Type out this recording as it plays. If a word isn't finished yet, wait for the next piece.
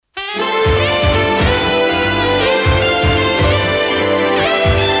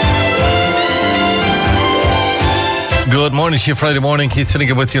morning to you, Friday morning. Keith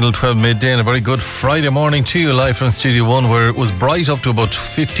Finnegan with you until 12 midday, and a very good Friday morning to you, live from Studio 1, where it was bright up to about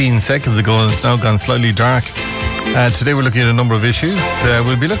 15 seconds ago, and it's now gone slightly dark. Today we're looking at a number of issues.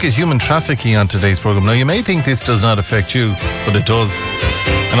 We'll be looking at human trafficking on today's programme. Now, you may think this does not affect you, but it does.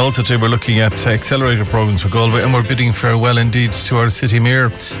 And also today we're looking at accelerator programmes for Galway, and we're bidding farewell indeed to our city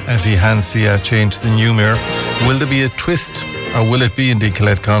mayor as he hands the chain to the new mayor. Will there be a twist, or will it be indeed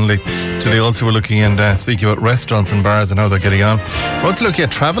Colette Connolly? Today also we're looking and speaking about restaurants and bars and how they're getting on. We're also looking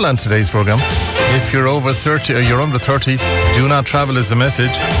at travel on today's programme. If you're over 30 or you're under 30, do not travel is the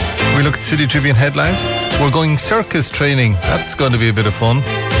message. We look at City Tribune headlines. We're going circus training. That's going to be a bit of fun.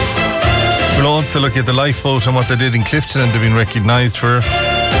 We'll also look at the lifeboat and what they did in Clifton, and they've been recognised for.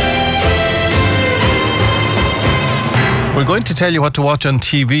 We're going to tell you what to watch on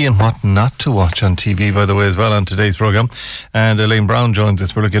TV and what not to watch on TV, by the way, as well, on today's programme. And Elaine Brown joins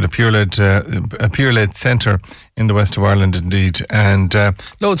us. We're looking at a peer-led centre in the west of Ireland, indeed. And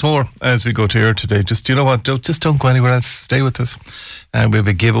loads more as we go to here today. Just, you know what, just don't go anywhere else. Stay with us. And we have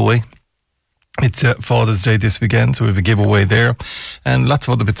a giveaway. It's Father's Day this weekend, so we have a giveaway there and lots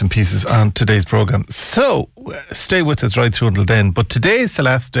of other bits and pieces on today's programme. So stay with us right through until then. But today is the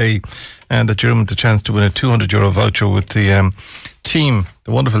last day that you're with the chance to win a €200 voucher with the team,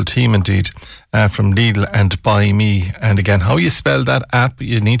 the wonderful team indeed, from Lidl and Buy Me. And again, how you spell that app,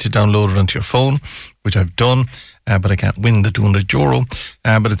 you need to download it onto your phone, which I've done. But I can't win the €200.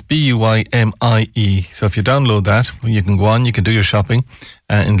 But it's BUIMIE. So if you download that, you can go on, you can do your shopping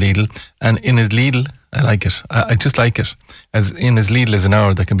in Lidl. And in his Lidl, I like it. I just like it. As in his Lidl is an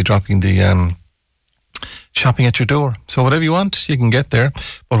hour that can be dropping the shopping at your door. So whatever you want, you can get there.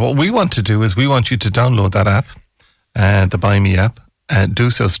 But what we want to do is we want you to download that app, the Buy Me app, and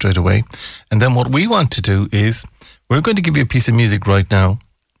do so straight away. And then what we want to do is we're going to give you a piece of music right now,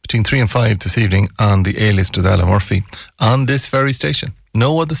 between 3 and 5 this evening on the A-list with Alan Murphy on this very station.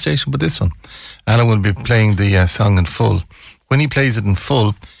 No other station but this one. Alan will be playing the song in full. When he plays it in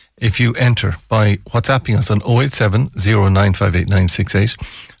full, if you enter by WhatsApping us on 087 0958 968,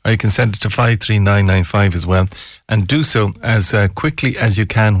 or you can send it to 53995 as well, and do so as quickly as you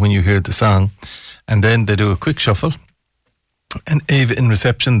can when you hear the song. And then they do a quick shuffle, and Ava in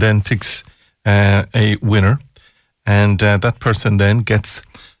reception then picks a winner, and that person then gets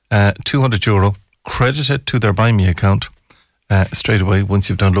 €200 credited to their Buy Me account straight away once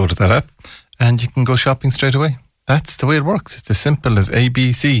you've downloaded that app, and you can go shopping straight away. That's the way it works. It's as simple as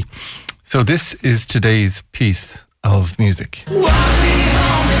ABC. So this is today's piece of music.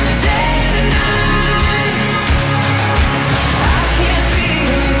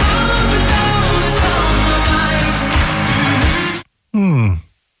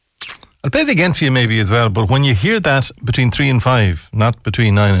 I'll play it again for you maybe as well, but when you hear that between 3 and 5, not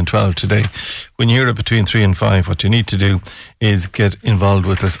between 9 and 12 today, when you hear it between 3 and 5, what you need to do is get involved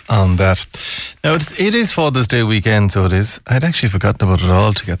with us on that. Now, it is Father's Day weekend, so it is. I'd actually forgotten about it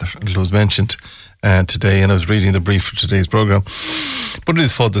altogether. It was mentioned today, and I was reading the brief for today's programme. But it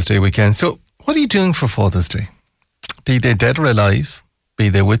is Father's Day weekend. So what are you doing for Father's Day? Be they dead or alive, be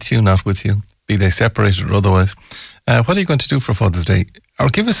they with you, not with you, be they separated or otherwise. What are you going to do for Father's Day? Or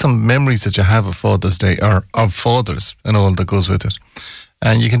give us some memories that you have of Father's Day, or of fathers and all that goes with it.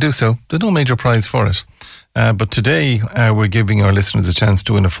 And you can do so. There's no major prize for it. But today, we're giving our listeners a chance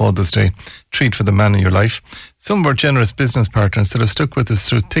to win a Father's Day treat for the man in your life. Some of our generous business partners that have stuck with us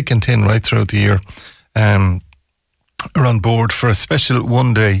through thick and thin right throughout the year are on board for a special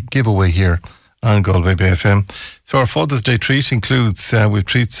one-day giveaway here on Galway Bay FM. So our Father's Day treat includes, we've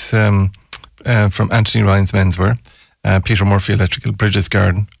treats from Anthony Ryan's Menswear, Peter Murphy Electrical, Bridges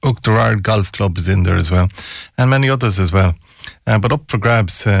Garden, Oak Derard Golf Club is in there as well, and many others as well. But up for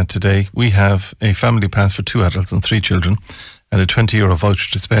grabs today, we have a family pass for 2 adults and 3 children, and a €20 voucher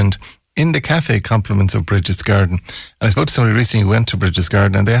to spend in the cafe compliments of Bridges Garden. And I spoke to somebody recently who went to Bridges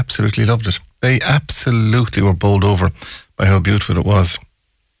Garden, and they absolutely loved it. They absolutely were bowled over by how beautiful it was.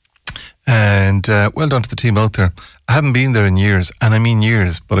 And well done to the team out there. I haven't been there in years, and I mean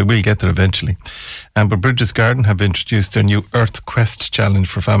years, but I will get there eventually. But Bridges Garden have introduced their new Earth Quest challenge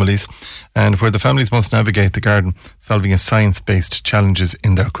for families, and where the families must navigate the garden, solving a science-based challenges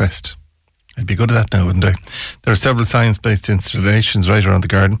in their quest. I'd be good at that now, wouldn't I? There are several science-based installations right around the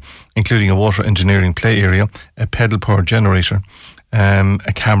garden, including a water engineering play area, a pedal power generator,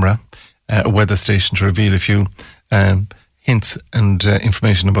 a camera, a weather station to reveal a few hints and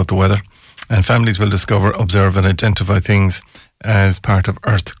information about the weather. And families will discover, observe and identify things as part of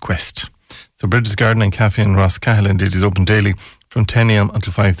Earth Quest. So Bridges Garden and Cafe in Roscahill indeed is open daily from 10 a.m.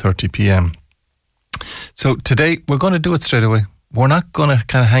 until 5:30 p.m. So today we're going to do it straight away. We're not going to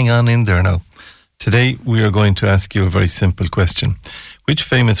kind of hang on in there now. Today we are going to ask you a very simple question. Which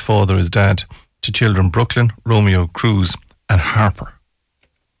famous father is dad to children Brooklyn, Romeo, Cruz and Harper?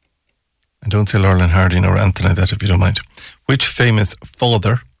 And don't say Laurel and Hardy or anything like that if you don't mind. Which famous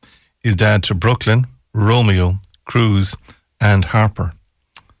father is dad to Brooklyn, Romeo, Cruz and Harper?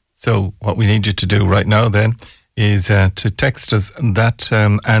 So what we need you to do right now then is to text us that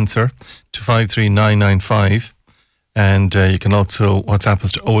answer to 53995, and you can also WhatsApp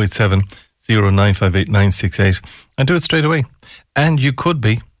us to 087 0958 968 and do it straight away. And you could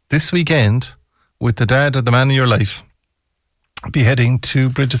be, this weekend, with the dad or the man in your life, be heading to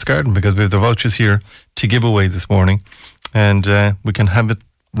Bridges Garden, because we have the vouchers here to give away this morning, and we can have it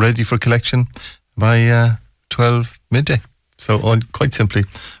ready for collection by 12 midday. So quite simply,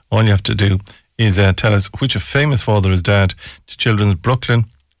 all you have to do is tell us which famous father is dad to children's Brooklyn,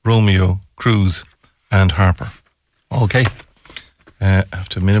 Romeo, Cruz and Harper. Okay. I have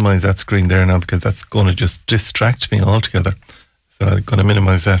to minimise that screen there now, because that's going to just distract me altogether. So I'm going to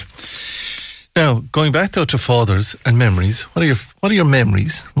minimise that. Now, going back though to fathers and memories, what are your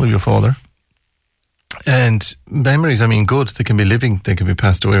memories of your father? And memories, I mean, good. They can be living, they can be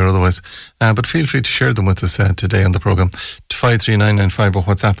passed away or otherwise. But feel free to share them with us today on the programme to 53995 or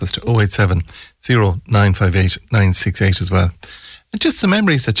WhatsApp us to 087 0958 968 as well. And just some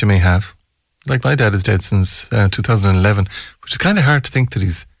memories that you may have. Like my dad is dead since 2011, which is kind of hard to think that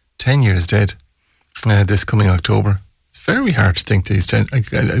he's 10 years dead this coming October. It's very hard to think that he's 10.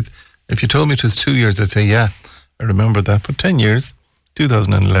 If you told me it was 2 years, I'd say, yeah, I remember that. But 10 years,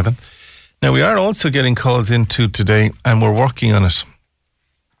 2011. Now, we are also getting calls into today, and we're working on it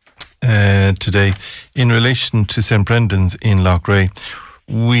today in relation to St. Brendan's in Loughrea.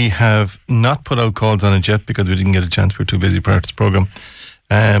 We have not put out calls on it yet because we didn't get a chance. We're too busy prior to the programme.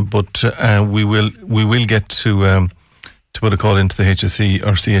 But we will get to put a call into the HSE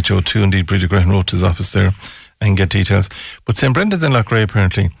or CHO2, indeed, Bridget Graham wrote to his office there, and get details. But St. Brendan's in Loughrea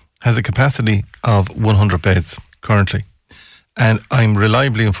apparently has a capacity of 100 beds currently. And I'm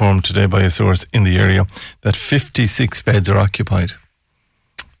reliably informed today by a source in the area that 56 beds are occupied.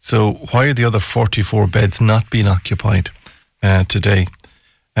 So why are the other 44 beds not being occupied today?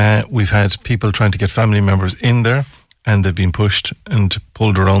 We've had people trying to get family members in there, and they've been pushed and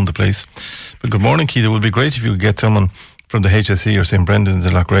pulled around the place. But good morning, Keith. It would be great if you could get someone from the HSE or St. Brendan's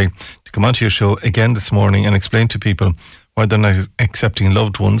in Loughrea to come onto your show again this morning and explain to people why they're not accepting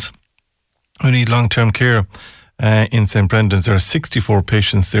loved ones who need long-term care. In St. Brendan's, there are 64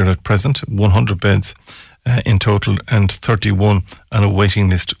 patients there at present, 100 beds in total, and 31 on a waiting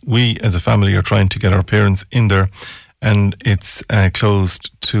list. We, as a family, are trying to get our parents in there, and it's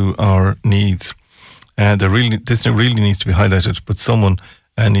closed to our needs. This really needs to be highlighted, but someone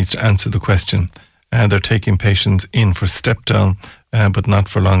needs to answer the question. They're taking patients in for step-down, but not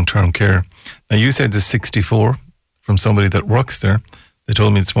for long-term care. Now, you said there's 64 from somebody that works there. They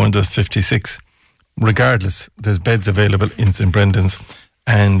told me this morning there's 56. Regardless, there's beds available in St. Brendan's,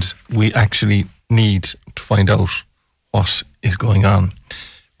 and we actually need to find out what is going on.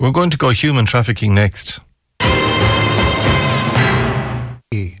 We're going to go human trafficking next.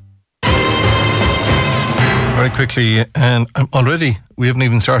 Very quickly, and we haven't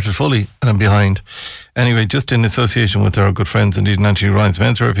even started fully, and I'm behind. Anyway, just in association with our good friends, indeed, Nancy Ryan's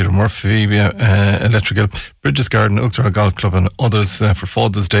Menswear, Peter Murphy, Electrical, Bridges Garden, Uxbridge Golf Club and others for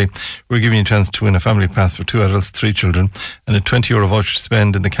Father's Day, we're giving you a chance to win a family pass for 2 adults, 3 children, and a €20 voucher to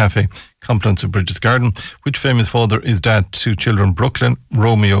spend in the cafe compliments of Bridges Garden. Which famous father is dad to children Brooklyn,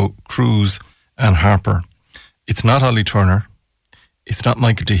 Romeo, Cruz and Harper? It's not Ollie Turner. It's not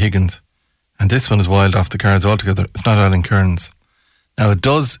Michael T. Higgins. And this one is wild off the cards altogether. It's not Alan Kearns. Now, it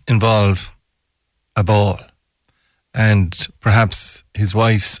does involve a ball, and perhaps his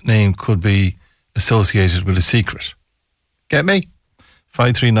wife's name could be associated with a secret. Get me?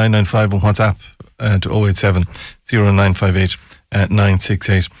 53995 on WhatsApp to 087 0958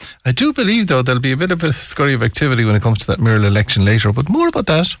 968. I do believe, though, there'll be a bit of a scurry of activity when it comes to that mayoral election later, but more about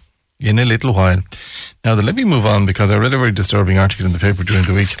that in a little while. Now, let me move on, because I read a very disturbing article in the paper during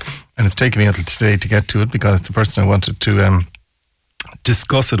the week, and it's taken me until today to get to it, because the person I wanted to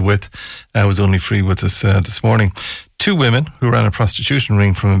discuss it with was only free with us this morning. 2 women who ran a prostitution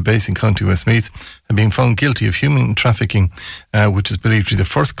ring from a base in County Westmeath have been found guilty of human trafficking, which is believed to be the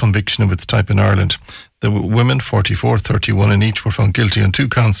first conviction of its type in Ireland. The women, 44, 31 in each, were found guilty on 2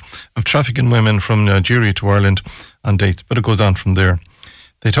 counts of trafficking women from Nigeria to Ireland on dates, but it goes on from there.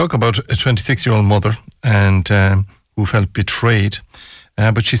 They talk about a 26-year-old mother and who felt betrayed.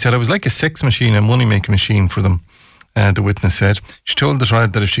 But she said, I was like a sex machine, a money-making machine for them, the witness said. She told the trial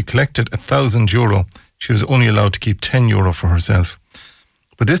that if she collected €1,000, she was only allowed to keep €10 for herself.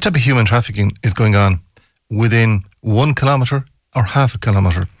 But this type of human trafficking is going on within 1 kilometre or half a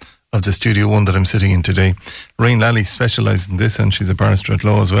kilometre of the Studio One that I'm sitting in today. Lorraine Lally specialises in this, and she's a barrister at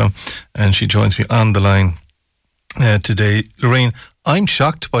law as well, and she joins me on the line today. Lorraine, I'm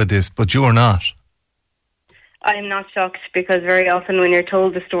shocked by this, but you are not. I'm not shocked, because very often when you're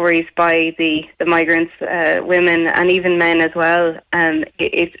told the stories by the migrants, women and even men as well,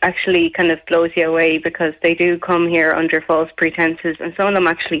 it actually kind of blows you away, because they do come here under false pretenses, and some of them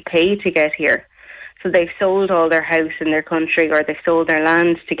actually pay to get here. So they've sold all their house in their country, or they've sold their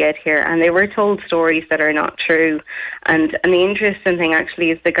land to get here, and they were told stories that are not true. And the interesting thing actually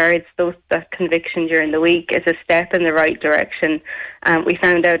is the guards, that conviction during the week is a step in the right direction. We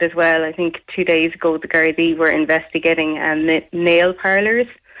found out as well, I think 2 days ago, the Gardaí were investigating nail parlours,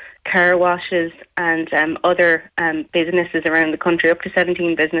 car washes and other businesses around the country, up to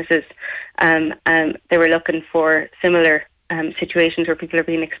 17 businesses. They were looking for similar situations where people are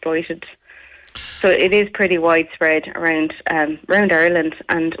being exploited. So it is pretty widespread around Ireland,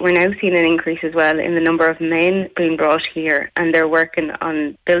 and we're now seeing an increase as well in the number of men being brought here, and they're working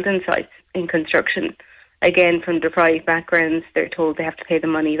on building sites in construction. Again, from deprived backgrounds, they're told they have to pay the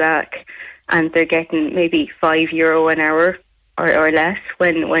money back, and they're getting maybe €5 an hour or less,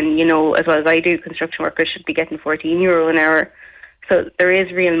 when you know, as well as I do, construction workers should be getting €14 an hour. So there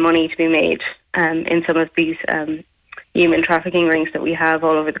is real money to be made in some of these human trafficking rings that we have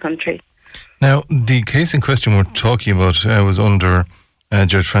all over the country. Now, the case in question we're talking about was under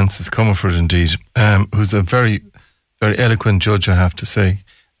Judge Francis Comerford, indeed, who's a very, very eloquent judge, I have to say.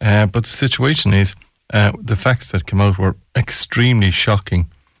 But the situation is, the facts that came out were extremely shocking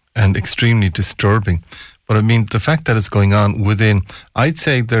and extremely disturbing. But I mean, the fact that it's going on within, I'd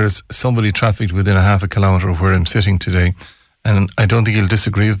say there's somebody trafficked within a half a kilometre of where I'm sitting today, and I don't think you'll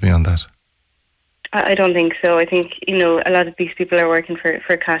disagree with me on that. I don't think so. I think, you know, a lot of these people are working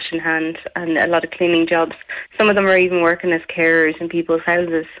for cash in hand, and a lot of cleaning jobs. Some of them are even working as carers in people's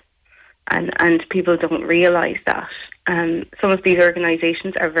houses, and people don't realise that. Some of these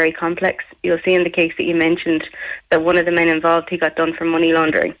organisations are very complex. You'll see in the case that you mentioned that one of the men involved, he got done for money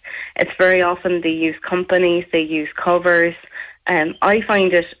laundering. It's very often they use companies, they use covers. I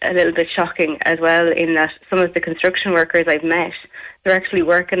find it a little bit shocking as well, in that some of the construction workers I've met, they're actually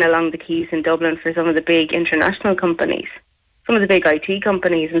working along the quays in Dublin for some of the big international companies. Some of the big IT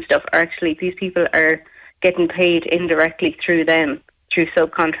companies and stuff are actually, these people are getting paid indirectly through them, through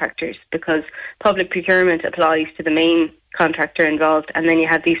subcontractors, because public procurement applies to the main contractor involved, and then you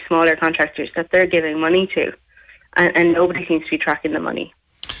have these smaller contractors that they're giving money to, and nobody seems to be tracking the money.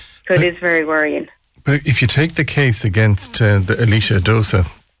 So it is very worrying. But if you take the case against the Alicia Dosa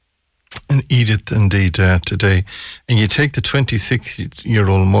and Edith, indeed, today, and you take the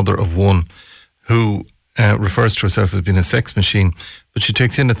 26-year-old mother of one who refers to herself as being a sex machine, but she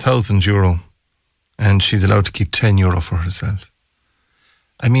takes in €1,000 and she's allowed to keep €10 for herself.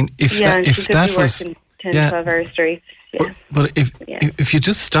 I mean, if that was 10, 12 hours straight. Yeah. But if you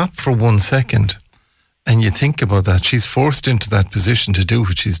just stop for 1 second and you think about that, she's forced into that position to do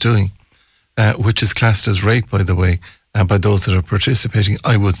what she's doing, which is classed as rape, by the way, by those that are participating,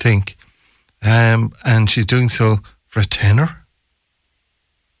 I would think. And she's doing so for a tenner.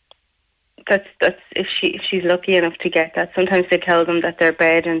 That's if she's lucky enough to get that. Sometimes they tell them that their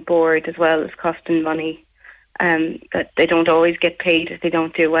bed and board as well is costing money. That they don't always get paid if they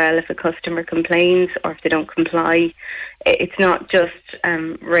don't do well, if a customer complains or if they don't comply. It's not just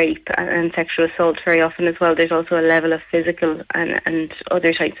rape and sexual assault very often as well. There's also a level of physical and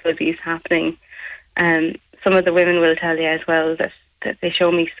other types of abuse happening. Some of the women will tell you as well that they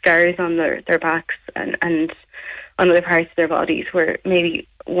show me scars on their backs and on other parts of their bodies where maybe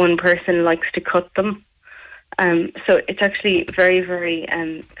one person likes to cut them. So it's actually very, very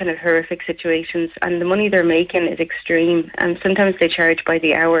kind of horrific situations, and the money they're making is extreme, and sometimes they charge by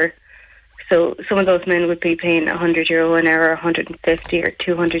the hour. So some of those men would be paying €100 an hour, 150 or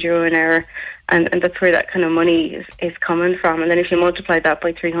 €200 an hour, and that's where that kind of money is coming from. And then if you multiply that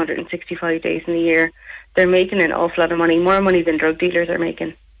by 365 days in a year, they're making an awful lot of money, more money than drug dealers are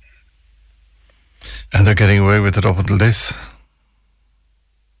making. And they're getting away with it up until this.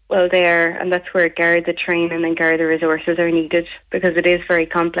 Well, they are, and that's where Garda training and Garda resources are needed, because it is very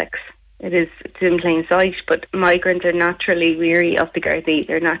complex. It's in plain sight, but migrants are naturally weary of the Gardaí.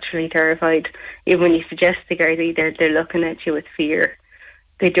 They're naturally terrified. Even when you suggest the Gardaí, they're looking at you with fear.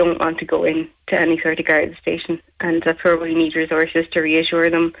 They don't want to go in to any sort of Garda station, and that's where we need resources to reassure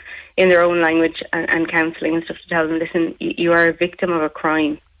them in their own language and counselling and stuff, to tell them, listen, you are a victim of a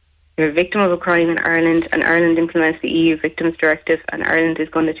crime. you're a victim of a crime in Ireland, and Ireland implements the EU Victims Directive, and Ireland is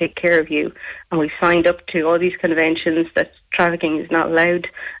going to take care of you. And we've signed up to all these conventions that trafficking is not allowed,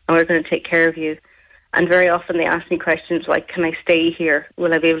 and we're going to take care of you. And very often they ask me questions like, can I stay here?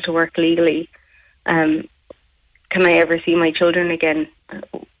 Will I be able to work legally? Can I ever see my children again?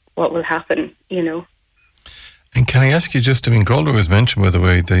 What will happen, And can I ask you just, Galway was mentioned, by the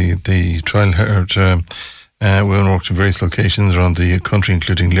way, the trial heard women worked in various locations around the country,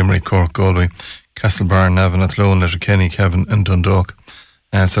 including Limerick, Cork, Galway, Castlebar, Navan, Athlone, Letterkenny, Cavan and Dundalk.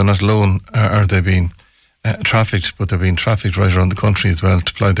 So not alone are they being trafficked, but they're being trafficked right around the country as well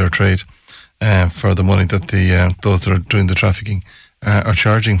to ply their trade for the money that those that are doing the trafficking are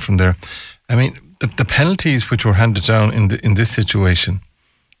charging from there. The penalties which were handed down in this situation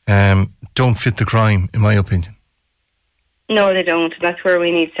don't fit the crime, in my opinion. No, they don't. That's where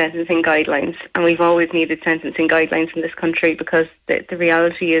we need sentencing guidelines, and we've always needed sentencing guidelines in this country, because the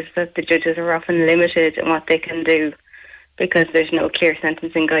reality is that the judges are often limited in what they can do because there's no clear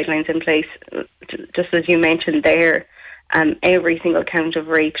sentencing guidelines in place. Just as you mentioned there, every single count of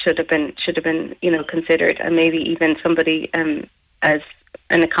rape should have been considered, and maybe even somebody as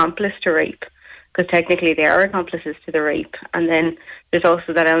an accomplice to rape, because technically they are accomplices to the rape. And then there's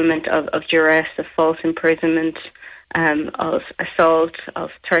also that element of duress, of false imprisonment, of assault, of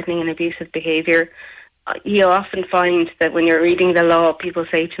threatening and abusive behaviour. You often find that when you're reading the law, people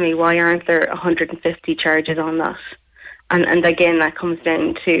say to me, why aren't there 150 charges on that? And again, that comes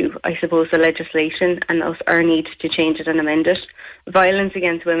down to, I suppose, the legislation and our need to change it and amend it. Violence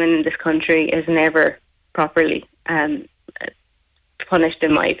against women in this country is never properly punished,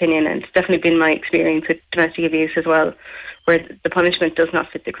 in my opinion, and it's definitely been my experience with domestic abuse as well, where the punishment does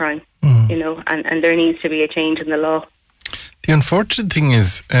not fit the crime, and there needs to be a change in the law. The unfortunate thing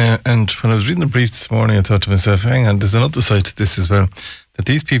is, and when I was reading the brief this morning, I thought to myself, hang on, there's another side to this as well, that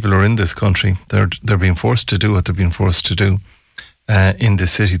these people are in this country, they're being forced to do what they're being forced to do in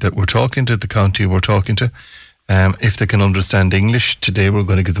this city that we're talking to, the county we're talking to. If they can understand English, today we're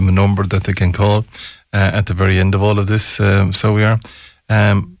going to give them a number that they can call at the very end of all of this, so we are.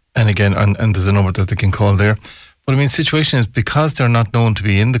 And again, and there's a number that they can call there. But the situation is, because they're not known to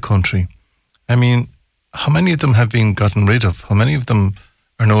be in the country, how many of them have been gotten rid of? How many of them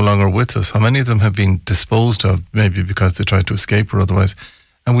are no longer with us? How many of them have been disposed of, maybe because they tried to escape or otherwise?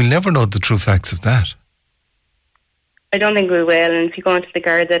 And we'll never know the true facts of that. I don't think we will. And if you go onto the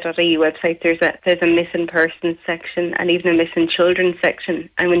Garda.ie website, there's a missing persons section and even a missing children section.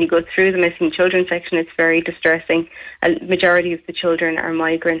 And when you go through the missing children section, it's very distressing. A majority of the children are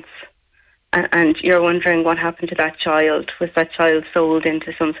migrants. And you're wondering what happened to that child. Was that child sold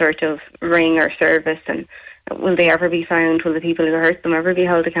into some sort of ring or service? And will they ever be found? Will the people who hurt them ever be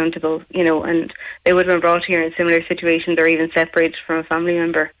held accountable? And they would have been brought here in similar situations or even separated from a family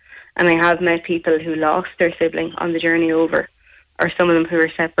member. And I have met people who lost their sibling on the journey over, or some of them who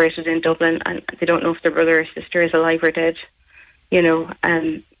were separated in Dublin and they don't know if their brother or sister is alive or dead,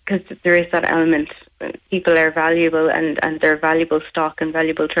 because there is that element. People are valuable and they're valuable stock and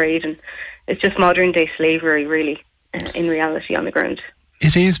valuable trade, and it's just modern day slavery, really, in reality on the ground.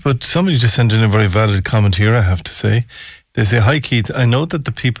 It is, but somebody just sent in a very valid comment here, I have to say. They say, hi Keith, I know that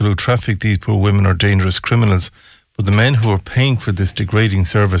the people who traffic these poor women are dangerous criminals, but the men who are paying for this degrading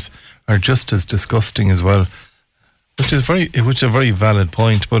service are just as disgusting as well, which is a very valid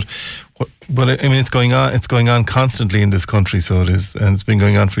point. But it's going on constantly in this country, so it is, and it's been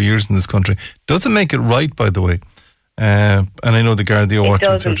going on for years in this country. Doesn't make it right, by the way. And I know the Gardaí are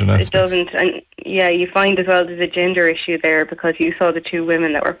watching certain aspects. It doesn't, and you find as well there's a gender issue there, because you saw the two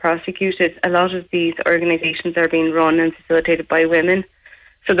women that were prosecuted. A lot of these organisations are being run and facilitated by women,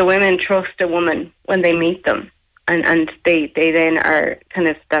 so the women trust a woman when they meet them. And they then are kind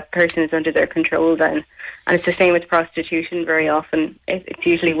of, that person is under their control then. And it's the same with prostitution very often. It's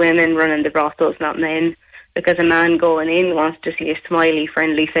usually women running the brothels, not men, because a man going in wants to see a smiley,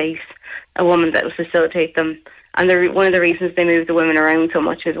 friendly face, a woman that will facilitate them. And one of the reasons they move the women around so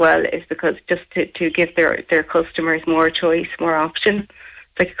much as well is because just to give their customers more choice, more option.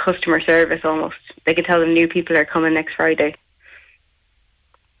 It's like a customer service almost. They can tell them new people are coming next Friday.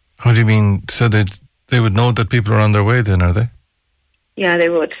 How do you mean? So they would know that people are on their way then, are they? Yeah, they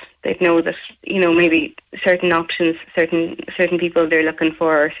would. They'd know that, maybe certain options, certain people they're looking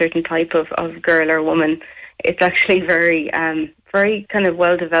for, or a certain type of girl or woman. It's actually very kind of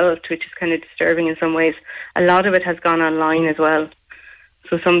well developed, which is kind of disturbing in some ways. A lot of it has gone online as well.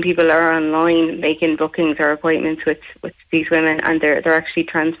 So some people are online making bookings or appointments with these women, and they're actually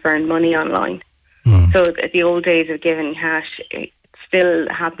transferring money online. So the old days of giving cash, it's still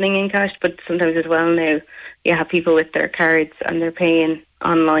happening in cash, but sometimes as well now you have people with their cards and they're paying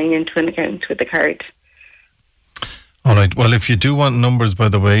online into an account with the card. All right. Well, if you do want numbers, by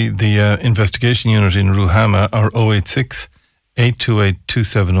the way, the investigation unit in Ruhama are 086 828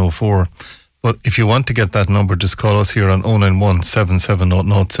 2704. But if you want to get that number, just call us here on 091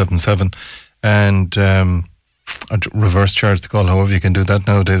 770077 and reverse charge the call. However you can do that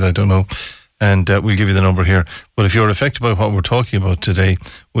nowadays, I don't know. And we'll give you the number here. But if you're affected by what we're talking about today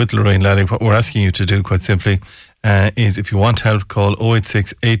with Lorraine Lally, what we're asking you to do, quite simply, is if you want help, call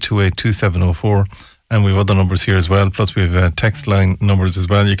 086 828 2704. And we have other numbers here as well. Plus we have text line numbers as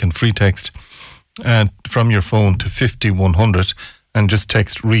well. You can free text from your phone to 5100 and just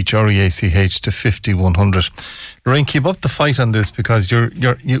text REACH, REACH to 5100. Lorraine, keep up the fight on this, because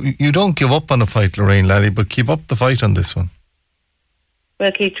you don't give up on a fight, Lorraine Lally, but keep up the fight on this one.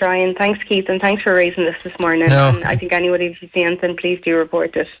 We'll keep trying. Thanks, Keith, and thanks for raising this morning. No. And I think anybody, if you see anything, please do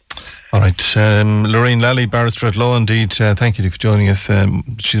report it. All right. Lorraine Lally, barrister at law, indeed. Thank you for joining us.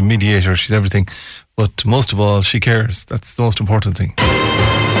 She's a mediator, she's everything. But most of all, she cares. That's the most important thing.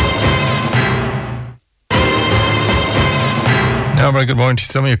 Now, very good morning to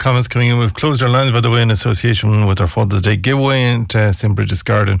some of your comments coming in. We've closed our lines, by the way, in association with our Father's Day giveaway at St. Bridget's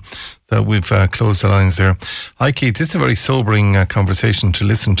Garden. So we've closed the lines there. Hi, Keith. This is a very sobering conversation to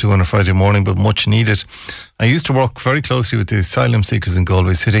listen to on a Friday morning, but much needed. I used to work very closely with the asylum seekers in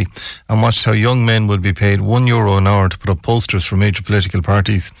Galway City and watched how young men would be paid €1 an hour to put up posters for major political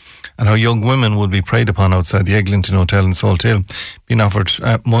parties, and how young women would be preyed upon outside the Eglinton Hotel in Salt Hill, being offered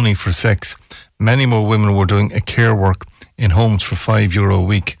money for sex. Many more women were doing a care work in homes for €5 a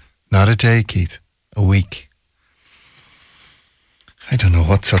week. Not a day, Keith. A week. I don't know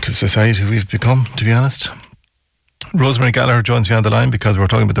what sort of society we've become, to be honest. Rosemary Gallagher joins me on the line because we're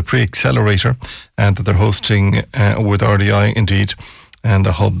talking about the pre-accelerator and that they're hosting with RDI, indeed, and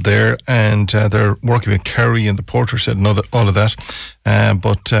the hub there. And they're working with Kerry and the Porter Shed and all of that.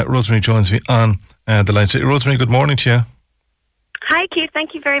 But Rosemary joins me on the line today. Rosemary, good morning to you. Hi, Keith.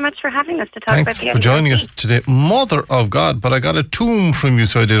 Thank you very much for having us to talk about the Thanks for joining us today. Mother of God, but I got a tomb from you,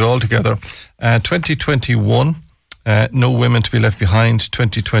 so I did it all together. 2021, no women to be left behind.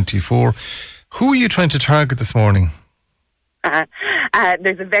 2024. Who are you trying to target this morning?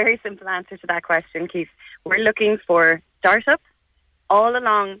 There's a very simple answer to that question, Keith. We're looking for startups all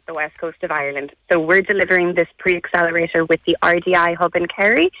along the west coast of Ireland. So we're delivering this pre-accelerator with the RDI hub in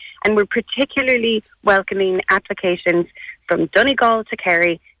Kerry, and we're particularly welcoming applications from Donegal to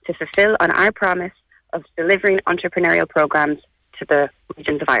Kerry to fulfil on our promise of delivering entrepreneurial programs to the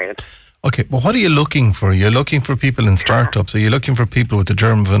regions of Ireland. Okay, well, what are you looking for? Are you looking for people in startups? Are you looking for people with the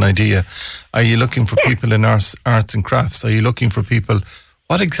germ of an idea? Are you looking for people in arts and crafts? Are you looking for people...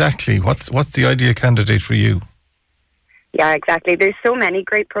 What exactly? What's the ideal candidate for you? Yeah, exactly. There's so many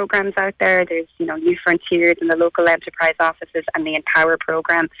great programs out there. There's, New Frontiers and the local enterprise offices and the Empower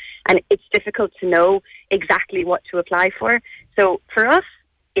program. And it's difficult to know exactly what to apply for. So for us,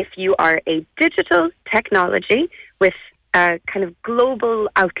 if you are a digital technology with a kind of global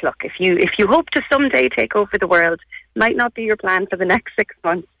outlook, if you hope to someday take over the world, might not be your plan for the next 6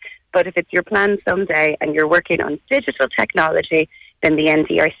 months, but if it's your plan someday and you're working on digital technology, then the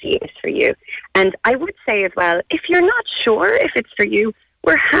NDRC is for you. And I would say as well, if you're not sure if it's for you,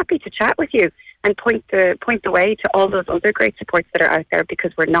 we're happy to chat with you and point the way to all those other great supports that are out there,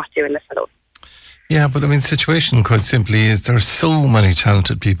 because we're not doing this alone. Yeah, but I mean, the situation quite simply is there's so many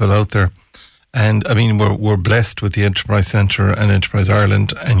talented people out there. And I mean, we're blessed with the Enterprise Centre and Enterprise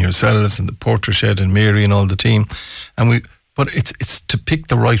Ireland and yourselves and the Porter Shed and Mary and all the team. But it's to pick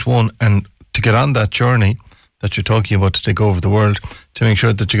the right one and to get on that journey that you're talking about to take over the world, to make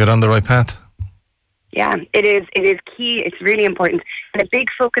sure that you get on the right path. Yeah, it is key. It's really important. And a big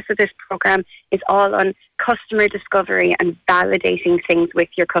focus of this program is all on customer discovery and validating things with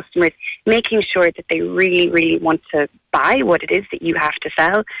your customers, making sure that they really, really want to buy what it is that you have to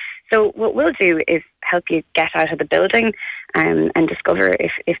sell. So what we'll do is help you get out of the building and discover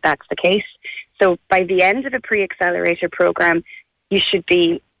if that's the case. So by the end of a pre-accelerator program, you should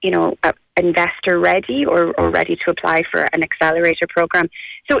be, investor ready or ready to apply for an accelerator program.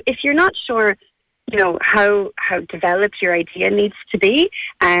 So if you're not sure, how developed your idea needs to be,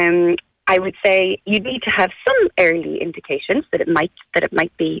 I would say you need to have some early indications that it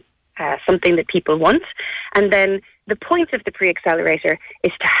might be something that people want. And then the point of the pre-accelerator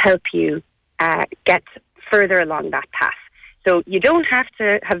is to help you get further along that path. So you don't have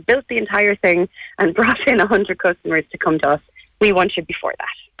to have built the entire thing and brought in 100 customers to come to us. We want you before that.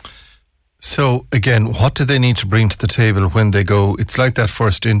 So again, what do they need to bring to the table when they go? It's like that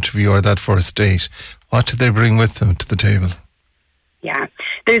first interview or that first date. What do they bring with them to the table? Yeah,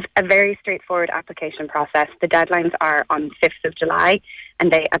 there's a very straightforward application process. The deadlines are on the 5th of July.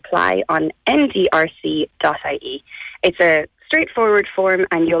 and they apply on ndrc.ie. It's a straightforward form,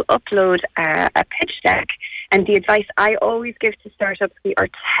 and you'll upload a pitch deck. And the advice I always give to startups, we are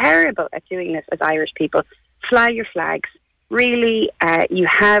terrible at doing this as Irish people. Fly your flags. Really, you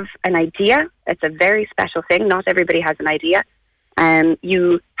have an idea. It's a very special thing. Not everybody has an idea.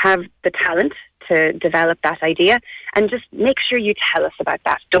 You have the talent to develop that idea, and just make sure you tell us about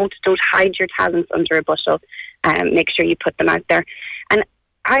that. Don't hide your talents under a bushel. Make sure you put them out there. And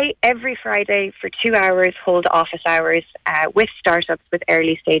I, every Friday for 2 hours, hold office hours with startups with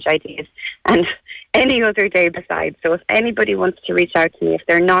early stage ideas, and any other day besides. So if anybody wants to reach out to me, if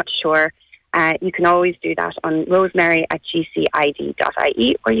they're not sure, you can always do that on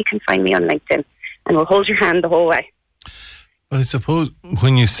rosemary@gcid.ie, or you can find me on LinkedIn, and we'll hold your hand the whole way. But I suppose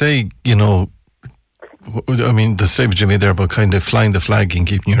when you say, I mean, the statement you made there about kind of flying the flag and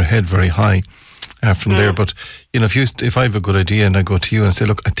keeping your head very high from there. But, if I have a good idea and I go to you and say,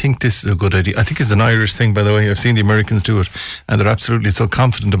 look, I think this is a good idea. I think it's an Irish thing, by the way. I've seen the Americans do it, and they're absolutely so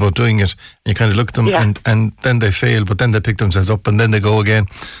confident about doing it. And you kind of look at them and then they fail, but then they pick themselves up and then they go again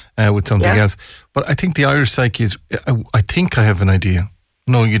with something else. But I think the Irish psyche is, I think I have an idea.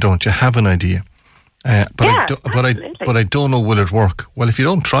 No, you don't. You have an idea. But I don't know, will it work? Well, if you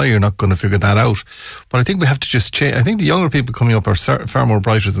don't try, you're not going to figure that out. But I think we have to just change. I think the younger people coming up are far more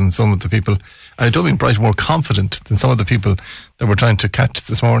brighter than some of the people. I don't mean brighter, more confident than some of the people that we're trying to catch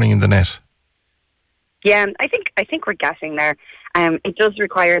this morning in the net. Yeah, I think we're getting there. It does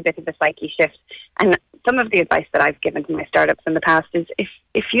require a bit of a psyche shift. And some of the advice that I've given to my startups in the past is,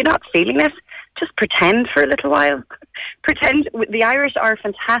 if you're not feeling this, just pretend for a little while. Pretend. The Irish are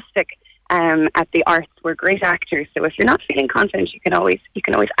fantastic at the arts. We're great actors, so if you're not feeling confident, you can always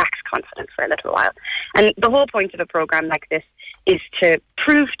act confident for a little while. And the whole point of a program like this is to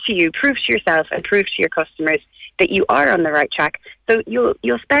prove to yourself and prove to your customers that you are on the right track. So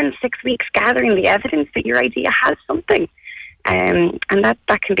you'll spend 6 weeks gathering the evidence that your idea has something, and that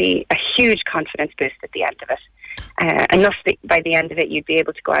can be a huge confidence boost at the end of it. Enough that by the end of it, you'd be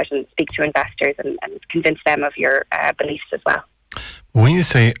able to go out and speak to investors and convince them of your beliefs as well. When you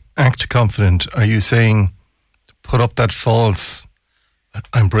say act confident, are you saying put up that false,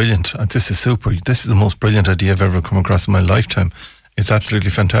 I'm brilliant, this is super, this is the most brilliant idea I've ever come across in my lifetime, it's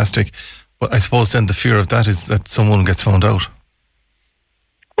absolutely fantastic? But I suppose then the fear of that is that someone gets found out.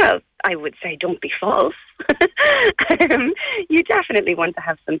 Well, I would say don't be false. You definitely want to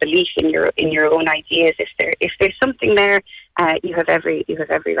have some belief in your own ideas. If there's something there, you have every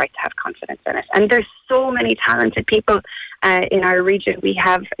right to have confidence in it. And there's so many talented people in our region. We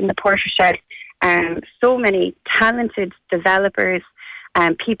have in the Portershed so many talented developers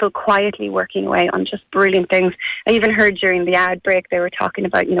and people quietly working away on just brilliant things. I even heard during the ad break they were talking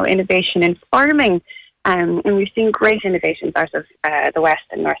about innovation in farming. And we've seen great innovations out of the West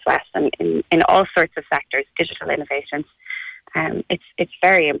and Northwest and in all sorts of sectors, digital innovations. It's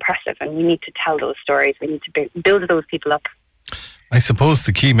very impressive, and we need to tell those stories. We need to build those people up. I suppose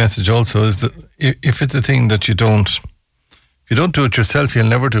the key message also is that if it's a thing that if you don't do it yourself, you'll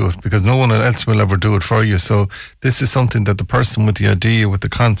never do it, because no one else will ever do it for you. So this is something that the person with the idea, with the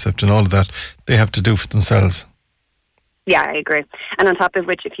concept and all of that, they have to do for themselves. Yeah, I agree. And on top of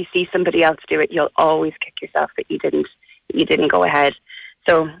which, if you see somebody else do it, you'll always kick yourself that you didn't go ahead.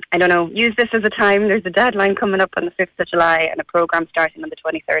 So, I don't know, use this as a time. There's a deadline coming up on the 5th of July and a programme starting on the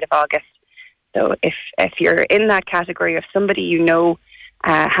 23rd of August. So if you're in that category of somebody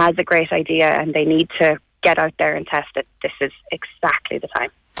has a great idea and they need to get out there and test it, this is exactly the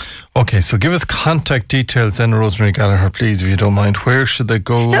time. Okay, so give us contact details then, Rosemary Gallagher, please, if you don't mind. Where should they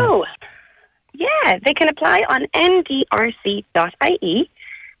go? So, yeah, they can apply on ndrc.ie,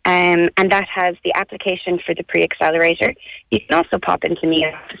 and that has the application for the pre-accelerator. You can also pop into me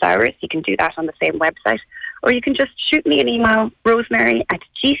at office hours. You can do that on the same website. Or you can just shoot me an email,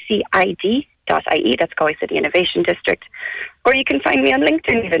 rosemary@gcid.ie. That's Galway City Innovation District. Or you can find me on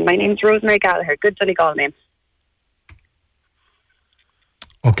LinkedIn even. My name's Rosemary Gallagher. Good Donegal name.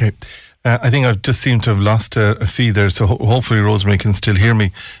 Okay. I think I've just seemed to have lost a feed there, so hopefully Rosemary can still hear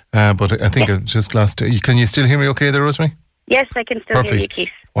me. But I think I've just lost... Can you still hear me okay there, Rosemary? Yes, I can still hear you,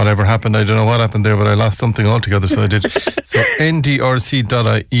 Keith. Whatever happened, I don't know what happened there, but I lost something altogether, so I did. So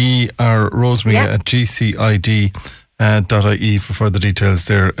ndrc.ie or Rosemary at gcid.ie for further details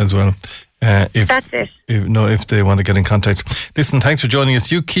there as well. That's it. If they want to get in contact. Listen, thanks for joining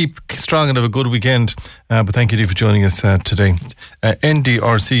us. You keep strong and have a good weekend. But thank you for joining us today.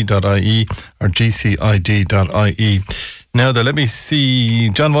 ndrc.ie or gcid.ie. Now, let me see.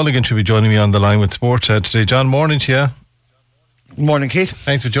 John Mulligan should be joining me on the line with sport today. John, morning to you. Morning, Keith.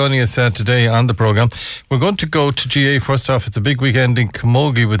 Thanks for joining us today on the programme. We're going to go to GA first off. It's a big weekend in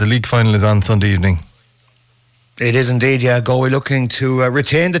Camogie with the league final is on Sunday evening. It is indeed, yeah. Galway looking to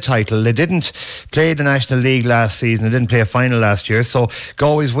retain the title. They didn't play the National League last season. They didn't play a final last year. So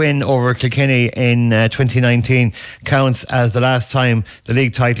Galway's win over Kilkenny in 2019 counts as the last time the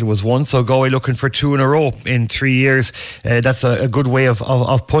league title was won. So Galway looking for 2 in a row in 3 years. That's a good way of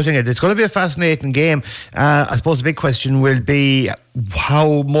putting it. It's going to be a fascinating game. I suppose the big question will be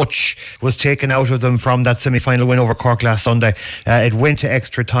how much was taken out of them from that semi-final win over Cork last Sunday. It went to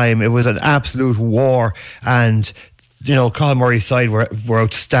extra time. It was an absolute war, and Colin Murray's side were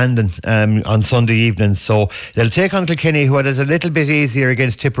outstanding on Sunday evening. So they'll take on Kilkenny, who had it a little bit easier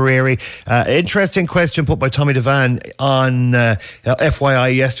against Tipperary. Interesting question put by Tommy Devan on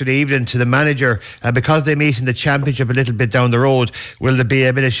FYI yesterday evening to the manager. Because they meet in the championship a little bit down the road, will there be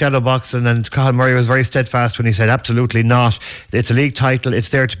a bit of shadow boxing? And Colin Murray was very steadfast when he said absolutely not. It's a league title. It's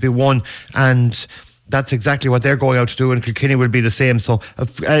there to be won. And that's exactly what they're going out to do, and Kilkenny will be the same. So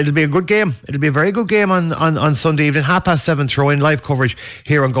it'll be a good game. It'll be a very good game on Sunday evening. 7:30 throw-in live coverage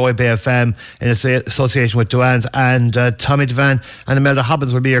here on Galway Bay FM in association with Duane's, and Tommy Devan and Imelda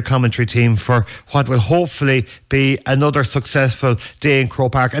Hobbins will be your commentary team for what will hopefully be another successful day in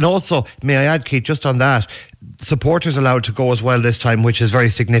Croke Park. And also, may I add, Keith, just on that, supporters allowed to go as well this time, which is very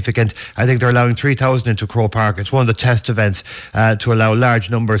significant. I think they're allowing 3,000 into Croke Park. It's one of the test events to allow large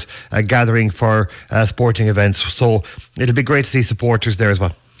numbers gathering for sporting events. So it'll be great to see supporters there as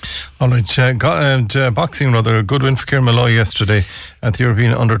well. All right, boxing, rather, a good win for Kieran Malloy yesterday at the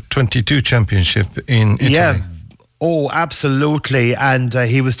European Under-22 Championship in Italy. Yeah. Oh, absolutely. And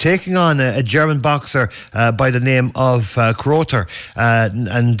he was taking on a German boxer by the name of Kroter.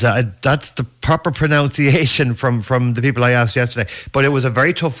 And that's the proper pronunciation from the people I asked yesterday. But it was a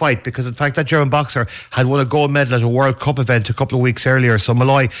very tough fight because, in fact, that German boxer had won a gold medal at a World Cup event a couple of weeks earlier. So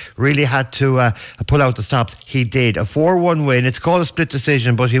Malloy really had to pull out the stops. He did. A 4-1 win. It's called a split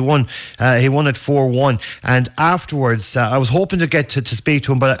decision, but he won at 4-1. And afterwards, I was hoping to get to speak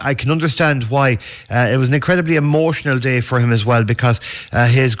to him, but I can understand why. It was an incredibly emotional day for him as well, because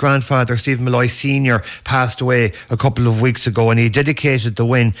his grandfather, Stephen Malloy Sr., passed away a couple of weeks ago, and he dedicated the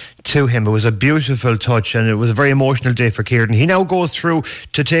win to him. It was a beautiful touch, and it was a very emotional day for Kieran. He now goes through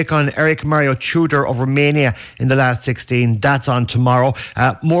to take on Eric Mario Tudor of Romania in the last 16. That's on tomorrow.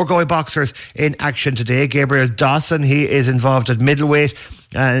 More Galway boxers in action today. Gabriel Dawson, he is involved at middleweight.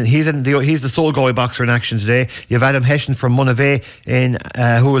 And he's the sole Galway boxer in action today. You have Adam Hession from Monavea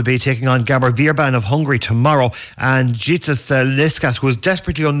who will be taking on Gabor Virban of Hungary tomorrow, and Jitas Liskas, who was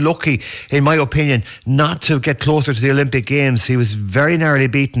desperately unlucky, in my opinion, not to get closer to the Olympic Games. He was very narrowly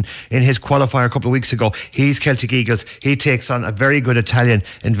beaten in his qualifier a couple of weeks ago. He's Celtic Eagles. He takes on a very good Italian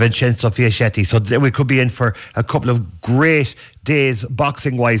in Vincenzo Fiaschetti. So we could be in for a couple of great days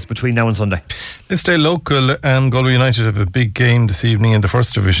boxing wise between now and Sunday. Let's stay local. Galway United have a big game this evening in the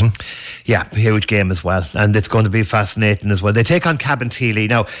First Division. Yeah, huge game as well, and it's going to be fascinating as well. They take on Cabinteely.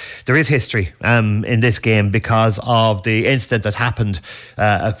 Now, there is history in this game because of the incident that happened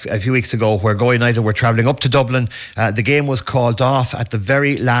a few weeks ago where Galway United were travelling up to Dublin. The game was called off at the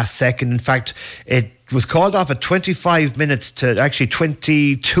very last second. In fact, it was called off at 22 minutes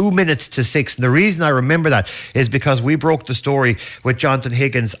to 6. And the reason I remember that is because we broke the story with Jonathan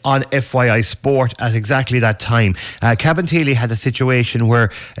Higgins on FYI Sport at exactly that time. Cabinteely had a situation where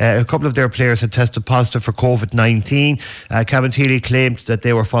a couple of their players had tested positive for COVID-19. Cabinteely claimed that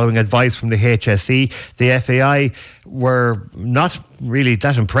they were following advice from the HSE. The FAI were not really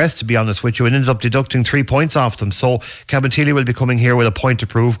that impressed, to be honest with you, and ended up deducting 3 points off them. So Cabinteely will be coming here with a point to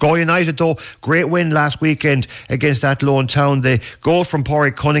prove. Galway United, though, great win last weekend against Athlone Town. The goal from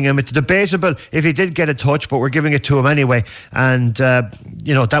Pádraig Cunningham, it's debatable if he did get a touch, but we're giving it to him anyway. And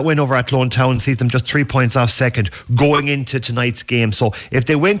that win over Athlone Town sees them just 3 points off second going into tonight's game. So if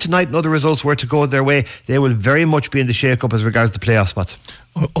they win tonight and other results were to go their way, they will very much be in the shake-up as regards the playoff spots.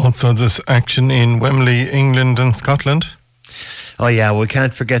 Also, there's action in Wembley, England and Scotland. Oh yeah, we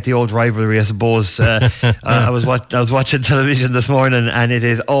can't forget the old rivalry, I suppose. I was watching television this morning, and it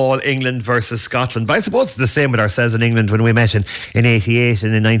is all England versus Scotland. But I suppose it's the same with ourselves in England when we met in 88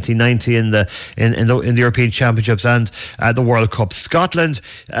 and in 1990 in the European Championships and the World Cup. Scotland,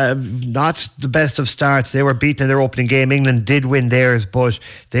 not the best of starts. They were beaten in their opening game. England did win theirs, but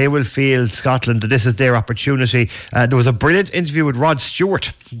they will feel, Scotland, that this is their opportunity. There was a brilliant interview with Rod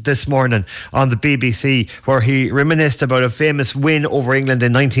Stewart this morning on the BBC where he reminisced about a famous win win over England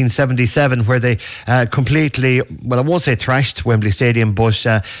in 1977, where they completely, well, I won't say trashed Wembley Stadium, but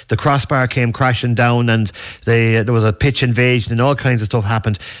the crossbar came crashing down, and there was a pitch invasion and all kinds of stuff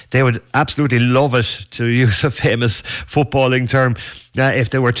happened. They would absolutely love it, to use a famous footballing term, if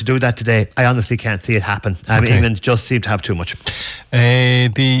they were to do that today. I honestly can't see it happen. England just seem to have too much.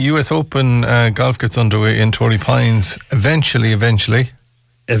 The US Open golf gets underway in Torrey Pines eventually.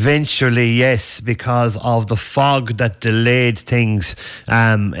 Eventually, yes, because of the fog that delayed things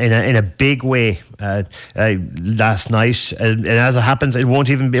in a big way last night. And as it happens, it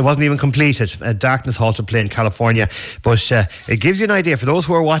wasn't even completed. Darkness halted play in California. But it gives you an idea, for those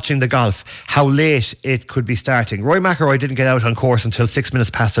who are watching the golf, how late it could be starting. Rory McIlroy didn't get out on course until 6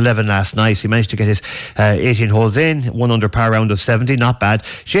 minutes past 11 last night. He managed to get his 18 holes in, 1 under par round of 70, not bad.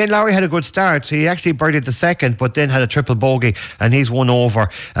 Shane Lowry had a good start. He actually birdied the second, but then had a triple bogey, and he's 1 over.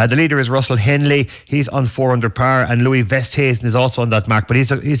 The leader is Russell Henley. He's on 4 under par, and Louis Westhuizen is also on that mark, but he's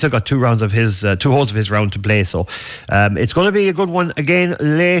still got 2 holes of his round to play. So it's going to be a good one. Again,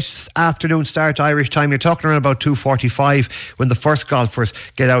 late afternoon start Irish time. You're talking around about 2:45 when the first golfers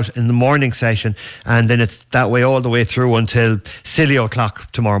get out in the morning session, and then it's that way all the way through until silly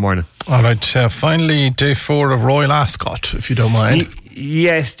o'clock tomorrow morning. All right, finally day 4 of Royal Ascot, if you don't mind.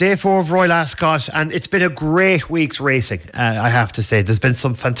 Yes, day 4 of Royal Ascot, and it's been a great week's racing, I have to say. There's been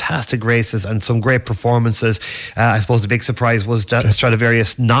some fantastic races and some great performances. I suppose the big surprise was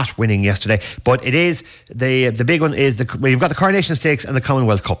Stradivarius not winning yesterday, but it is the big one is you've got the Coronation Stakes and the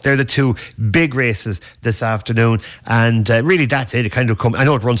Commonwealth Cup. They're the 2 big races this afternoon, and really that's it. It kind of I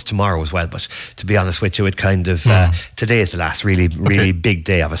know it runs tomorrow as well, but to be honest with you, it kind of today is the last really big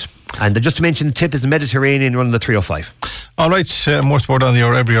day of it. And just to mention, the tip is the Mediterranean running the 305. All right, more sport on the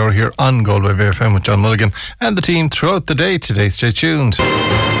hour every hour here on Galway Bay FM with John Mulligan and the team throughout the day today. Stay tuned.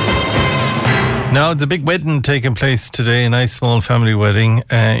 Now, the big wedding taking place today, a nice small family wedding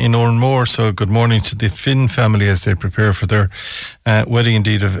in Oranmore. So good morning to the Finn family as they prepare for their wedding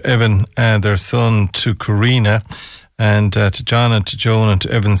indeed of Evan, their son, to Karina. And to John and to Joan and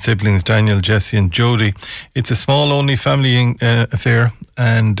to Evan's siblings, Daniel, Jesse and Jody. It's a small only family affair,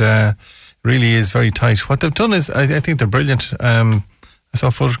 and really is very tight. What they've done is, I think they're brilliant. I saw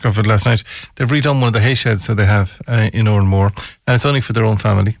a photograph of it last night. They've redone one of the hay sheds that they have in Oranmore, and it's only for their own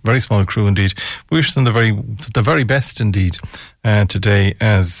family. Very small crew indeed. We wish them the very best indeed today,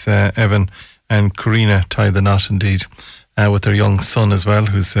 as Evan and Karina tie the knot indeed, with their young son as well,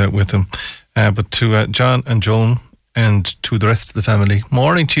 who's with them. But to John and Joan, and to the rest of the family,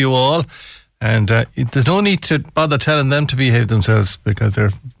 morning to you all. And there's no need to bother telling them to behave themselves, because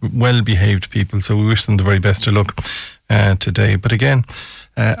they're well-behaved people, so we wish them the very best of luck today. But again,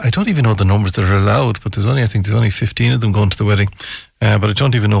 I don't even know the numbers that are allowed, but I think there's only 15 of them going to the wedding, but I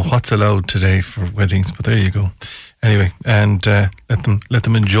don't even know what's allowed today for weddings, but there you go. Anyway, and let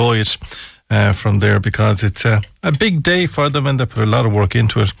them enjoy it from there, because it's a big day for them, and they put a lot of work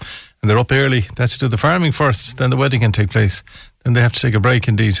into it. And they're up early. They have to do the farming first, then the wedding can take place. Then they have to take a break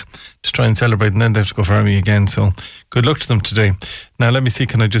indeed to try and celebrate, and then they have to go farming again. So good luck to them today. Now let me see,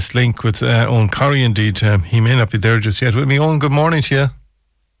 can I just link with Owen Corrie indeed? He may not be there just yet with me. Owen, good morning to you.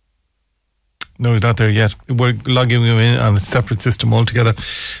 No, he's not there yet. We're logging him in on a separate system altogether.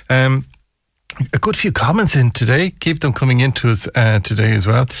 A good few comments in today. Keep them coming into us today as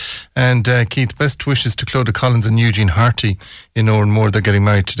well. And Keith, best wishes to Clodagh Collins and Eugene Harty in Oranmore. They're getting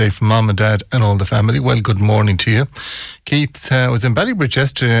married today from Mum and Dad and all the family. Well, good morning to you. Keith was in Ballybridge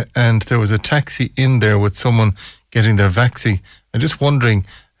yesterday, and there was a taxi in there with someone getting their vaccine. I'm just wondering,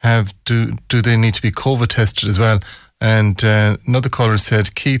 do they need to be COVID tested as well? And another caller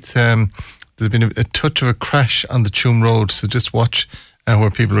said, Keith, there's been a touch of a crash on the Tuam Road, so just watch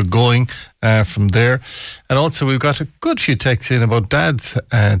where people are going from there. And also we've got a good few texts in about dads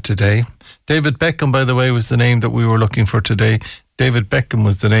today. David Beckham, by the way, was the name that we were looking for today. David Beckham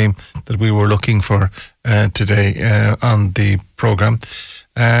was the name that we were looking for today on the programme.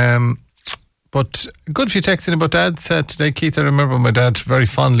 But a good few texts in about dads today, Keith. I remember my dad very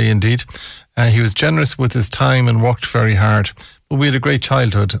fondly indeed. He was generous with his time and worked very hard. But we had a great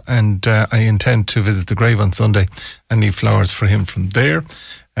childhood, and I intend to visit the grave on Sunday and leave flowers for him from there.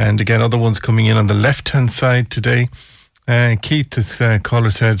 And again, other ones coming in on the left-hand side today. Keith, this caller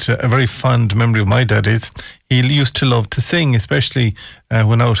said, a very fond memory of my dad is he used to love to sing, especially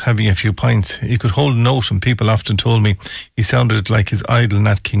when out having a few pints. He could hold a note, and people often told me he sounded like his idol,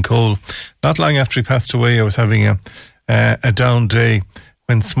 Nat King Cole. Not long after he passed away, I was having a down day.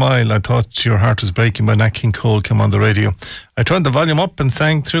 When Smile, I Thought Your Heart Was Breaking by Nat King Cole came on the radio. I turned the volume up and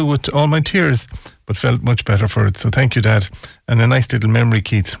sang through with all my tears, but felt much better for it. So thank you, Dad. And a nice little memory,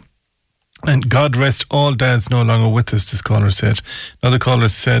 Keith. And God rest all dads no longer with us, this caller said. Another caller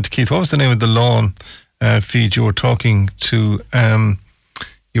said, Keith, what was the name of the lawn feed you were talking to?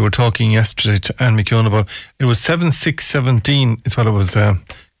 You were talking yesterday to Anne McKeown about. It was 7617 is what it was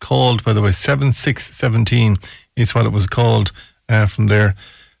called, by the way. 7617 is what it was called from there.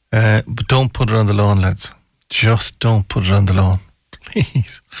 But don't put it on the lawn, lads. Just don't put it on the lawn.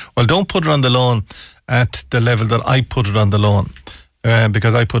 Please. Well, don't put it on the lawn at the level that I put it on the lawn.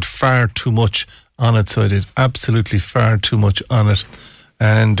 Because I put far too much on it, so I did absolutely far too much on it.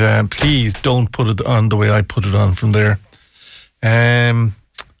 And please don't put it on the way I put it on from there.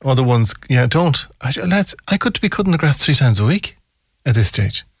 Other ones, yeah, don't. I could be cutting the grass 3 times a week at this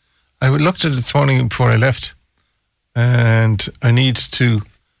stage. I looked at it this morning before I left, and I need to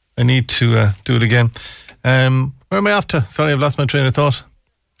do it again. Where am I after? Sorry, I've lost my train of thought.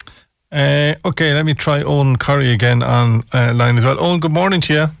 Okay, let me try Owen Curry again on line as well. Owen, good morning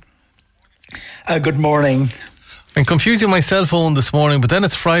to you. Good morning. I'm confusing myself, Owen, this morning, but then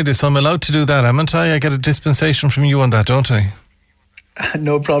it's Friday, so I'm allowed to do that, haven't I? I get a dispensation from you on that, don't I?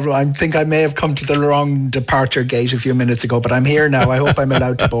 No problem. I think I may have come to the wrong departure gate a few minutes ago, but I'm here now. I hope I'm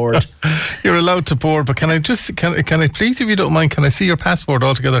allowed to board. You're allowed to board, but can I please, if you don't mind, can I see your passport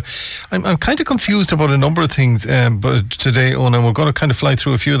altogether? I'm kind of confused about a number of things but today, Owen, and we're going to kind of fly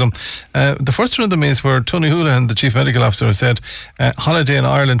through a few of them. The first one of them is where Tony Houlihan, the Chief Medical Officer, has said holiday in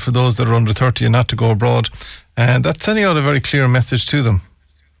Ireland for those that are under 30 and not to go abroad. And that's sending out a very clear message to them.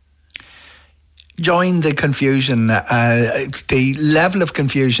 Join the confusion. The level of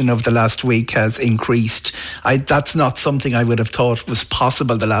confusion of the last week has increased. That's not something I would have thought was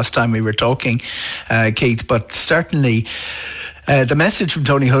possible the last time we were talking, Keith, but certainly the message from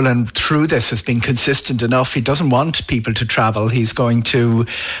Tony Houlihan through this has been consistent enough. He doesn't want people to travel. He's going to,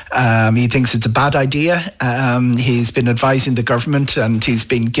 he thinks it's a bad idea. He's been advising the government and he's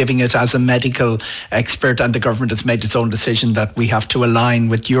been giving it as a medical expert, and the government has made its own decision that we have to align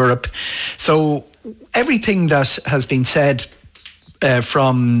with Europe. So everything that has been said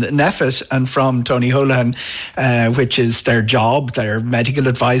from NEFIT and from Tony Houlihan, which is their job, their medical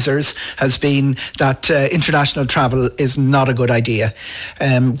advisors, has been that international travel is not a good idea.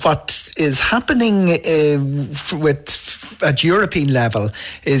 What is happening at European level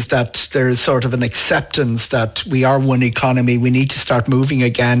is that there is sort of an acceptance that we are one economy, we need to start moving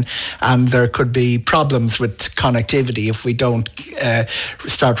again, and there could be problems with connectivity if we don't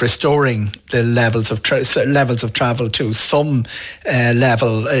start restoring the levels of travel to some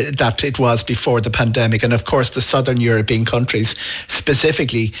level that it was before the pandemic. And of course the southern European countries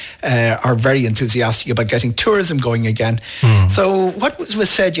specifically are very enthusiastic about getting tourism going again. So what was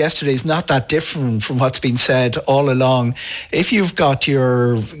said yesterday is not that different from what's been said all along. If you've got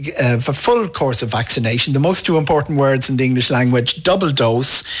your full course of vaccination, the most two important words in the English language, double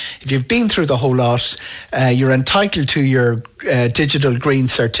dose, if you've been through the whole lot, you're entitled to your digital green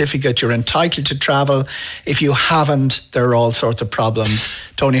certificate, you're entitled to travel. If you haven't, there are all sorts of problems.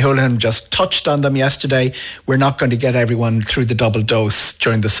 Tony Houlihan just touched on them yesterday. We're not going to get everyone through the double dose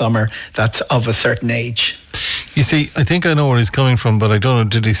during the summer that's of a certain age. You see, I think I know where he's coming from, but I don't know,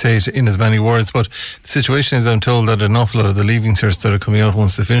 did he say it in as many words? But the situation is, I'm told that an awful lot of the leaving certs that are coming out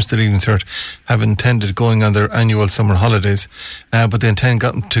once they finish the leaving cert have intended going on their annual summer holidays, but they intend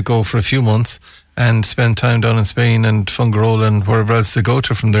to go for a few months and spend time down in Spain and Fungarole and wherever else they go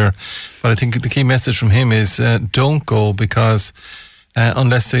to from there. But I think the key message from him is don't go, because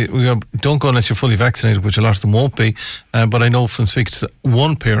don't go unless you're fully vaccinated, which a lot of them won't be. But I know from speaking to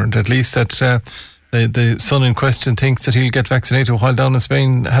one parent at least that the son in question thinks that he'll get vaccinated while down in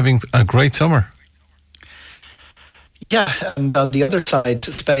Spain having a great summer. Yeah, and on the other side,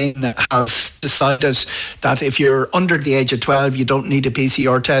 Spain has decided that if you're under the age of 12, you don't need a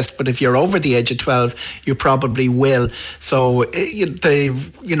PCR test, but if you're over the age of 12, you probably will. So,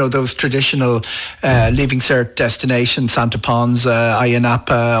 those traditional leaving cert destinations, Santa Pons, Ayia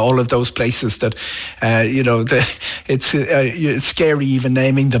Napa, all of those places that, it's scary even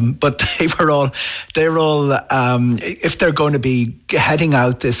naming them, but they're all, if they're going to be heading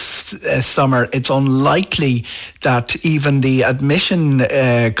out this summer, it's unlikely that even the admission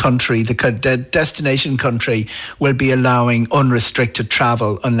country, the destination country, will be allowing unrestricted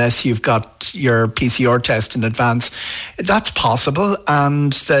travel unless you've got your PCR test in advance. That's possible,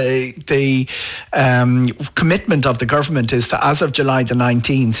 and the commitment of the government is that as of July the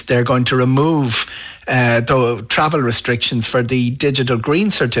 19th, they're going to remove the travel restrictions for the digital green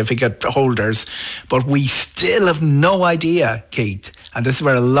certificate holders, but we still have no idea, Keith, and this is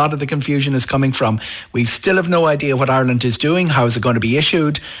where a lot of the confusion is coming from. We still have no idea what Ireland is doing, how is it going to be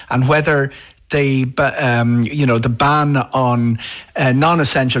issued, and whether the ban on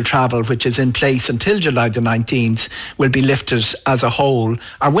non-essential travel, which is in place until July the 19th, will be lifted as a whole?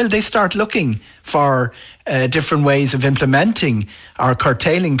 Or will they start looking for different ways of implementing or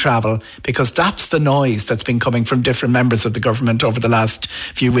curtailing travel? Because that's the noise that's been coming from different members of the government over the last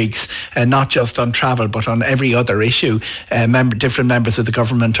few weeks, not just on travel, but on every other issue. Different members of the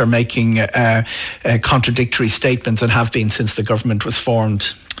government are making contradictory statements and have been since the government was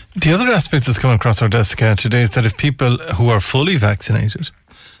formed. The other aspect that's come across our desk today is that if people who are fully vaccinated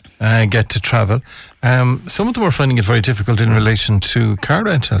get to travel, some of them are finding it very difficult in relation to car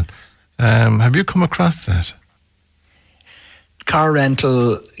rental. Have you come across that? Car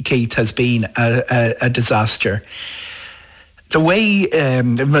rental, Keith, has been a disaster. The way, a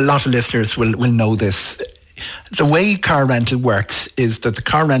lot of listeners will know this, the way car rental works is that the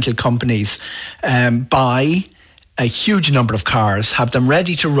car rental companies buy a huge number of cars, have them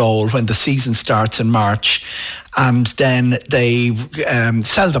ready to roll when the season starts in March, and then they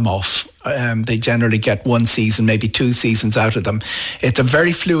sell them off. They generally get one season, maybe 2 seasons out of them. It's a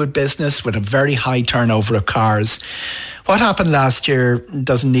very fluid business with a very high turnover of cars. What happened last year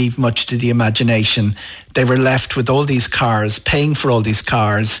doesn't leave much to the imagination. They were left with all these cars, paying for all these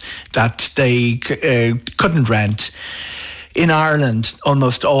cars that they couldn't rent. In Ireland,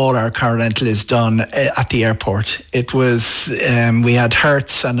 almost all our car rental is done at the airport. It was, we had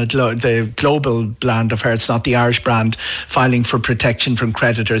Hertz and the global brand of Hertz, not the Irish brand, filing for protection from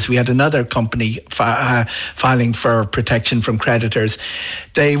creditors. We had another company filing for protection from creditors.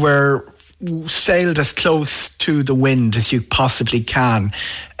 They were sailed as close to the wind as you possibly can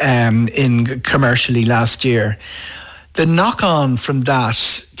in commercially last year. The knock-on from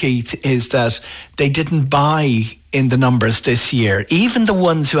that, Keith, is that they didn't buy in the numbers this year. Even the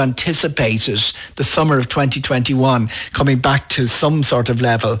ones who anticipated the summer of 2021 coming back to some sort of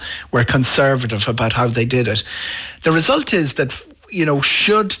level were conservative about how they did it. The result is that,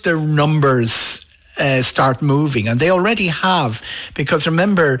 should the numbers start moving, and they already have, because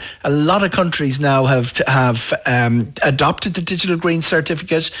remember, a lot of countries now have adopted the digital green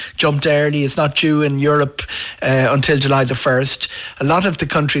certificate, jumped early. It's not due in Europe until July the 1st. A lot of the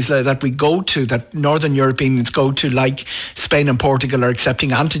countries that we go to, that Northern Europeans go to, like Spain and Portugal, are accepting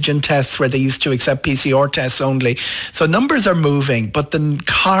antigen tests where they used to accept PCR tests only. So numbers are moving, but the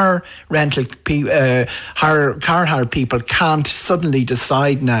car rental car hire people can't suddenly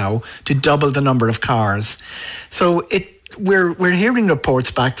decide now to double the number of cars. So we're hearing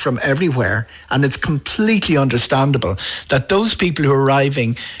reports back from everywhere, and it's completely understandable that those people who are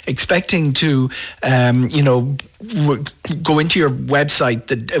arriving expecting to go into your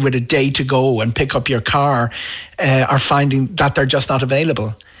website with a day to go and pick up your car are finding that they're just not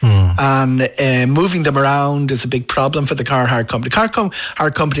available. And moving them around is a big problem for the car hire company. Car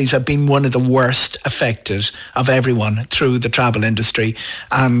hire companies have been one of the worst affected of everyone through the travel industry,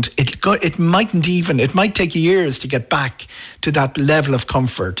 and it might take years to get back to that level of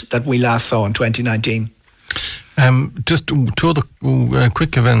comfort that we last saw in 2019. Just 2 other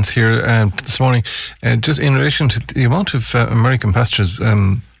quick events here this morning. Just in relation to the amount of American passengers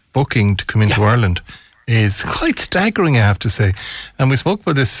booking to come into Ireland is quite staggering, I have to say. And we spoke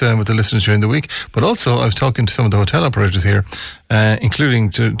about this with the listeners during the week, but also I was talking to some of the hotel operators here,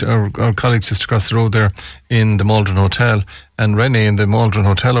 including to our colleagues just across the road there in the Maldron Hotel. And Renee in the Maldron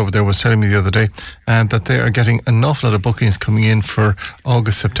Hotel over there was telling me the other day that they are getting an awful lot of bookings coming in for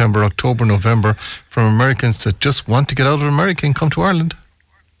August, September, October, November from Americans that just want to get out of America and come to Ireland.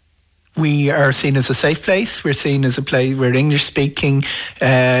 We are seen as a safe place. We're seen as a place where English speaking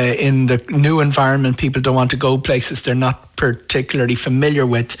in the new environment. People don't want to go places they're not particularly familiar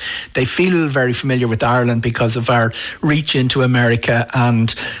with. They feel very familiar with Ireland because of our reach into America,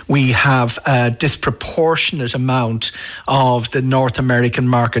 and we have a disproportionate amount of the North American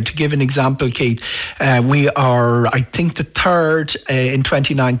market. To give an example, Keith, we are, I think, the third in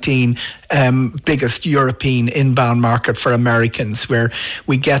 2019 biggest European inbound market for Americans, where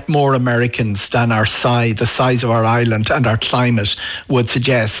we get more Americans than the size of our island and our climate would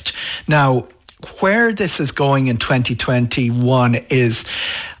suggest. Now, where this is going in 2021 is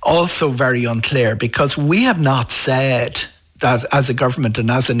also very unclear, because we have not said that as a government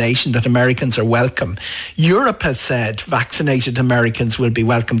and as a nation that Americans are welcome. Europe has said vaccinated Americans will be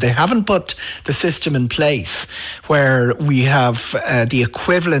welcome. They haven't put the system in place where we have the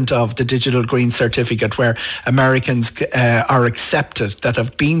equivalent of the digital green certificate, where Americans are accepted that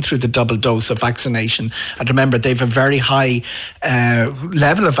have been through the double dose of vaccination. And remember, they have a very high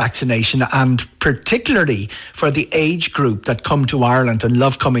level of vaccination, and particularly for the age group that come to Ireland and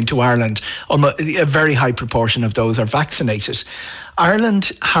love coming to Ireland, a very high proportion of those are vaccinated. it.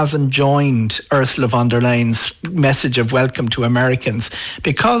 Ireland hasn't joined Ursula von der Leyen's message of welcome to Americans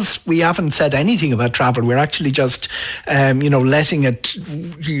because we haven't said anything about travel. We're actually just, letting it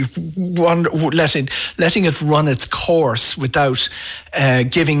run its course without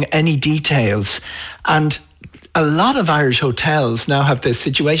giving any details. And a lot of Irish hotels now have this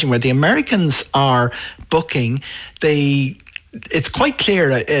situation where the Americans are booking. It's quite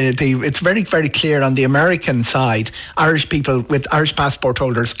clear, it's very, very clear on the American side, Irish people with Irish passport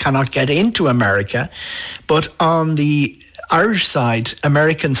holders cannot get into America. But on the Irish side,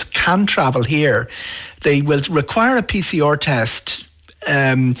 Americans can travel here. They will require a PCR test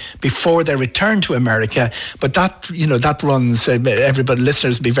before they return to America, but that runs. Everybody,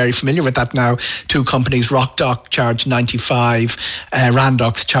 listeners, will be very familiar with that now. Two companies, Rockdock, charge 95,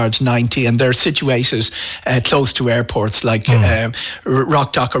 Randox charge 90, and they're situated close to airports like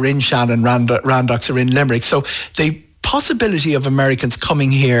Rockdock are in Shannon, Randox are in Limerick. So the possibility of Americans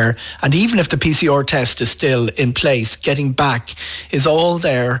coming here, and even if the PCR test is still in place, getting back is all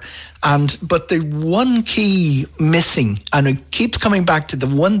there. But the one key missing, and it keeps coming back to the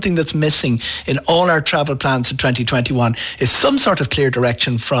one thing that's missing in all our travel plans for 2021, is some sort of clear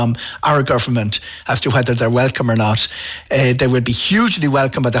direction from our government as to whether they're welcome or not. They would be hugely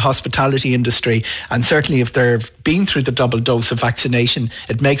welcome by the hospitality industry, and certainly if they've been through the double dose of vaccination,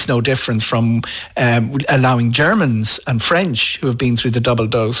 it makes no difference from allowing Germans and French who have been through the double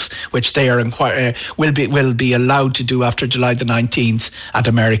dose, which they are will be allowed to do after July the 19th, and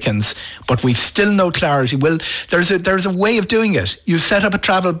Americans. But we've still no clarity. Well, there's a way of doing it. You set up a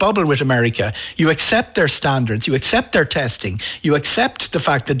travel bubble with America. You accept their standards. You accept their testing. You accept the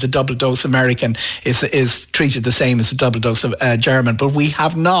fact that the double dose American is treated the same as the double dose of German. But we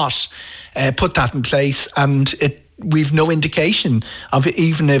have not put that in place, and we've no indication of it,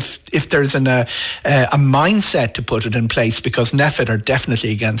 even if there's a mindset to put it in place, because NPHET are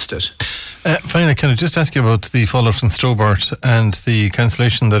definitely against it. Finally, can I just ask you about the fall-offs in Stobart and the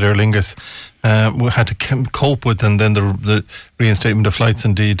cancellation that Aer Lingus had to cope with, and then the reinstatement of flights,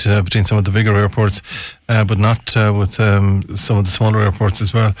 indeed, between some of the bigger airports, but not with some of the smaller airports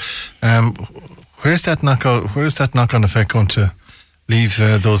as well. Where's that knock-on effect going to leave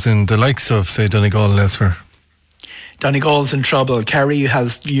those in the likes of, say, Donegal and elsewhere? Donegal's in trouble. Kerry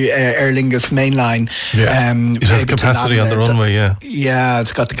has Aer Lingus mainline. Yeah. It has capacity on the runway, yeah. Yeah,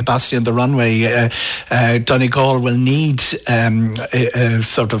 it's got the capacity on the runway. Donegal will need a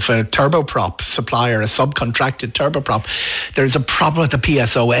sort of a turboprop supplier, a subcontracted turboprop. There's a problem with the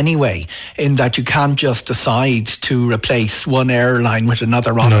PSO anyway, in that you can't just decide to replace one airline with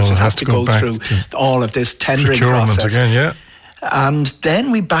another on it. It has to go through all of this tendering process. Again, yeah. And then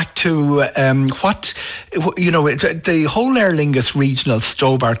we back to the whole Aer Lingus regional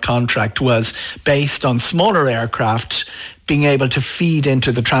Stobart contract was based on smaller aircraft being able to feed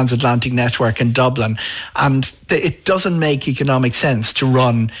into the transatlantic network in Dublin. And it doesn't make economic sense to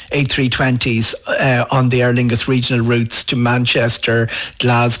run A320s on the Aer Lingus regional routes to Manchester,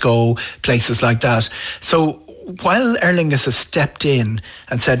 Glasgow, places like that. So while Aer Lingus has stepped in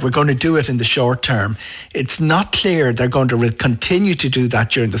and said we're going to do it in the short term, it's not clear they're going to continue to do that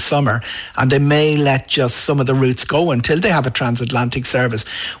during the summer, and they may let just some of the routes go until they have a transatlantic service.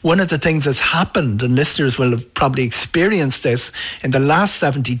 One of the things that's happened, and listeners will have probably experienced this in the last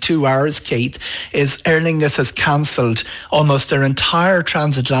 72 hours, Keith, is Aer Lingus has cancelled almost their entire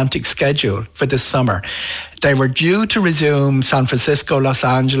transatlantic schedule for this summer. They were due to resume San Francisco, Los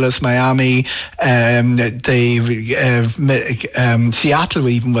Angeles, Miami, Seattle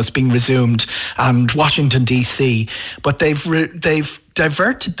even was being resumed, and Washington DC. But they've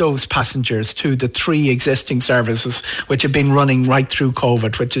diverted those passengers to the three existing services which have been running right through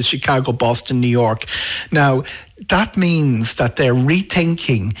COVID, which is Chicago, Boston, New York. Now, that means that they're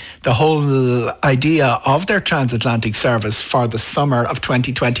rethinking the whole idea of their transatlantic service for the summer of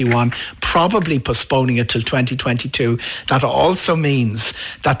 2021, probably postponing it till 2022. That also means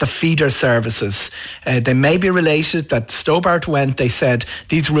that the feeder services, they may be related. That Stobart went, they said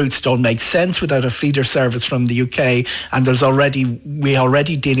these routes don't make sense without a feeder service from the UK, and we're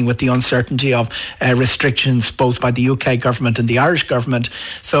already dealing with the uncertainty of restrictions both by the UK government and the Irish government.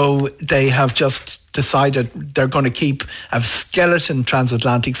 So they have just decided they're going to keep a skeleton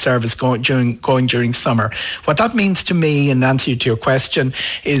transatlantic service going during summer. What that means to me, in answer to your question,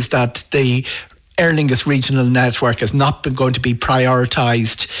 is that the Aer Lingus regional network has not been going to be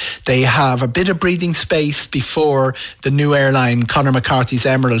prioritised. They have a bit of breathing space before the new airline, Conor McCarthy's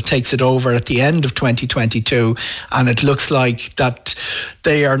Emerald, takes it over at the end of 2022, and it looks like that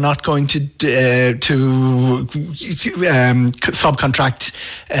they are not going to subcontract.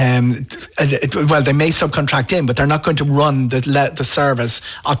 Well, they may subcontract in, but they're not going to run the service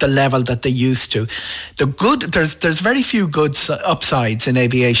at the level that they used to. There's very few good upsides in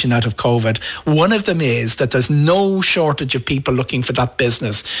aviation out of COVID. One of them is that there's no shortage of people looking for that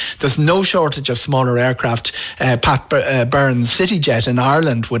business. There's no shortage of smaller aircraft. Pat Byrne's CityJet in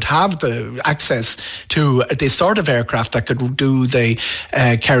Ireland would have the access to this sort of aircraft that could do the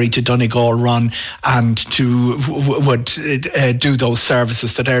Kerry to Donegal run and would do those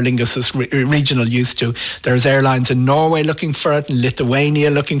services that Aer Lingus is regional used to. There's airlines in Norway looking for it, and Lithuania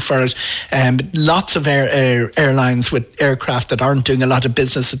looking for it. Lots of airlines with aircraft that aren't doing a lot of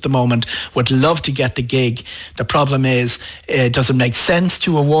business at the moment would love to get the gig. The problem is, it doesn't make sense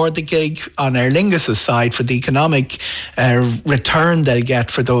to award the gig on Aer Lingus's side for the economic return they'll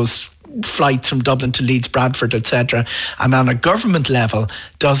get for those flights from Dublin to Leeds, Bradford, etc. And on a government level,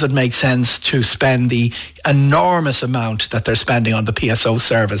 does it make sense to spend the enormous amount that they're spending on the PSO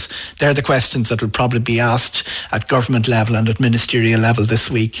service? They're the questions that will probably be asked at government level and at ministerial level this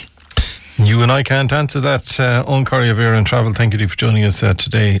week. You and I can't answer that. Owen Corrie of Air and Travel, thank you for joining us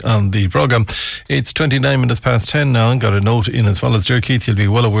today on the programme. It's 29 minutes past 10 now, and got a note in as well as Ger Keith. You'll be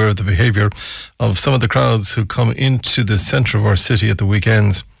well aware of the behaviour of some of the crowds who come into the centre of our city at the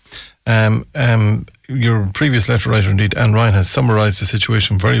weekends. Your previous letter writer, indeed, Anne Ryan, has summarised the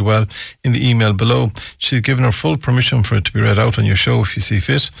situation very well in the email below. She's given her full permission for it to be read out on your show if you see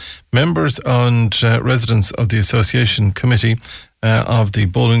fit. Members and residents of the association committee of the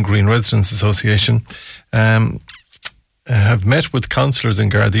Bowling Green Residents Association have met with councillors in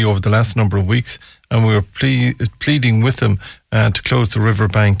Gardaí over the last number of weeks, and we were pleading with them to close the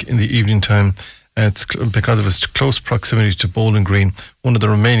riverbank in the evening time. It's because of its close proximity to Bowling Green, one of the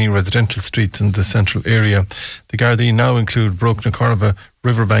remaining residential streets in the central area. The Gardaí now include Broke-na-Corba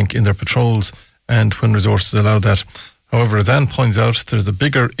riverbank in their patrols, and when resources allow that. However, as Anne points out, there's a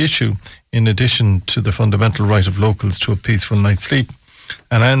bigger issue in addition to the fundamental right of locals to a peaceful night's sleep.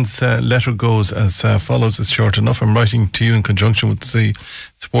 And Anne's letter goes as follows. It's short enough. I'm writing to you in conjunction with the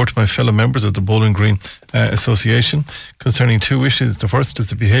support of my fellow members of the Bowling Green Association concerning two issues. The first is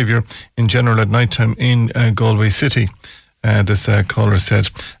the behaviour in general at night time in Galway City. This caller said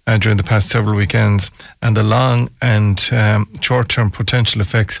during the past several weekends, and the long and short-term potential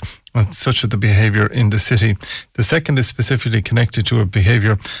effects on such of the behaviour in the city. The second is specifically connected to a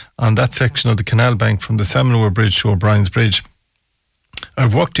behaviour on that section of the canal bank from the Salmonweir Bridge to O'Brien's Bridge.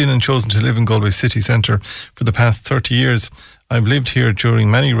 I've walked in and chosen to live in Galway city centre for the past 30 years. I've lived here during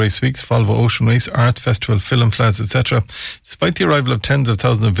many race weeks, Volvo Ocean Race, Art Festival, Film Flats, etc. Despite the arrival of tens of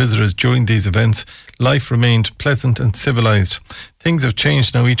thousands of visitors during these events, life remained pleasant and civilised. Things have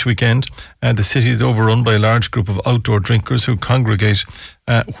changed now each weekend. The city is overrun by a large group of outdoor drinkers who congregate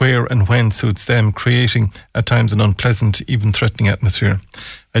where and when suits them, creating at times an unpleasant, even threatening atmosphere.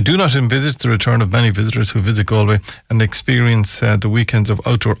 I do not envisage the return of many visitors who visit Galway and experience the weekends of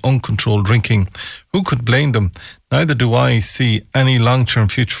outdoor uncontrolled drinking. Who could blame them? Neither do I see any long-term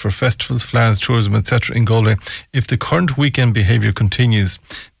future for festivals, flats, tourism, etc. in Galway if the current weekend behaviour continues.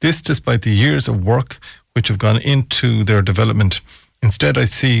 This despite the years of work which have gone into their development. Instead, I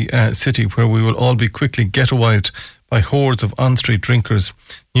see a city where we will all be quickly ghettoised by hordes of on-street drinkers.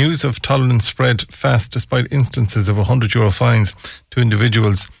 News of tolerance spread fast despite instances of €100 fines to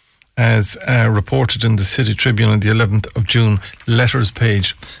individuals, as reported in the City Tribune on the 11th of June letters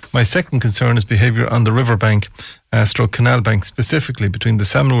page. My second concern is behaviour on the riverbank, stroke canal bank, specifically between the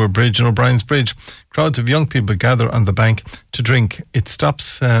Salmonweir Bridge and O'Brien's Bridge. Crowds of young people gather on the bank to drink. It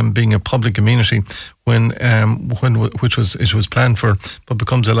stops being a public amenity when it was planned for, but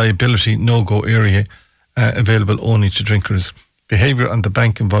becomes a liability no-go area available only to drinkers. Behaviour on the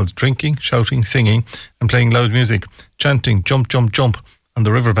bank involves drinking, shouting, singing and playing loud music, chanting, jump, jump, jump on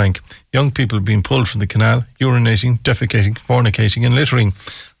the riverbank. Young people being pulled from the canal, urinating, defecating, fornicating and littering.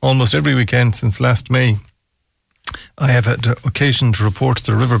 Almost every weekend since last May, I have had occasion to report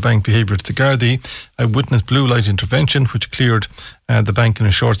the riverbank behaviour to Gardaí. I witnessed blue light intervention which cleared the bank in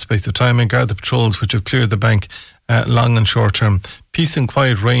a short space of time, and Garda patrols which have cleared the bank long and short term. Peace and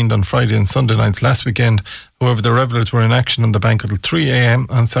quiet reigned on Friday and Sunday nights last weekend. However, the revellers were in action on the bank until 3 a.m.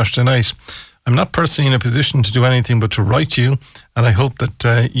 on Saturday night. I'm not personally in a position to do anything but to write you, and I hope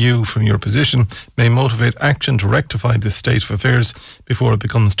that you, from your position, may motivate action to rectify this state of affairs before it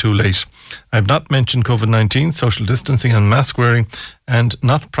becomes too late. I have not mentioned COVID-19, social distancing and mask wearing, and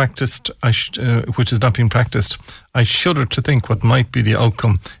not practiced, which has not been practiced. I shudder to think what might be the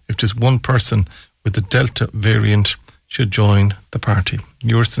outcome if just one person with the Delta variant should join the party.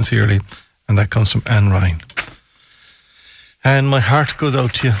 Yours sincerely, and that comes from Anne Ryan. And my heart goes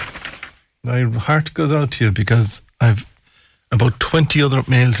out to you. My heart goes out to you because I've about 20 other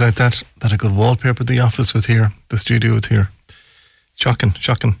mails like that I could wallpaper the office with here, the studio with here. Shocking.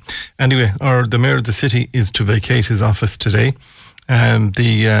 Anyway, the mayor of the city is to vacate his office today.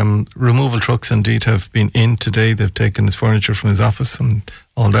 The removal trucks indeed have been in today. They've taken his furniture from his office and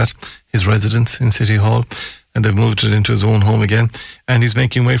all that, his residence in City Hall, and they've moved it into his own home again. And he's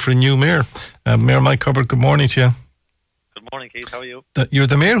making way for a new mayor. Mayor Mike Hubbard, good morning to you. Good morning, Keith. How are you? You're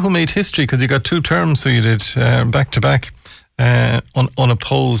the mayor who made history because you got 2 terms, so you did, back to back,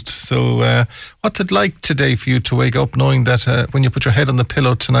 unopposed. So what's it like today for you to wake up knowing that when you put your head on the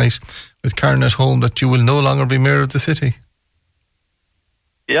pillow tonight with Karen at home, that you will no longer be mayor of the city?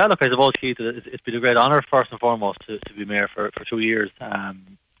 Yeah, look, I suppose, Keith, it's been a great honour, first and foremost, to be mayor for 2 years.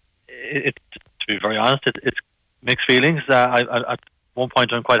 To be very honest, it's mixed feelings. At one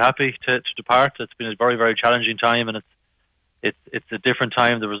point, I'm quite happy to depart. It's been a very, very challenging time, and it's a different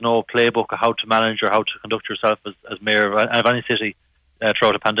time. There was no playbook of how to manage or how to conduct yourself as mayor of any city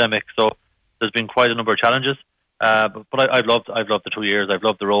throughout a pandemic. So there's been quite a number of challenges. But I've loved the 2 years. I've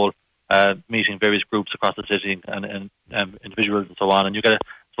loved the role, meeting various groups across the city and individuals and so on. And you get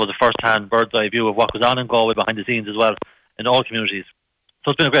a first-hand bird's-eye view of what goes on in Galway behind the scenes as well in all communities.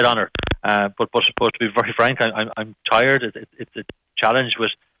 So it's been a great honour. But to be very frank, I'm tired. It's a challenge with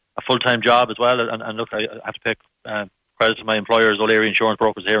a full-time job as well. And look, I have to pick credit to my employers, O'Leary Insurance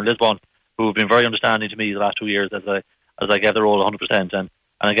Brokers here in Lisbon, who have been very understanding to me the last 2 years as I gave the role 100%. And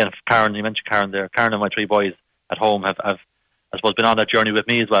again, Karen, you mentioned Karen there. Karen and my 3 boys at home have I suppose, been on that journey with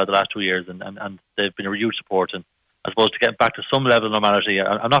me as well the last 2 years, and they've been a huge support. And I suppose to get back to some level of normality,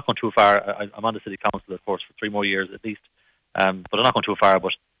 I'm not going too far. I'm on the city council, of course, for 3 more years at least, but I'm not going too far.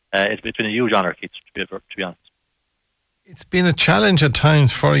 But it's been a huge honour, Keith, to be honest. It's been a challenge at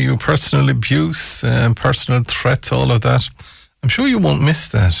times for you, personal abuse, personal threats, all of that. I'm sure you won't miss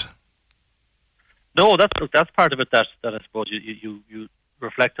that. No, that's part of it that I suppose you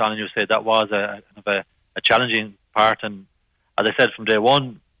reflect on, and you say that was a challenging part. And as I said from day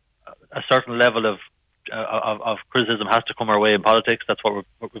one, a certain level of criticism has to come our way in politics. That's what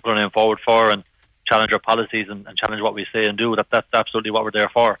we're going to aim forward for, and challenge our policies and challenge what we say and do. That's absolutely what we're there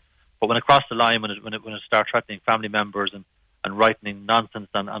for. But when it crossed the line, when it started threatening family members and writing nonsense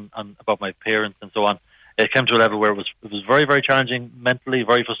and about my parents and so on, it came to a level where it was very, very challenging mentally,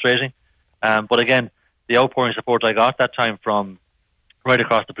 very frustrating. But again, the outpouring support I got that time from right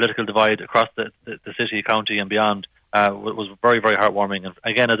across the political divide, across the city, county and beyond, was very, very heartwarming. And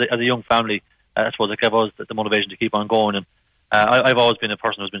again, as a young family, I suppose it gave us the motivation to keep on going. And I've always been a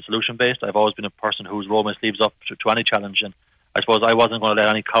person who's been solution-based. I've always been a person who's rolled my sleeves up to any challenge. And I suppose I wasn't going to let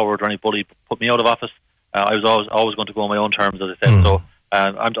any coward or any bully put me out of office. I was always going to go on my own terms, as I said. So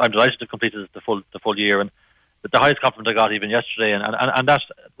I'm delighted to complete the full year. And the highest compliment I got even yesterday, and that's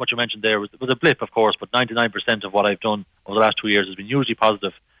what you mentioned there, was a blip, of course, but 99% of what I've done over the last 2 years has been hugely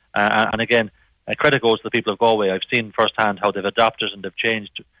positive. And again, credit goes to the people of Galway. I've seen firsthand how they've adapted and they've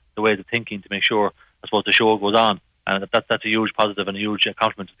changed the ways of thinking to make sure, I suppose, the show goes on. And that's a huge positive and a huge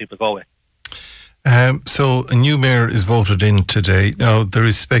compliment to the people of Galway. So a new mayor is voted in today. Now, there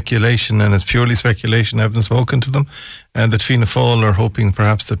is speculation, and it's purely speculation, I haven't spoken to them, that Fianna Fáil are hoping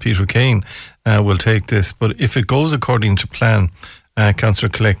perhaps that Peter Kane will take this. But if it goes according to plan, Councillor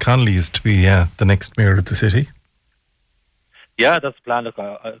Colette Connolly is to be the next mayor of the city. Yeah, that's the plan. Look,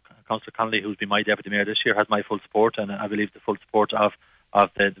 Councillor Connolly, who's been my deputy mayor this year, has my full support, and I believe the full support of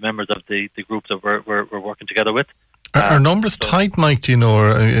the members of the group that we're working together with. Are numbers tight, Mike, do you know,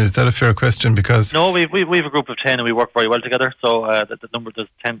 or is that a fair question? Because no, we have a group of 10 and we work very well together. So the number, there's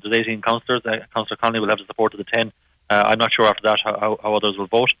 18 councillors. Councillor Connolly will have the support of the 10. I'm not sure after that how others will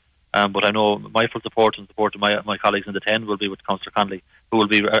vote, but I know my full support and support of my colleagues in the 10 will be with Councillor Connolly, who will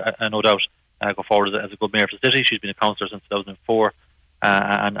be, no doubt, go forward as a good mayor for the city. She's been a councillor since 2004,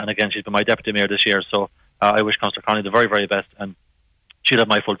 and again, she's been my deputy mayor this year. So I wish Councillor Connolly the very, very best, and she'll have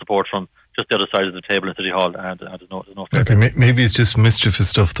my full support from just the other side of the table in City Hall. And there's no okay, maybe it's just mischievous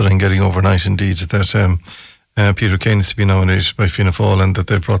stuff that I'm getting overnight, indeed, that Peter Kane is to be nominated by Fianna Fáil and that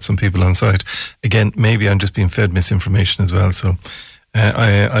they've brought some people on side. Again, maybe I'm just being fed misinformation as well. So let's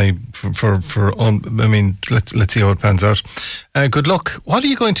see how it pans out. Good luck. What are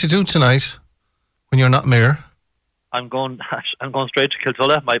you going to do tonight? when you're not mayor? I'm going straight to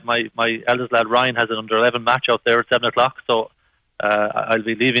Kiltulla. My eldest lad Ryan has an under 11 match out there at 7:00. So I'll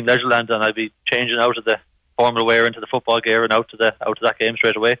be leaving Leisureland and I'll be changing out of the formal wear into the football gear and out to that game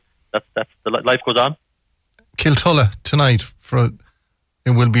straight away. That's the life goes on. Kiltulla tonight it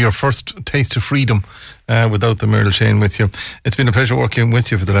will be your first taste of freedom without the mayoral chain with you. It's been a pleasure working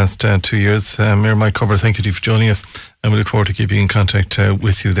with you for the last 2 years. Mayor Mike Cover, thank you for joining us, and we look forward to keeping in contact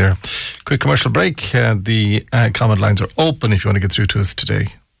with you there. Quick commercial break. The comment lines are open if you want to get through to us today.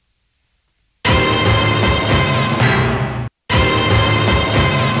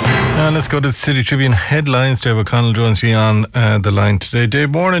 And let's go to the City Tribune headlines. Dave O'Connell joins me on the line today.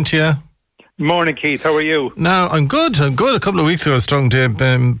 Dave, morning to you. Morning, Keith. How are you? Now, I'm good. A couple of weeks ago, I was talking to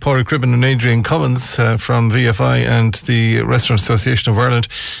Pádraig Cribben and Adrian Cummins from VFI and the Restaurant Association of Ireland,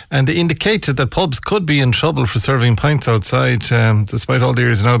 and they indicated that pubs could be in trouble for serving pints outside, despite all the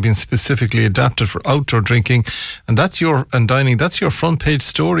areas now being specifically adapted for outdoor drinking. And dining. That's your front page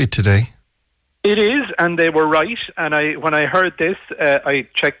story today. It is, and they were right. And when I heard this, I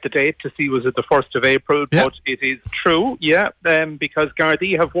checked the date to see was it the 1st of April, but it is true, because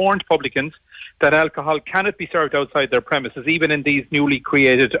Gardaí have warned publicans that alcohol cannot be served outside their premises, even in these newly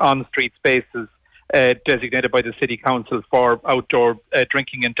created on-street spaces designated by the City Council for outdoor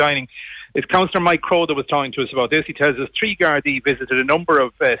drinking and dining. It's Councillor Mike Crowe that was talking to us about this. He tells us 3 Gardaí visited a number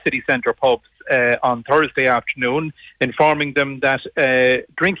of city centre pubs on Thursday afternoon, informing them that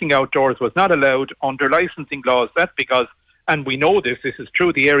drinking outdoors was not allowed under licensing laws. That's because, and we know this is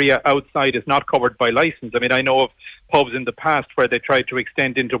true, the area outside is not covered by licence. I mean, I know of pubs in the past where they tried to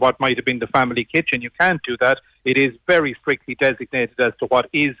extend into what might have been the family kitchen. You can't do that. It is very strictly designated as to what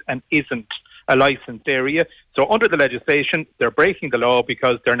is and isn't a licensed area. So under the legislation, they're breaking the law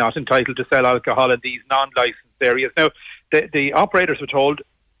because they're not entitled to sell alcohol in these non-licensed areas. Now, the operators were told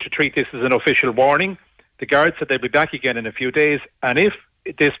to treat this as an official warning. The guards said they'd be back again in a few days, and if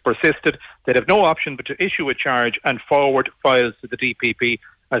this persisted, they'd have no option but to issue a charge and forward files to the DPP.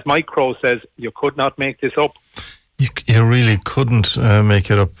 As Mike Crowe says, you could not make this up. You really couldn't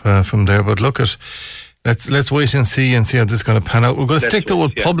make it up from there. But look at, let's wait and see how this is going to pan out. We're going to stick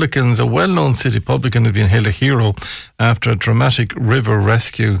with publicans. A well-known city publican has been hailed a hero after a dramatic river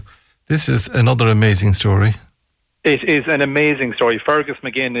rescue. This is another amazing story. It is an amazing story. Fergus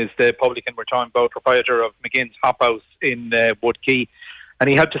McGinn is the publican we're talking about, proprietor of McGinn's Hop House in Woodkey. And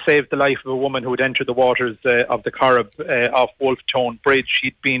he had to save the life of a woman who had entered the waters of the Corrib off Wolftone Bridge.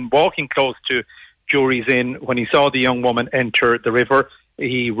 She'd been walking close to Jury's Inn when he saw the young woman enter the river.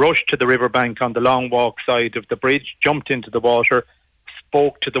 He rushed to the riverbank on the long walk side of the bridge, jumped into the water,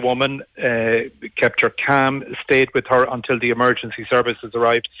 spoke to the woman, kept her calm, stayed with her until the emergency services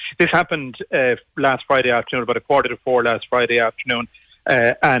arrived. This happened last Friday afternoon, about 3:45 last Friday afternoon.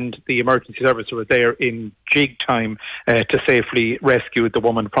 And the emergency service was there in jig time to safely rescue the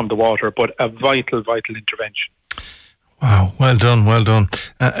woman from the water. But a vital intervention. Wow, well done.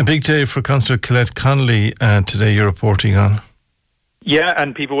 A big day for Councillor Colette Connolly today you're reporting on. Yeah,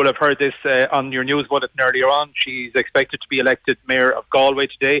 and people will have heard this on your news bulletin earlier on. She's expected to be elected Mayor of Galway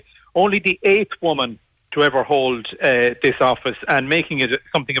today. Only the 8th woman to ever hold this office, and making it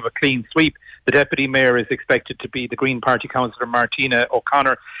something of a clean sweep. The Deputy Mayor is expected to be the Green Party Councillor Martina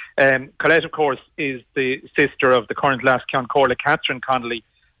O'Connor. Colette, of course, is the sister of the current Lascian Corla, Catherine Connolly,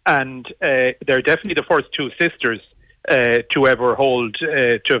 and they're definitely the first 2 sisters to ever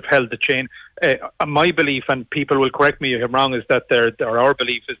to have held the chain. My belief, and people will correct me if I'm wrong, is that our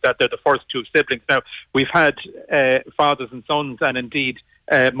belief is that they're the first 2 siblings. Now, we've had fathers and sons, and indeed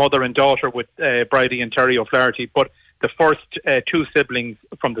mother and daughter with Bridie and Terry O'Flaherty, but the first 2 siblings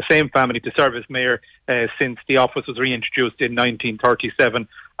from the same family to serve as mayor since the office was reintroduced in 1937,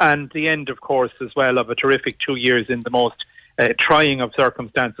 and the end, of course, as well, of a terrific 2 years in the most trying of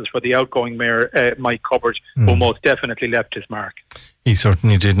circumstances for the outgoing mayor, Mike Cubbard, who most definitely left his mark. He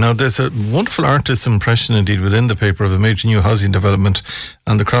certainly did. Now, there's a wonderful artist's impression indeed within the paper of a major new housing development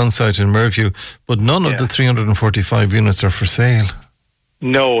on the Crown site in Merview, but none of the 345 units are for sale.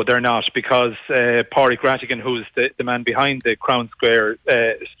 No, they're not, because Pádraig Rattigan, who's the man behind the Crown Square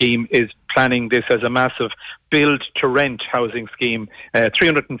scheme, is planning this as a massive build-to-rent housing scheme.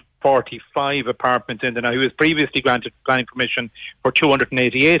 345 apartments in there. Now, he was previously granted planning permission for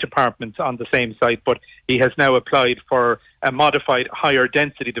 288 apartments on the same site, but he has now applied for a modified higher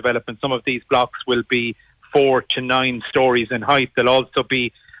density development. Some of these blocks will be 4 to 9 stories in height. There'll also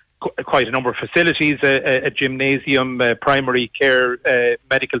be quite a number of facilities, a gymnasium, primary care,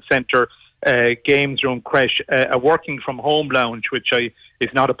 medical centre, games room, creche, a working from home lounge, which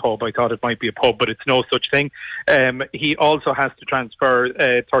is not a pub. I thought it might be a pub, but it's no such thing. He also has to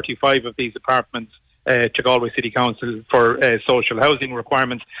transfer 35 of these apartments to Galway City Council for social housing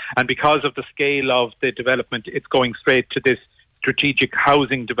requirements. And because of the scale of the development, it's going straight to this strategic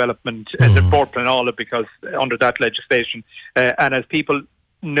housing development, the Port Planala, because under that legislation. And as people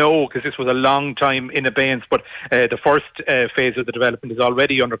know, because this was a long time in abeyance, but the first phase of the development is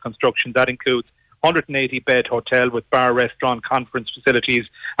already under construction. That includes 180-bed hotel with bar, restaurant, conference facilities,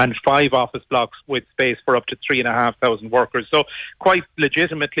 and 5 office blocks with space for up to 3,500 workers. So quite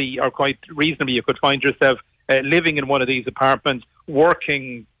legitimately, or quite reasonably, you could find yourself living in one of these apartments,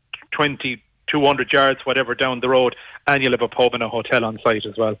 working 200 yards, whatever, down the road, and you'll have a pub and a hotel on site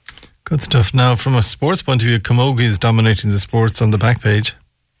as well. Good stuff. Now, from a sports point of view, Camogie is dominating the sports on the back page.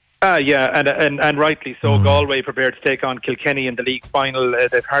 Yeah, and rightly so. Galway prepared to take on Kilkenny in the league final.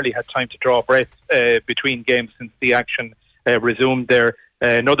 They've hardly had time to draw breath between games since the action resumed there.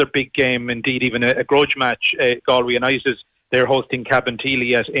 Another big game, indeed, even a grudge match. Galway United, they're hosting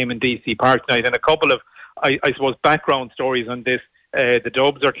Cabinteely at Eamon DC Park tonight. And a couple of, I suppose, background stories on this. The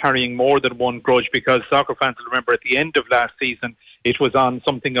Dubs are carrying more than one grudge, because soccer fans will remember at the end of last season, it was on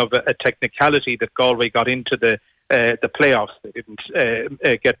something of a technicality that Galway got into the playoffs. They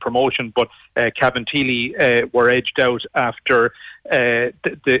didn't get promotion, but Cabinteely were edged out after a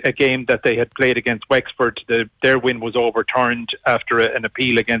game that they had played against Wexford. Their win was overturned after an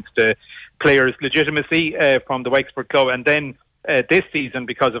appeal against players' legitimacy from the Wexford club. And then this season,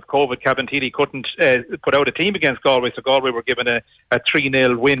 because of COVID, Cabinteely couldn't put out a team against Galway, so Galway were given a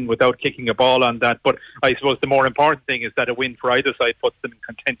 3-0 win without kicking a ball on that. But I suppose the more important thing is that a win for either side puts them in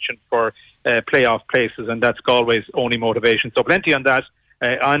contention for playoff places, and that's Galway's only motivation. So plenty on that,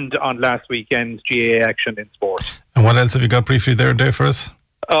 and on last weekend's GAA action in sport. And what else have you got briefly there, Dave, for us?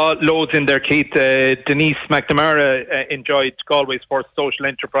 Loads in there, Keith. Denise McNamara enjoyed Galway's first social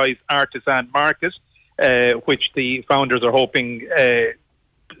enterprise artisan market, which the founders are hoping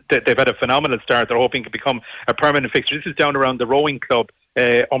that they've had a phenomenal start. They're hoping to become a permanent fixture. This is down around the rowing club.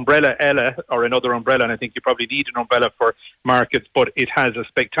 Umbrella Ella, or another umbrella, and I think you probably need an umbrella for markets, but it has a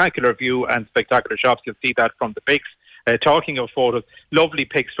spectacular view and spectacular shops. You'll see that from the pics. Talking of photos, lovely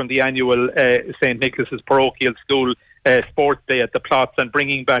pics from the annual St. Nicholas's Parochial School Sports Day at the Plots, and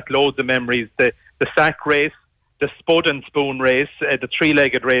bringing back loads of memories. The sack race, the spud and spoon race, the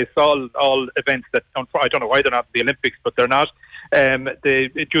 3-legged race, all events that, I don't know why they're not in the Olympics, but they're not.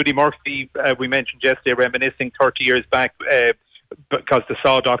 The Judy Murphy, we mentioned yesterday, reminiscing 30 years back, because the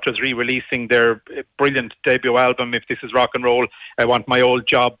Saw Doctors re-releasing their brilliant debut album, If This Is Rock and Roll, I Want My Old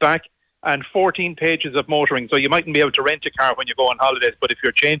Job Back, and 14 pages of motoring. So you mightn't be able to rent a car when you go on holidays, but if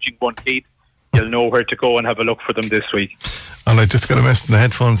you're changing one, Keith, you'll know where to go and have a look for them this week. And I just got a message in the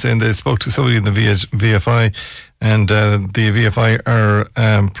headphones saying they spoke to somebody in the VFI, and the VFI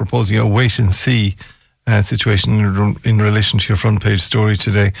are proposing a wait-and-see situation in relation to your front page story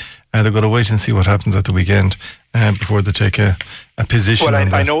today. They're going to wait and see what happens at the weekend before they take a position. Well,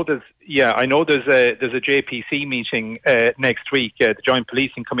 on I know there's a JPC meeting next week, the Joint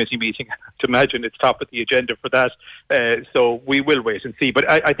Policing Committee meeting. To imagine it's top of the agenda for that. So we will wait and see. But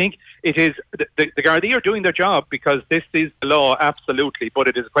I think it is the Gardaí are doing their job, because this is the law, absolutely. But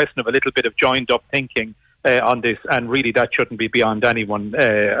it is a question of a little bit of joined up thinking on this, and really that shouldn't be beyond anyone,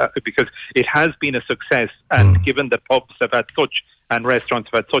 because it has been a success, and given that pubs have had such, and restaurants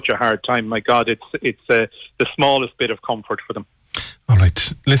have had such a hard time, my God, it's the smallest bit of comfort for them. All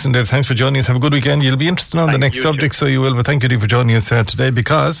right. Listen, Dave, thanks for joining us. Have a good weekend. You'll be interested on the next subject, so you will. But thank you, Dave, for joining us today,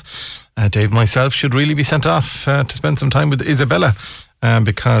 because Dave, myself, should really be sent off to spend some time with Isabella,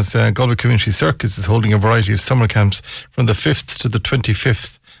 because Galway Community Circus is holding a variety of summer camps from the 5th to the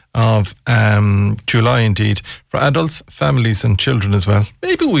 25th of July, indeed, for adults, families and children as well.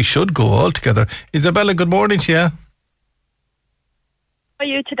 Maybe we should go all together. Isabella, good morning to you. How are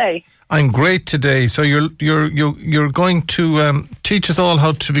you today? I'm great today. So you're going to teach us all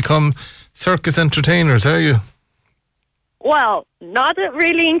how to become circus entertainers, are you? Well, not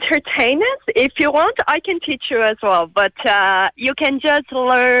really entertainers. If you want, I can teach you as well. But you can just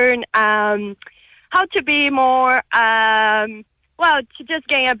learn how to be more, to just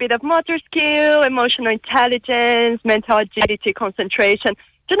gain a bit of motor skill, emotional intelligence, mental agility, concentration.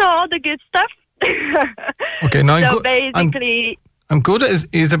 You know, all the good stuff. Okay, now so basically... I'm good at,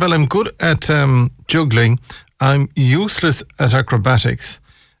 Isabel, I'm good at juggling. I'm useless at acrobatics.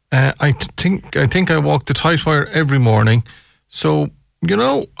 I think I walk the tight wire every morning. So, you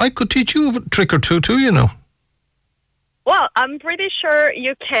know, I could teach you a trick or two too, you know. Well, I'm pretty sure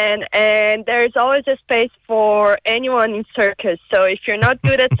you can, and there's always a space for anyone in circus. So if you're not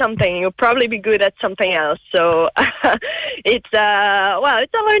good at something, you'll probably be good at something else. So it's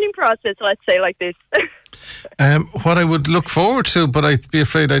it's a learning process, let's say like this. What I would look forward to, but I'd be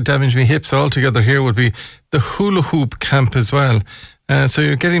afraid I'd damage my hips altogether here, would be the hula hoop camp as well. So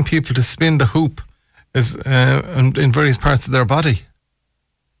you're getting people to spin the hoop in various parts of their body.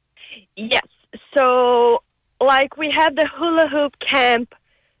 Yes. So, like, we have the hula hoop camp.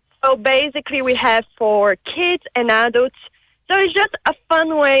 So basically we have for kids and adults. So it's just a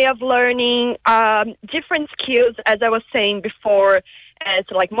fun way of learning different skills, as I was saying before,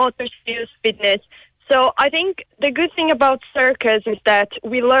 so like motor skills, fitness. So I think the good thing about circus is that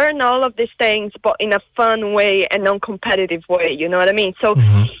we learn all of these things, but in a fun way and non-competitive way, you know what I mean? So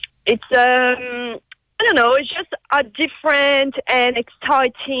it's, I don't know, it's just a different and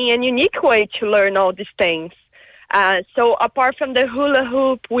exciting and unique way to learn all these things. So apart from the hula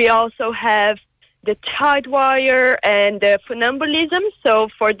hoop, we also have the tied wire and the funambulism. So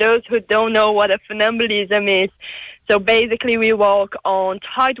for those who don't know what a funambulism is, so basically we walk on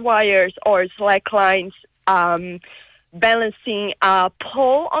tied wires or slack lines, balancing a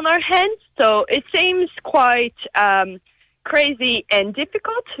pole on our hands. So it seems quite crazy and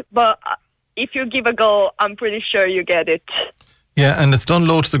difficult, but if you give a go, I'm pretty sure you get it. Yeah, and it's done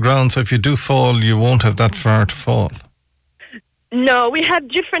low to the ground, so if you do fall, you won't have that far to fall. No, we have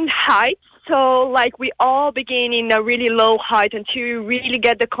different heights. So, like, we all begin in a really low height until you really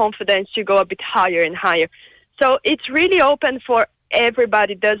get the confidence to go a bit higher and higher. So it's really open for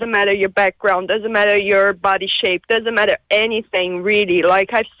everybody. Doesn't matter your background, doesn't matter your body shape, doesn't matter anything, really.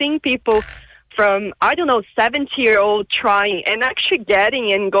 Like, I've seen people from, 70-year-old trying and actually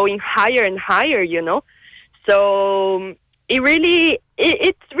getting and going higher and higher, you know. So it's really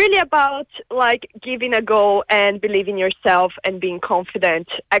about, like, giving a go and believing yourself and being confident,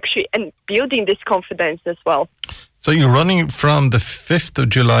 actually, and building this confidence as well. So you're running from the 5th of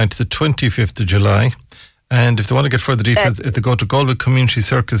July to the 25th of July. And if they want to get further details, if they go to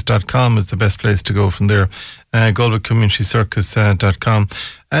galwaycommunitycircus.com is the best place to go from there. galwaycommunitycircus.com.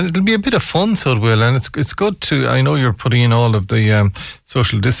 And it'll be a bit of fun, so it will. And it's good to, I know you're putting in all of the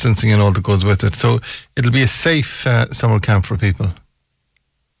social distancing and all that goes with it. So it'll be a safe summer camp for people.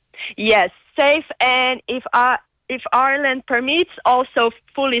 Yes, safe. And if Ireland permits, also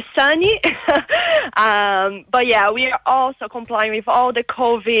fully sunny. But yeah, we are also complying with all the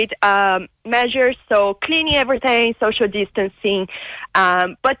COVID measures, so cleaning everything, social distancing,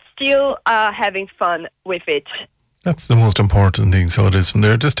 but still having fun with it. That's the most important thing. So it is from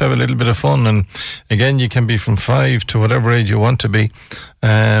there. Just have a little bit of fun. And again, you can be from 5 to whatever age you want to be,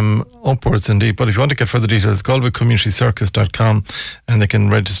 upwards indeed. But if you want to get further details, galwaycommunitycircus.com, and they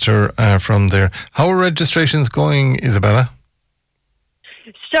can register from there. How are registrations going, Isabella?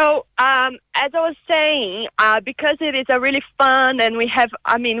 So, as I was saying, because it is a really fun and we have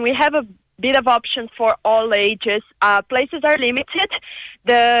a bit of options for all ages, places are limited.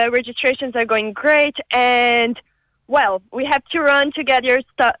 The registrations are going great, and well, we have to run to get your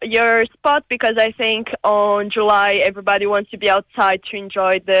spot, because I think on July everybody wants to be outside to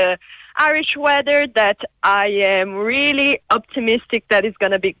enjoy the Irish weather that I am really optimistic that is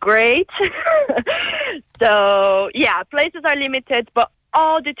going to be great. So, yeah, places are limited, but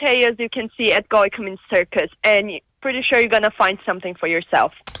all details you can see at Galway Community Circus, and pretty sure you're going to find something for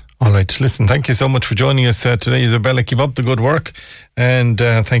yourself. All right, listen, thank you so much for joining us today, Isabella. Keep up the good work, and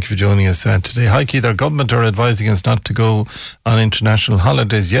thank you for joining us today. Hi, Keith, our government are advising us not to go on international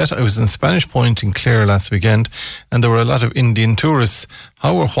holidays yet. I was in Spanish Point in Clare last weekend, and there were a lot of Indian tourists.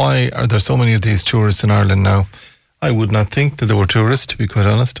 How or why are there so many of these tourists in Ireland now? I would not think that they were tourists, to be quite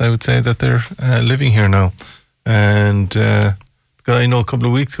honest. I would say that they're living here now. And because I know a couple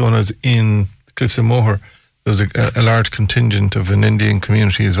of weeks ago when I was in the Cliffs of Moher, there was a large contingent of an Indian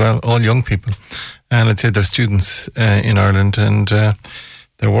community as well, all young people. And I'd say they're students in Ireland, and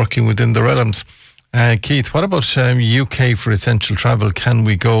they're working within the realms. Keith, what about UK for essential travel? Can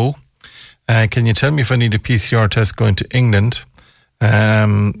we go? Can you tell me if I need a PCR test going to England?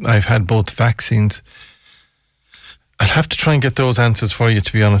 I've had both vaccines. I'll have to try and get those answers for you,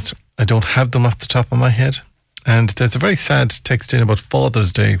 to be honest. I don't have them off the top of my head. And there's a very sad text in about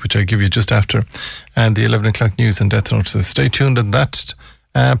Father's Day, which I'll give you just after, and the 11 o'clock news and death notes. So stay tuned on that.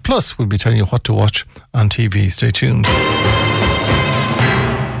 Plus, we'll be telling you what to watch on TV. Stay tuned.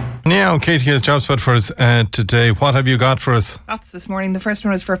 Now, Katie has job spot for us today. What have you got for us? That's this morning. The first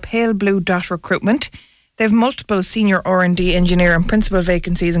one is for Pale Blue Recruitment. They have multiple senior R&D engineer and principal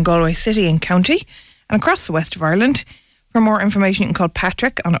vacancies in Galway City and County and across the west of Ireland. For more information, you can call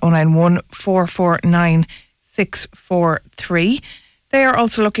Patrick on 091 449 643. They are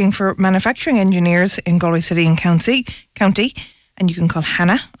also looking for manufacturing engineers in Galway City and County, and you can call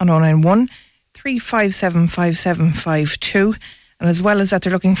Hannah on 091 357 5752. And as well as that,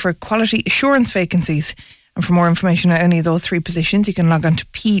 they're looking for quality assurance vacancies. And for more information on any of those 3 positions, you can log on to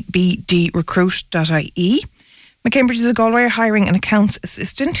pbdrecruit.ie. McCambridge's of Galway are hiring an accounts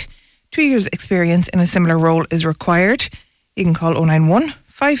assistant. 2 years experience in a similar role is required. You can call 091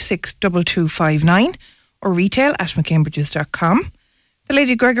 562259 or retail@mccambridges.com. The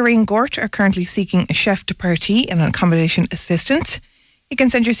Lady Gregory and Gort are currently seeking a chef de partie and an accommodation assistant. You can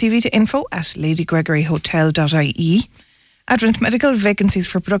send your CV to info@ladygregoryhotel.ie. Advent Medical vacancies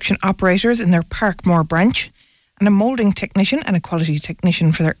for production operators in their Parkmore branch and a moulding technician and a quality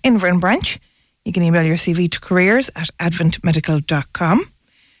technician for their Invern branch. You can email your CV to careers@adventmedical.com.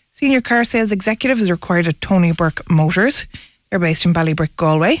 Senior car sales executive is required at Tony Burke Motors. They're based in Ballybrick,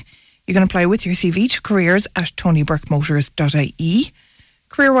 Galway. You can apply with your CV to careers@tonyburkemotors.ie.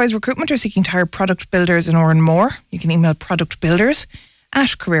 CareerWise Recruitment are seeking to hire product builders in Oranmore. You can email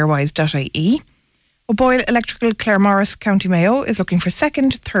productbuilders@careerwise.ie. O'Boyle Electrical Claremorris, County Mayo is looking for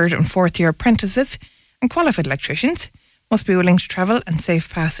 2nd, 3rd and 4th year apprentices and qualified electricians. Must be willing to travel and safe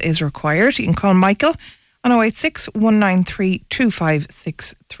pass is required. You can call Michael on 086 193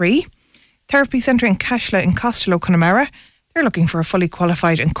 2563. Therapy Centre in Cashla in Costello, Connemara. They're looking for a fully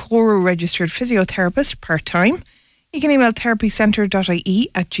qualified and CORU registered physiotherapist part-time. You can email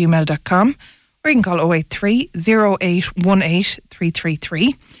therapycentre.ie@gmail.com or you can call 083 0818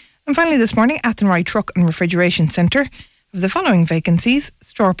 333. And finally this morning, Athenry Truck and Refrigeration Centre have the following vacancies: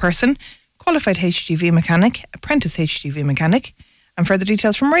 store person, qualified HGV mechanic, apprentice HGV mechanic. And further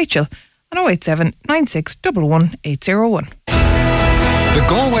details from Rachel on 087 96 11 801. The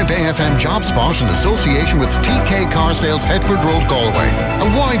Galway Bay FM Job Spot in association with TK Car Sales, Headford Road, Galway. A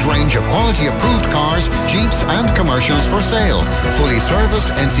wide range of quality approved cars, Jeeps and commercials for sale. Fully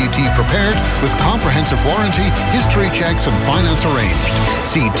serviced, NCT prepared with comprehensive warranty, history checks and finance arranged.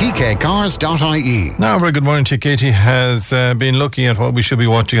 See tkcars.ie. Now, very good morning to you. Katie has been looking at what we should be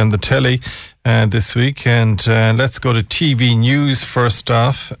watching on the telly this week. And let's go to TV news first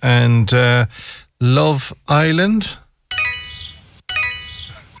off. And Love Island.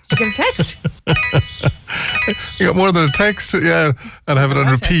 Did you get a text? You got more than a text, yeah, and have it on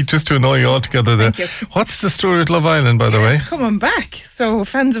repeat just to annoy you altogether there. Thank you. What's the story with Love Island, by the way? It's coming back. So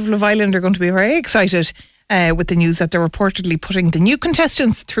fans of Love Island are going to be very excited with the news that they're reportedly putting the new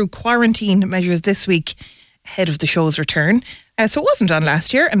contestants through quarantine measures this week ahead of the show's return. So it wasn't on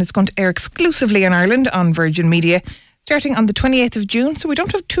last year, and it's going to air exclusively in Ireland on Virgin Media starting on the 28th of June, so we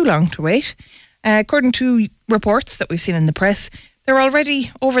don't have too long to wait. According to reports that we've seen in the press, they're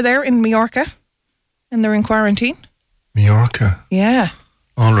already over there in Majorca and they're in quarantine. Majorca? Yeah.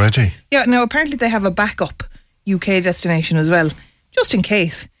 Already? Yeah, now apparently they have a backup UK destination as well, just in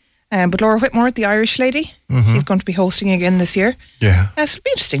case. But Laura Whitmore, the Irish lady, she's going to be hosting again this year. Yeah. So it'll be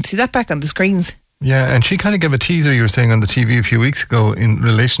interesting to see that back on the screens. Yeah, and she kind of gave a teaser, you were saying, on the TV a few weeks ago in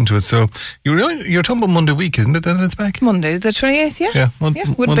relation to it. So you're talking about Monday week, isn't it, then it's back? Monday the 28th, yeah. Yeah,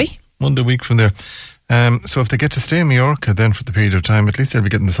 would be. Monday week from there. So if they get to stay in Majorca then for the period of time, at least they'll be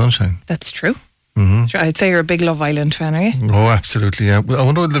getting the sunshine. That's true. Sure, I'd say you're a big Love Island fan, are you? Oh, absolutely, yeah. I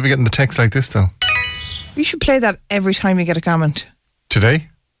wonder whether they'll be getting the text like this, though. You should play that every time you get a comment. Today?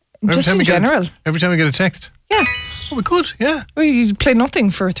 Just in general. Every time we get a text? Yeah. Oh, we could, yeah. Well, you'd play nothing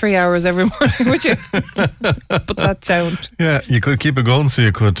for 3 hours every morning, would you? But that sound. Yeah, you could keep it going, so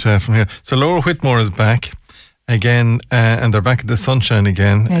you could from here. So Laura Whitmore is back again, and they're back at the sunshine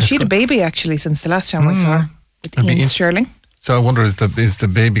again. Yeah, she had a baby, actually, since the last time I saw her. With Ian Sterling. So I wonder, is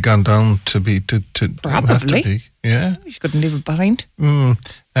the baby gone down to be to probably has to be, yeah. She couldn't leave it behind.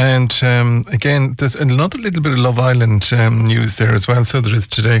 And again, there's another little bit of Love Island news there as well. So there is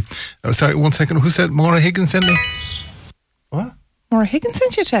today. Oh, sorry, 1 second. Who said Maura Higgins sent me? What? Maura Higgins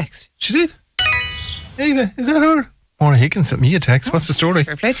sent you a text. She did. Ava, is that her? Maura Higgins sent me a text. What's the story?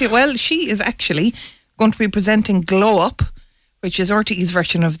 Fair play to you. Well, she is actually going to be presenting Glow Up, which is RTE's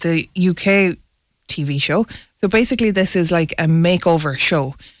version of the UK TV show. So basically this is like a makeover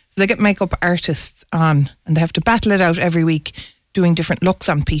show. So they get makeup artists on and they have to battle it out every week doing different looks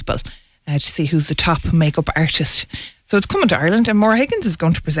on people to see who's the top makeup artist. So it's coming to Ireland and Maura Higgins is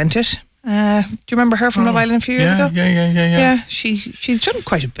going to present it. Do you remember her from Love Island a few years ago? Yeah, she's done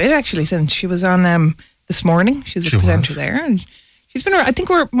quite a bit actually since she was on This Morning. She was a presenter there. And she's been, I think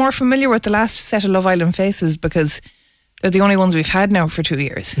we're more familiar with the last set of Love Island faces because they're the only ones we've had now for 2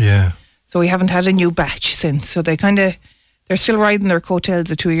 years. Yeah. So we haven't had a new batch since. So they're they're still riding their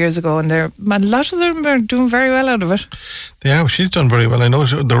coattails of 2 years ago, and a lot of them are doing very well out of it. Yeah, she's done very well. I know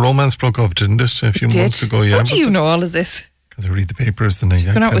the romance broke up, didn't it, a few months ago? Yeah. How do you know all of this? Because I read the papers and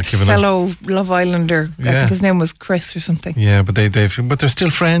Gone out with fellow Love Islander. I think his name was Chris or something. Yeah, but they're still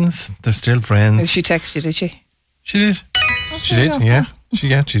friends. They're still friends. She texted you, did she? She did. She did. Yeah.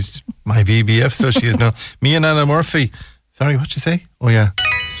 She's my VBF, so she is now. Me and Anna Murphy. Sorry, what'd you say? Oh yeah.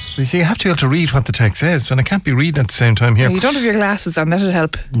 You see, you have to be able to read what the text says, and I can't be reading at the same time here. You don't have your glasses on, that'll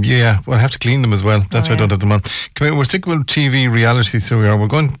help. Yeah, well, I have to clean them as well. That's why I don't have them on. Come here, we're sticking with TV reality, so we are. We're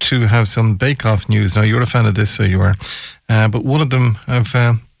going to have some Bake Off news. Now, you're a fan of this, so you are. But one of them have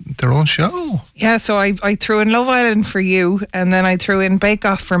their own show. Yeah, so I threw in Love Island for you, and then I threw in Bake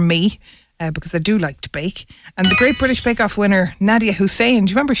Off for me. Because I do like to bake. And the Great British Bake Off winner, Nadia Hussain,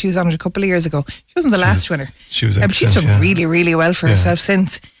 do you remember she was on it a couple of years ago? She wasn't the last winner. She was but she's done really, really well for herself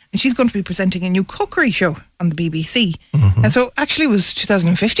since. And she's going to be presenting a new cookery show on the BBC. Mm-hmm. And so actually it was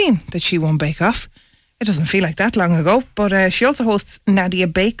 2015 that she won Bake Off. It doesn't feel like that long ago. But she also hosts Nadia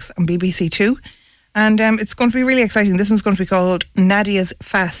Bakes on BBC Two. And it's going to be really exciting. This one's going to be called Nadia's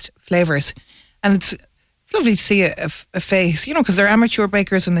Fast Flavours. And it's lovely to see a face, because they're amateur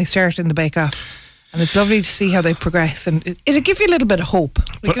bakers when they start in the Bake Off. And it's lovely to see how they progress. And it'll give you a little bit of hope.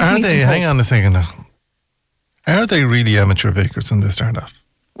 But are they, hang on a second now, are they really amateur bakers when they start off?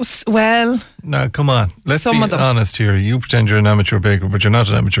 Well... No, come on. Let's be honest here. You pretend you're an amateur baker, but you're not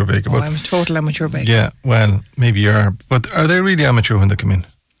an amateur baker. I'm a total amateur baker. Yeah, well, maybe you are. But are they really amateur when they come in?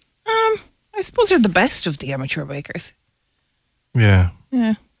 I suppose they're the best of the amateur bakers. Yeah.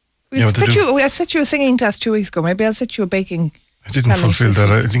 Yeah. I set you a singing test 2 weeks ago. Maybe I'll set you a baking. I didn't fulfill that.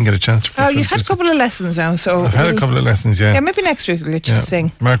 I didn't get a chance to fulfill it. You've had a couple of lessons now, so... I've had a couple of lessons, yeah. Yeah, maybe next week we'll get you to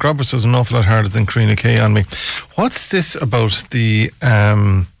sing. Mark Roberts was an awful lot harder than Karina Kay on me. What's this about the...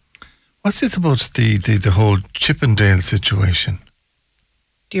 the whole Chippendale situation?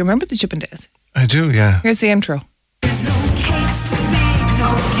 Do you remember the Chippendales? I do, yeah. Here's the intro. There's no case too big,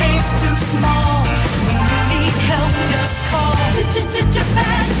 no case too small. When you need help, just call.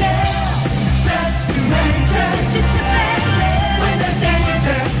 Chippendale. Rescue Rangers. Chippendale. When there's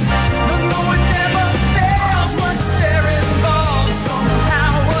danger, no one never fails once they're involved.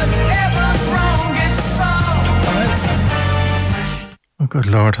 Somehow, whatever's wrong gets solved. Oh, good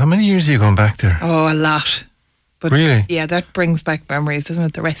Lord. How many years are you going back there? Oh, a lot. But really? Yeah, that brings back memories, doesn't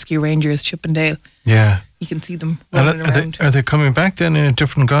it? The Rescue Rangers, Chippendale. Yeah. You can see them running around. Are they coming back then in a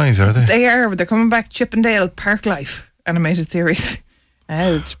different guise, are they? They are. They're coming back. Chippendale Park Life animated series.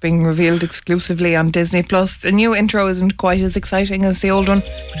 It's being revealed exclusively on Disney Plus. The new intro isn't quite as exciting as the old one.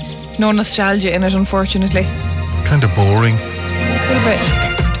 No nostalgia in it, unfortunately. Kind of boring. A little bit.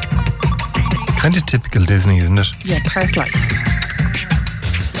 Kind of typical Disney, isn't it? Yeah, Park Life.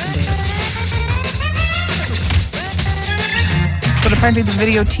 But apparently the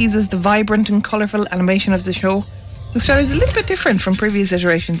video teases the vibrant and colourful animation of the show, whose style is a little bit different from previous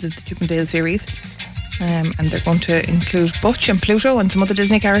iterations of the Chippendale series. And they're going to include Butch and Pluto and some other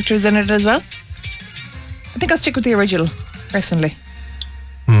Disney characters in it as well. I think I'll stick with the original, personally.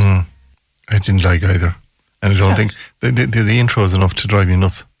 I didn't like either. And I don't think the intro is enough to drive me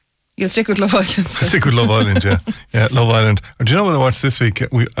nuts. You'll stick with Love Island. So. Stick with Love Island, yeah. Yeah, Love Island. Or do you know what I watched this week?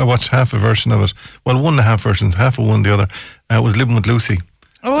 I watched half a version of it. Well, 1.5 versions, half of one, the other. Was Living with Lucy.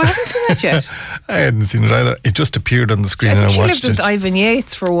 Oh, I haven't seen that yet. I hadn't seen it either. It just appeared on the screen and I watched it. She lived with Ivan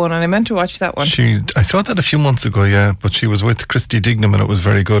Yates for one, and I meant to watch that one. I saw that a few months ago, yeah, but she was with Christy Dignam and it was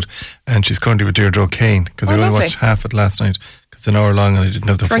very good. And she's currently with Deirdre O'Kane because I only watched half it last night. It's an hour long and I didn't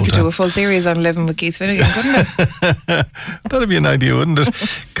have the full time. Could do a full series on Living with Keith Finnegan, couldn't it? That'd be an idea, wouldn't it?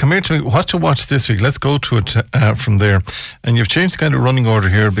 Come here to me. What to watch this week? Let's go to it from there. And you've changed the kind of running order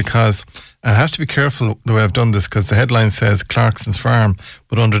here because I have to be careful the way I've done this because the headline says Clarkson's Farm,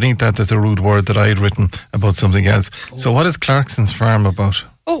 but underneath that there's a rude word that I had written about something else. Oh. So what is Clarkson's Farm about?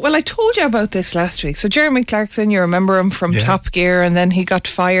 Oh, well, I told you about this last week. So Jeremy Clarkson, you remember him from Top Gear, and then he got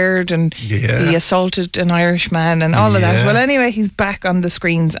fired and he assaulted an Irishman and all of that. Well, anyway, he's back on the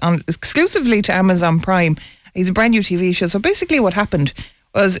screens exclusively to Amazon Prime. He's a brand new TV show. So basically what happened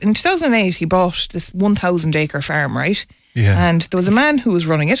was in 2008, he bought this 1,000-acre farm, right? Yeah. And there was a man who was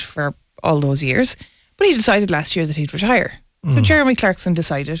running it for all those years, but he decided last year that he'd retire. So Jeremy Clarkson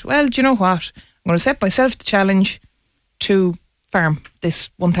decided, well, do you know what? I'm going to set myself the challenge to farm this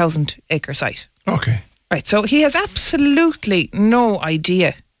 1,000-acre site. Okay. Right, so he has absolutely no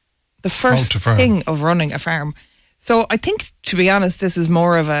idea the first thing of running a farm. So I think, to be honest, this is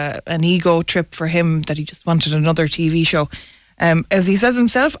more of an ego trip for him that he just wanted another TV show. As he says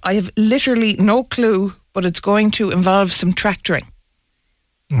himself, I have literally no clue, but it's going to involve some tractoring.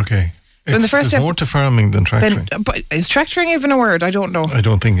 Okay. But in the first there's more to farming than tractoring. but is tractoring even a word? I don't know. I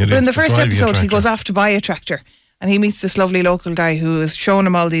don't think it is. But in the first driving a episode, he tractor. goes off to buy a tractor. And he meets this lovely local guy who is showing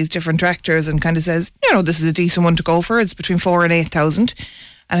him all these different tractors and kind of says, this is a decent one to go for. It's between 4,000 and 8,000.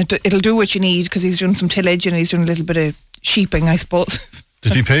 And it'll do what you need, because he's doing some tillage and he's doing a little bit of sheeping, I suppose.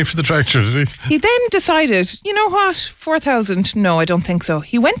 Did he pay for the tractor, did he? He then decided, you know what, 4,000? No, I don't think so.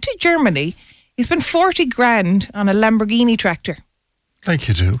 He went to Germany. He spent 40 grand on a Lamborghini tractor. Like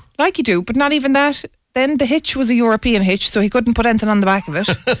you do. Like you do, but not even that. Then the hitch was a European hitch, so he couldn't put anything on the back of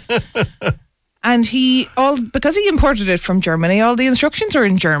it. And because he imported it from Germany, all the instructions are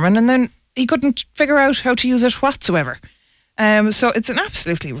in German, and then he couldn't figure out how to use it whatsoever. So it's an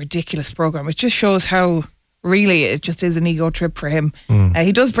absolutely ridiculous program. It just shows how really it just is an ego trip for him.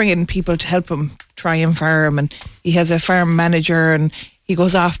 He does bring in people to help him try and farm, and he has a farm manager, and he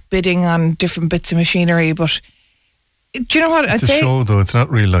goes off bidding on different bits of machinery. But do you know what? It's a show, though. It's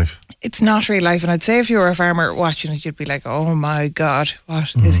not real life. It's not real life. And I'd say if you were a farmer watching it, you'd be like, oh my God,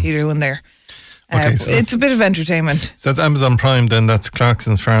 what is he doing there? Okay, so it's a bit of entertainment. So that's Amazon Prime, then that's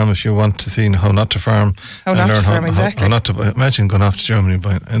Clarkson's Farm if you want to see how not to farm. How not to farm, exactly. How not to, imagine going off to Germany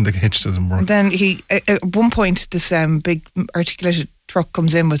and the hitch doesn't work. Then at one point, this big articulated truck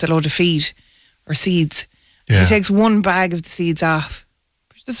comes in with a load of feed or seeds. Yeah. He takes one bag of the seeds off.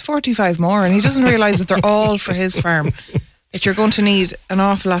 There's 45 more, and he doesn't realise that they're all for his farm. That you're going to need an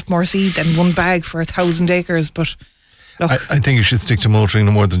awful lot more seed than one bag for 1,000 acres, but... I think you should stick to motoring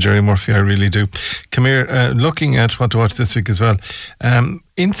no more than Jerry Murphy. I really do. Come here, looking at what to watch this week as well.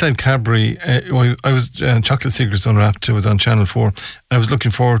 Inside Cadbury, I was Chocolate Secrets Unwrapped. It was on Channel 4. I was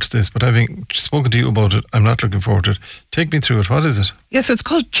looking forward to this, but having spoken to you about it, I'm not looking forward to it. Take me through it. What is it? Yeah, so it's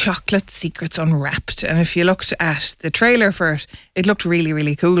called Chocolate Secrets Unwrapped. And if you looked at the trailer for it, it looked really,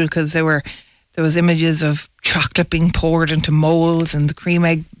 really cool, because there was images of chocolate being poured into molds and the cream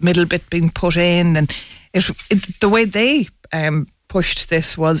egg middle bit being put in, and the way they pushed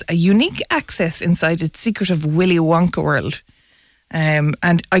this was a unique access inside its secret of Willy Wonka world. And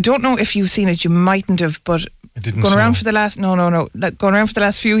I don't know if you've seen it, you mightn't have, but going around for the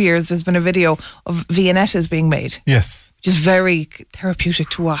last few years, there's been a video of Viennettas being made. Yes. Which is very therapeutic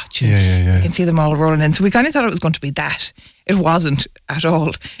to watch. Yeah. You can see them all rolling in. So we kind of thought it was going to be that. It wasn't at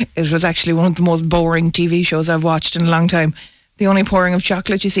all. It was actually one of the most boring TV shows I've watched in a long time. The only pouring of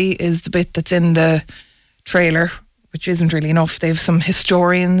chocolate you see is the bit that's in the trailer, which isn't really enough. They have some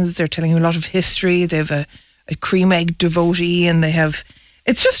historians, they're telling you a lot of history. They have a cream egg devotee, and they have,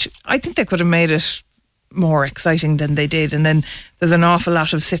 I think they could have made it more exciting than they did. And then there's an awful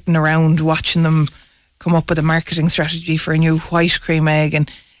lot of sitting around watching them come up with a marketing strategy for a new white cream egg, and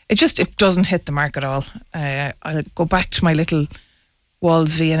it doesn't hit the mark at all. I'll go back to my little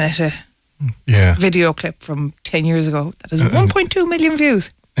Walls Viennetta video clip from 10 years ago. That has 1.2 million views.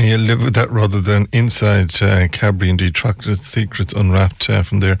 And you live with that rather than inside Cadbury, indeed, Chocolate Secrets Unwrapped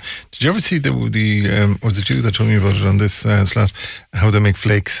from there. Did you ever see the was it you that told me about it on this slot, how they make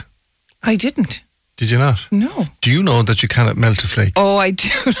flakes? I didn't. Did you not? No. Do you know that you cannot melt a flake? Oh, I do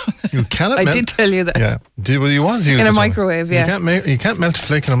know that. You cannot I did tell you that. Yeah. In a microwave, yeah. You can't melt a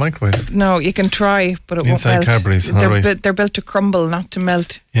flake in a microwave. No, you can try, but it Inside won't melt. Cadbury's, They're built to crumble, not to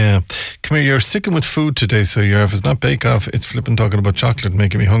melt. Yeah. Come here, you're sticking with food today, so if it's not Bake Off, it's flipping talking about chocolate,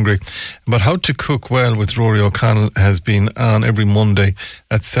 making me hungry. But How to Cook Well with Rory O'Connell has been on every Monday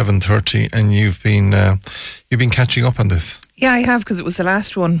at 7:30, and you've been catching up on this. Yeah, I have, because it was the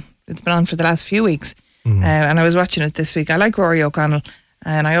last one. It's been on for the last few weeks. And I was watching it this week. I like Rory O'Connell,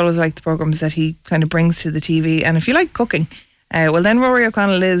 and I always like the programmes that he kind of brings to the TV. And if you like cooking, well then Rory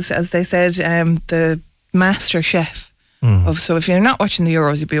O'Connell is, as they said, the master chef so if you're not watching the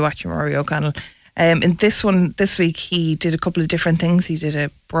Euros, you'll be watching Rory O'Connell. In this one this week, he did a couple of different things. He did a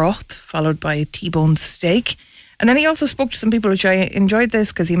broth followed by a T-bone steak, and then he also spoke to some people, which I enjoyed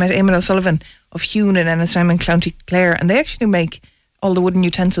this, because he met Eamon O'Sullivan of Hune in Ennisheim and County Clare, and they actually make all the wooden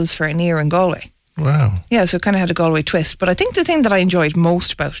utensils for Anear in Galway. Wow. Yeah, so it kind of had a Galway twist. But I think the thing that I enjoyed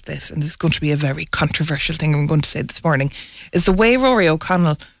most about this, and this is going to be a very controversial thing I'm going to say this morning, is the way Rory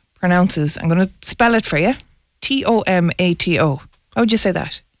O'Connell pronounces, I'm going to spell it for you, Tomato. How would you say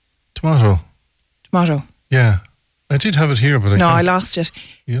that? Tomato. Yeah. I did have it here, but I lost it.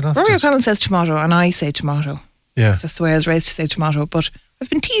 You lost Rory it. O'Connell says tomato, and I say tomato. Yeah. That's the way I was raised to say tomato. But I've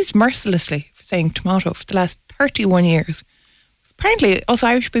been teased mercilessly for saying tomato for the last 31 years. Apparently, us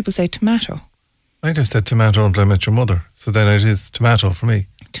Irish people say tomato. I'd have said tomato until I met your mother. So then it is tomato for me.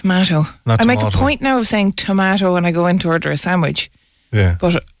 Tomato. Not I make tomato. a point now of saying tomato when I go in to order a sandwich. Yeah.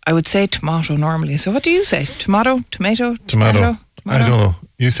 But I would say tomato normally. So what do you say? Tomato? Tomato? Tomato. I don't know.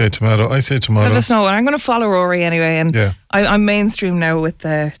 You say tomato. I say tomato. Let us know. I'm going to follow Rory anyway, and Yeah. I'm mainstream now with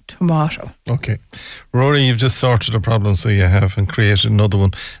the tomato. Okay. Rory, you've just sorted a problem, so you have, and created another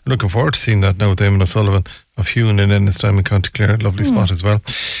one. Looking forward to seeing that now with Eamon O'Sullivan of Huon and Ennistimon in County Clare. Lovely spot as well.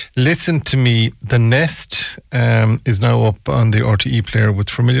 Listen to me. The Nest is now up on the RTE player with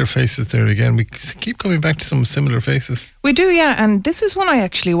familiar faces there again. We keep coming back to some similar faces. We do, yeah, and this is one I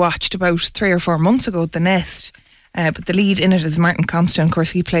actually watched about 3 or 4 months ago, The Nest. But the lead in it is Martin Compton. Of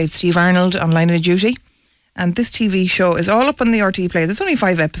course, he played Steve Arnold on Line of Duty. And this TV show is all up on the RTE Player. There's only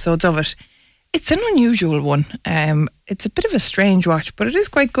 5 episodes of it. It's an unusual one. It's a bit of a strange watch, but it is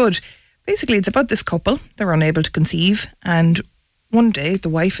quite good. Basically, it's about this couple. They're unable to conceive. And one day, the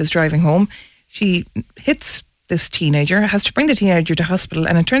wife is driving home. She hits this teenager, has to bring the teenager to hospital.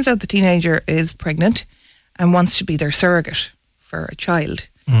 And it turns out the teenager is pregnant and wants to be their surrogate for a child.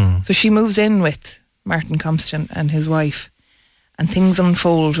 So she moves in with Martin Compton and his wife, and things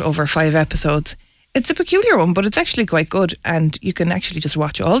unfold over 5 episodes. It's a peculiar one, but it's actually quite good, and you can actually just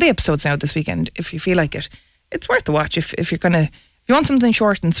watch all the episodes now this weekend if you feel like it. It's worth a watch if you want something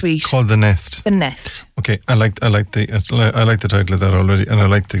short and sweet. Called The Nest. The Nest. Okay, I like the title of that already, and I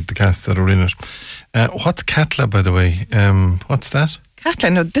like the casts that are in it. What's Katla, by the way? What's that?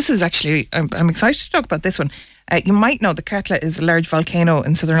 Katla, no, this is actually, I'm excited to talk about this one. You might know that Katla is a large volcano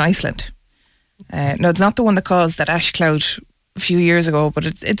in southern Iceland. No, it's not the one that caused that ash cloud a few years ago, but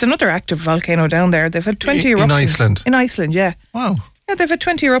it's another active volcano down there. They've had 20 eruptions. In Iceland? In Iceland, yeah. Wow. Yeah, they've had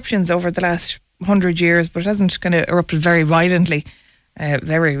 20 eruptions over the last 100 years, but it hasn't kind of erupted very violently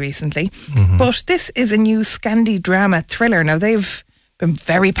very recently. But this is a new Scandi drama thriller. Now, they've been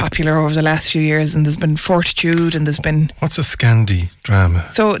very popular over the last few years, and there's been Fortitude, and there's been... What's a Scandi drama?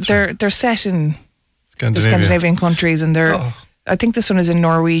 So they're set in the Scandinavia. Scandinavian countries, and I think this one is in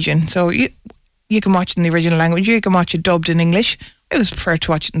Norwegian. So you can watch it in the original language, you can watch it dubbed in English. I always prefer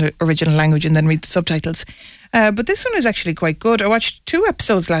to watch it in the original language and then read the subtitles. But this one is actually quite good. I watched 2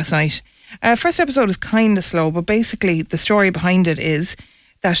 episodes last night. First episode is kind of slow, but basically the story behind it is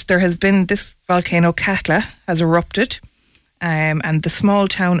that there has been this volcano, Katla, has erupted, and the small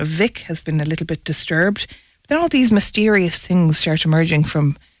town of Vik has been a little bit disturbed. But then all these mysterious things start emerging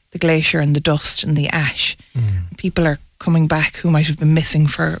from the glacier and the dust and the ash. People are coming back who might have been missing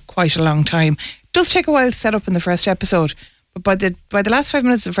for quite a long time. It does take a while to set up in the first episode, but by the last 5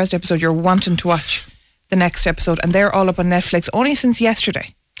 minutes of the first episode, you're wanting to watch the next episode, and they're all up on Netflix only since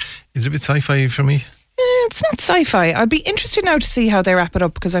yesterday. Is it a bit sci-fi for me? It's not sci-fi. I'd be interested now to see how they wrap it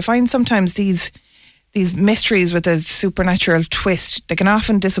up, because I find sometimes these mysteries with a supernatural twist, they can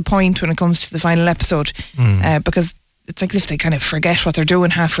often disappoint when it comes to the final episode, because it's like as if they kind of forget what they're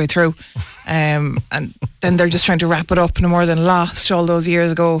doing halfway through, and then they're just trying to wrap it up, no more than Lost all those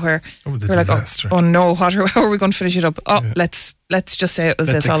years ago, where they're like, oh no, how are we going to finish it up? Let's just say it was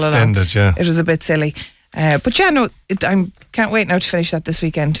this all along. It was a bit silly. But yeah, no, I can't wait now to finish that this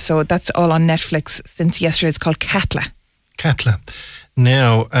weekend. So that's all on Netflix since yesterday. It's called Katla. Katla.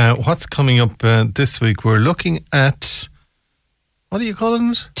 Now, what's coming up this week? We're looking at, what are you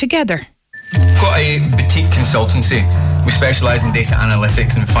calling it? Together. Got a boutique consultancy. We specialise in data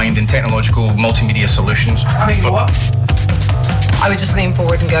analytics and finding technological multimedia solutions. I mean, what? I would just lean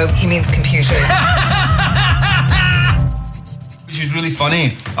forward and go, he means computers. Which was really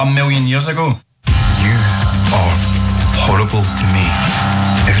funny 1,000,000 years ago. You are horrible to me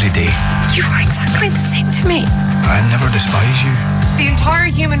every day. You are exactly the same to me. I never despise you. The entire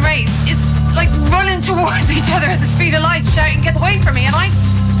human race is like running towards each other at the speed of light, shouting, get away from me, and I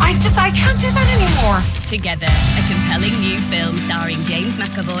can't do that anymore. Together, a compelling new film starring James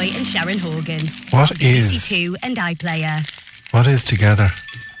McAvoy and Sharon Horgan. What is BBC2 and iPlayer. What is Together?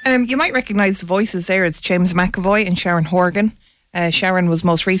 You might recognise the voices there. It's James McAvoy and Sharon Horgan. Sharon was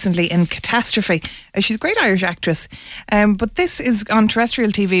most recently in Catastrophe. She's a great Irish actress. But this is on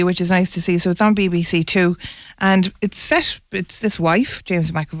terrestrial TV, which is nice to see. So it's on BBC Two. And it's this wife,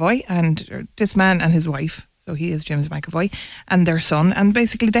 James McAvoy, and this man and his wife. So he is James McAvoy, and their son. And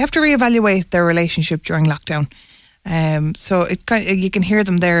basically they have to reevaluate their relationship during lockdown. So you can hear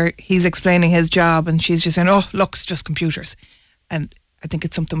them there. He's explaining his job and she's just saying, oh, look, it's just computers. And I think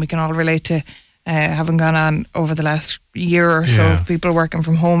it's something we can all relate to. Having gone on over the last year or so, people working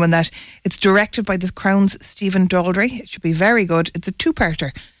from home, and that it's directed by the Crown's Stephen Daldry. It should be very good. It's a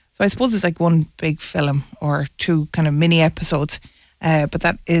 2-parter, so I suppose it's like one big film or 2 kind of mini episodes. But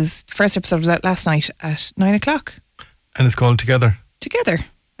that is, first episode was out last night at 9 o'clock. And it's called Together.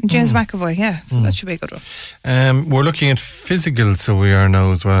 And James McAvoy, so that should be a good one. We're looking at Physical, so we are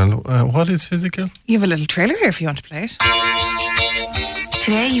now as well. What is Physical? You have a little trailer here if you want to play it.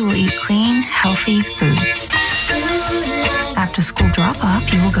 Today you will eat clean, healthy foods. After school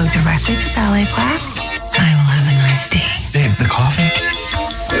drop-off, you will go directly to ballet class. I will have a nice day. Babe, the coffee?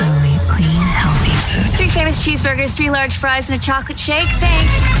 I'll eat clean, healthy food. 3 famous cheeseburgers, 3 large fries, and a chocolate shake.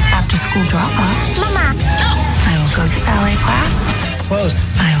 Thanks. After school drop-off, Mama. I will go to ballet class. It's closed.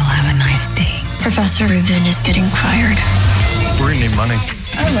 I will have a nice day. Professor Rubin is getting fired. We're gonna need money.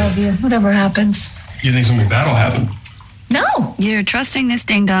 I love you, whatever happens. You think something bad will happen? No. You're trusting this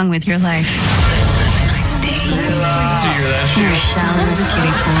ding-dong with your life. Do you hear that? You're shallow as a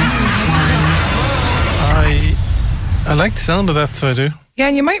kiddie pool. I like the sound of that, so I do. Yeah,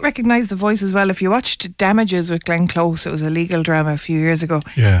 and you might recognise the voice as well if you watched Damages with Glenn Close. It was a legal drama a few years ago.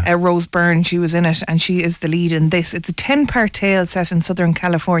 Yeah. Rose Byrne, she was in it, and she is the lead in this. It's a 10-part tale set in Southern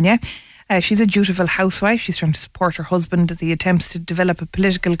California. She's a dutiful housewife. She's trying to support her husband as he attempts to develop a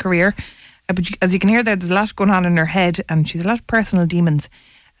political career. But as you can hear there's a lot going on in her head, and she's a lot of personal demons.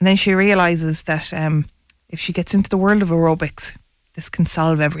 And then she realises that if she gets into the world of aerobics, this can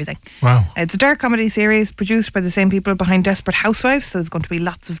solve everything. Wow. It's a dark comedy series produced by the same people behind Desperate Housewives, so there's going to be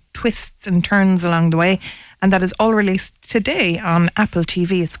lots of twists and turns along the way, and that is all released today on Apple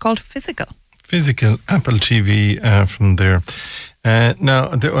TV. It's called Physical. Apple TV from there. Now,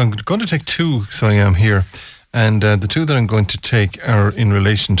 I'm going to take two, so I am here. And the two that I'm going to take are in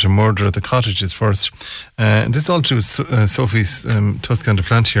relation to Murder at the Cottages first. And this is all to do with Sophie's Tuscan de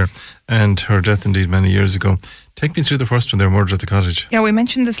Plantier and her death indeed many years ago. Take me through the first one there, Murder at the Cottage. Yeah, we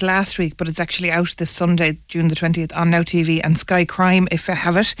mentioned this last week, but it's actually out this Sunday, June the 20th, on Now TV and Sky Crime, if you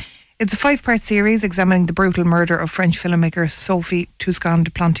have it. It's a 5-part series examining the brutal murder of French filmmaker Sophie Tuscan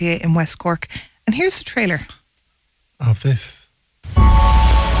de Plantier in West Cork. And here's the trailer of this.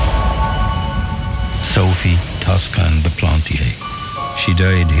 Sophie Tuscan de Plantier. She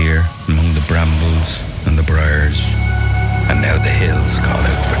died here among the brambles and the briars, and now the hills call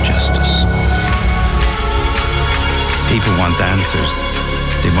out for justice. People want answers.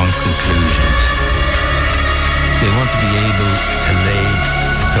 They want conclusions. They want to be able to lay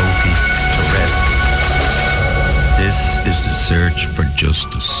Sophie to rest. This is the search for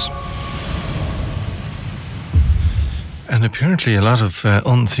justice. And apparently a lot of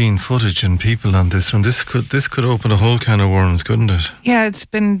unseen footage and people on this one. This could open a whole can of worms, couldn't it? Yeah, it's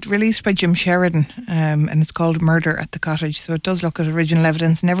been released by Jim Sheridan, and it's called Murder at the Cottage. So it does look at original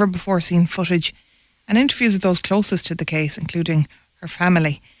evidence, never before seen footage, and interviews with those closest to the case, including her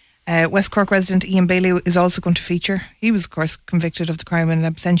family. West Cork resident Ian Bailey is also going to feature. He was, of course, convicted of the crime in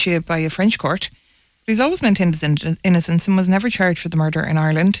absentia by a French court, but he's always maintained his innocence and was never charged for the murder in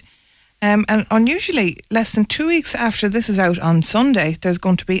Ireland. And unusually, less than 2 weeks after this is out on Sunday, there's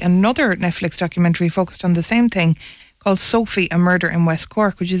going to be another Netflix documentary focused on the same thing called Sophie, A Murder in West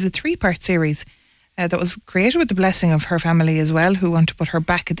Cork, which is a 3-part series that was created with the blessing of her family as well, who want to put her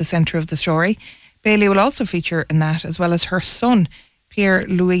back at the centre of the story. Bailey will also feature in that, as well as her son,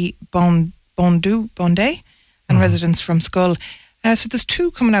 Pierre-Louis Bondet, and residents from Skull. So there's 2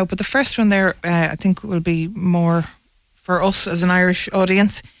 coming out, but the first one there, I think, will be more for us as an Irish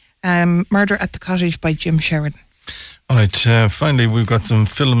audience. Murder at the Cottage by Jim Sheridan. All right, finally we've got some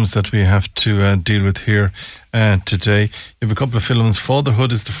films that we have to deal with here today. You have a couple of films.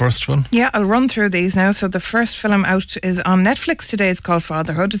 Fatherhood is the first one. Yeah, I'll run through these now. So the first film out is on Netflix today. It's called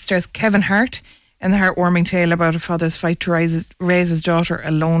Fatherhood. It stars Kevin Hart in the heartwarming tale about a father's fight to raise his daughter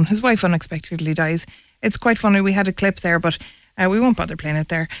alone. His wife unexpectedly dies. It's quite funny. We had a clip there, but we won't bother playing it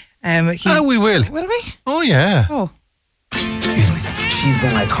there. We will. Will we? Oh, yeah. Oh. Excuse me. She's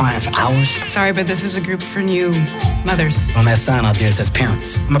been like crying for hours. Sorry, but this is a group for new mothers. On that sign out there it says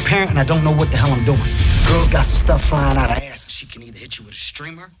parents. I'm a parent and I don't know what the hell I'm doing. Girl's got some stuff flying out her ass. She can either hit you with a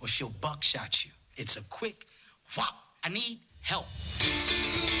streamer or she'll buckshot you. It's a quick whop. I need help.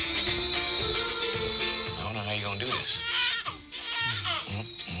 I don't know how you're gonna do this.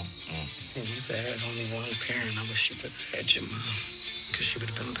 If you could have only one parent, I wish you could have had your mom. Because she would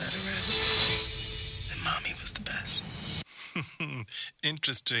have been better at it. And mommy was the best.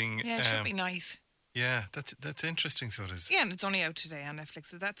 Interesting. Yeah, it should be nice. Yeah, that's interesting, so it is. Yeah, and it's only out today on Netflix.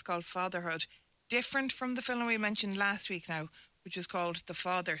 So that's called Fatherhood. Different from the film we mentioned last week now, which was called The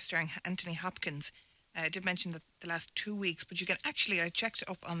Father, starring Anthony Hopkins. I did mention that the last 2 weeks, but you can actually, I checked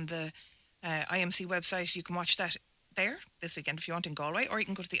up on the IMC website, you can watch that there this weekend if you want in Galway, or you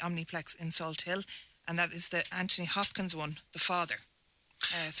can go to the Omniplex in Salt Hill, and that is the Anthony Hopkins one, The Father.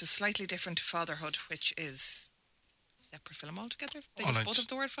 So slightly different to Fatherhood, which is a separate film altogether. They just both have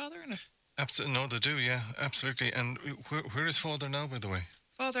the word father in it. Absolutely, no, they do, yeah, absolutely. And where is Father now, by the way?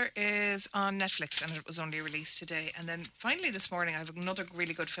 Father is on Netflix, and it was only released today. And then finally this morning, I have another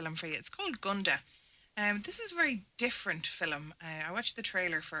really good film for you. It's called Gunda. This is a very different film. I watched the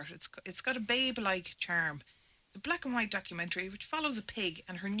trailer for it. It's got a babe-like charm. The black and white documentary which follows a pig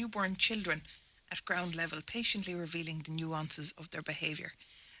and her newborn children at ground level, patiently revealing the nuances of their behaviour.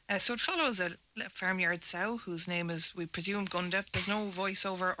 So it follows a farmyard sow whose name is, we presume, Gunda. There's no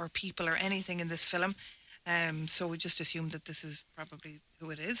voiceover or people or anything in this film, so we just assume that this is probably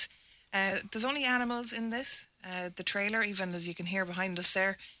who it is. There's only animals in this. The trailer, even as you can hear behind us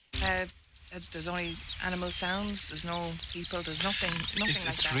there, there's only animal sounds. There's no people. There's nothing like that.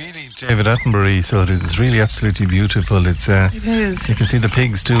 It's really David Attenborough, so it is. It's really absolutely beautiful. It is. You can see the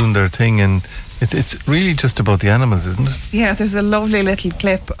pigs doing their thing, and it's really just about the animals, isn't it? Yeah, there's a lovely little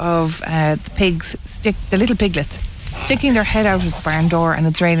clip of the pigs, the little piglets, sticking their head out of the barn door, and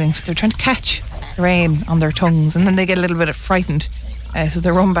it's raining, so they're trying to catch the rain on their tongues, and then they get a little bit frightened, so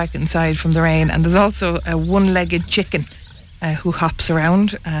they run back inside from the rain. And there's also a one-legged chicken who hops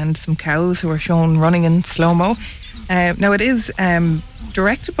around, and some cows who are shown running in slow-mo. Now it is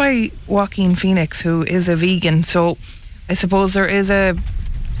directed by Joaquin Phoenix, who is a vegan, so I suppose there is an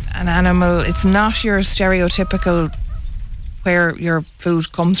animal. It's not your stereotypical where your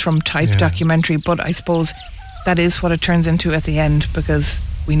food comes from type documentary, but I suppose that is what it turns into at the end, because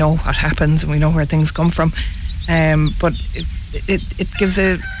we know what happens and we know where things come from. But it gives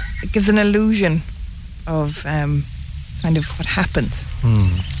an illusion of kind of what happens.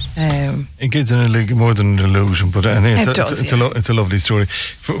 It gives more than an illusion, but it's a lovely story.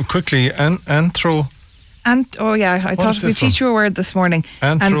 Quickly, Anthro. I thought we'd teach you a word this morning.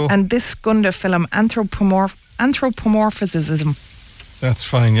 And this Gunda film, anthropomorphism. That's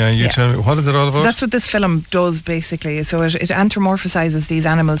fine, you tell me. What is it all about? So that's what this film does, basically. So it anthropomorphizes these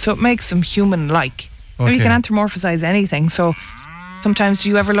animals, so it makes them human-like. Okay. You can anthropomorphize anything, so sometimes do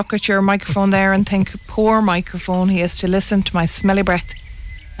you ever look at your microphone there and think, poor microphone, he has to listen to my smelly breath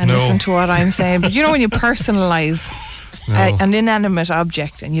and listen to what I'm saying. But you know when you personalise an inanimate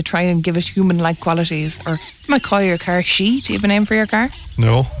object and you try and give it human-like qualities, or you might call your car She. Do you have a name for your car?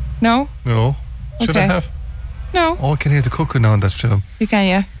 No. Should I have? No. Oh, I can hear the cuckoo now in that film. You can,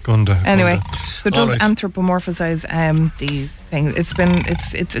 yeah. Gunda. Anyway, so it does anthropomorphise these things.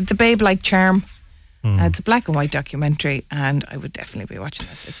 It's a babe-like charm. It's a black and white documentary, and I would definitely be watching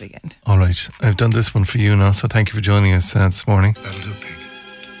that this weekend. All right, I've done this one for you now, so thank you for joining us this morning. That'll do, pig.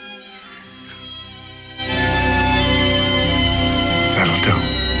 That'll do.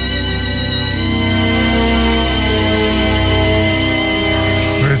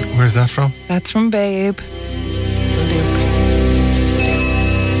 Where's that from? That's from Babe.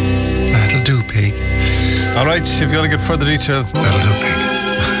 That'll do, pig. All right, if you want to get further details, that'll do, pig.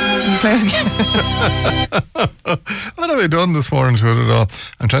 What have I done this morning to it at all?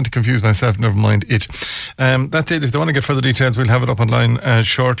 I'm trying to confuse myself, never mind it. That's it. If they want to get further details, we'll have it up online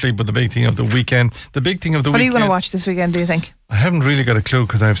shortly. But the big thing of the weekend, What are you going to watch this weekend, do you think? I haven't really got a clue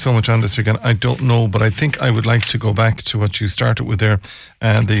because I have so much on this weekend. I don't know, but I think I would like to go back to what you started with there.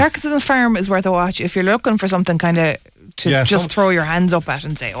 Clarkson's Farm is worth a watch if you're looking for something kind of to throw your hands up at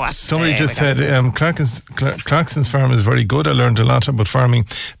and say, what? Somebody just said Clarkson's Farm is very good. I learned a lot about farming.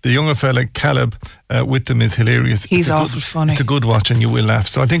 The younger fella, Caleb, with them is hilarious. He's awful funny. It's a good watch and you will laugh.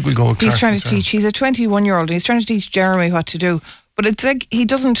 So I think we'll go with He's trying to teach. He's a 21-year-old and he's trying to teach Jeremy what to do. But it's like he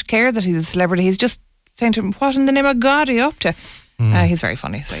doesn't care that he's a celebrity. He's just saying to him, what in the name of God are you up to? He's very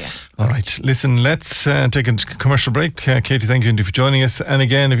funny, so yeah. All right, listen, let's take a commercial break. Katie, thank you indeed for joining us. And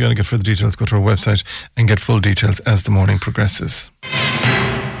again, if you want to get further details, go to our website and get full details as the morning progresses.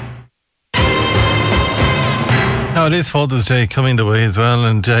 Now, it is Father's Day coming the way as well,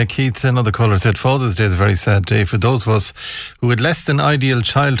 and Keith, another caller, said Father's Day is a very sad day for those of us who had less than ideal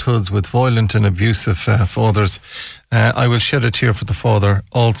childhoods with violent and abusive fathers. I will shed a tear for the father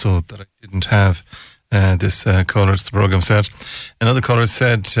also that I didn't have. This caller to the programme said. Another caller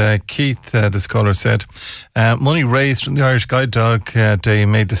said, Keith, this caller said, money raised from the Irish Guide Dog Day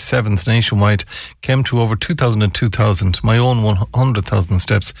made the 7th nationwide came to over 2,000 and 2,000. My own 100,000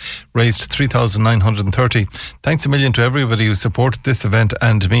 steps raised 3,930. Thanks a million to everybody who supported this event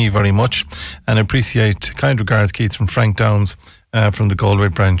and me very much. And I appreciate kind regards, Keith, from Frank Downs from the Galway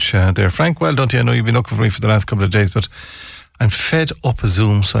branch there. Frank, well done to you. I know you've been looking for me for the last couple of days, but I'm fed up a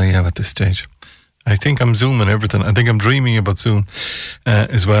Zoom, so I am at this stage. I think I'm Zooming everything. I think I'm dreaming about Zoom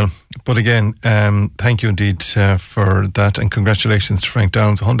as well. But again, thank you indeed for that. And congratulations to Frank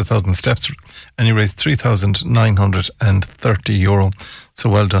Downs, 100,000 steps. And he raised €3,930. So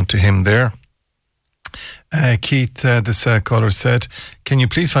well done to him there. Keith, this caller said, can you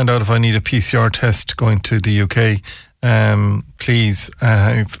please find out if I need a PCR test going to the UK? Please,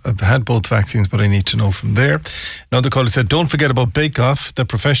 I've had both vaccines, but I need to know from there. Another caller said, don't forget about Bake Off, the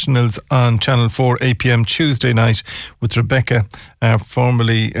professionals on Channel 4, 8 p.m. Tuesday night with Rebecca,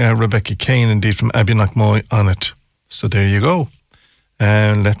 formerly Rebecca Kane, indeed, from Abbeynockmoy on it. So there you go.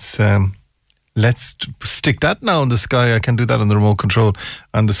 Let's stick that now in the Sky. I can do that on the remote control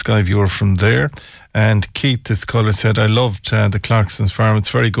on the Sky viewer from there. And Keith, this caller, said, I loved the Clarkson's farm. It's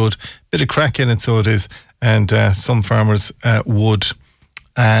very good. Bit of crack in it, so it is. And some farmers would,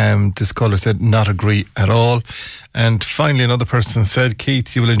 this caller said, not agree at all. And finally, another person said,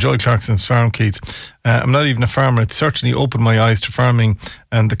 Keith, you will enjoy Clarkson's farm, Keith. I'm not even a farmer. It certainly opened my eyes to farming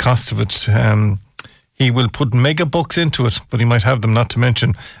and the cost of it. He will put mega bucks into it, but he might have them, not to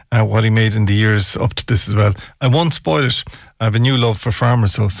mention what he made in the years up to this as well. I won't spoil it. I have a new love for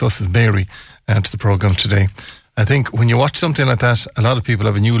farmers, so says Mary to the programme today. I think when you watch something like that, a lot of people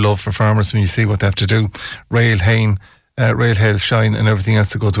have a new love for farmers when you see what they have to do. Rail, hail, shine, and everything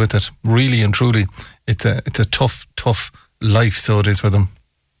else that goes with it. Really and truly, it's a tough life, so it is for them.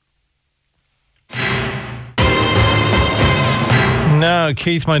 Now,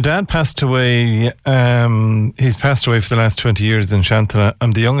 Keith, my dad passed away. He's passed away for the last 20 years in Shantana.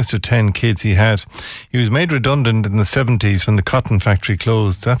 I'm the youngest of 10 kids he had. He was made redundant in the 70s when the cotton factory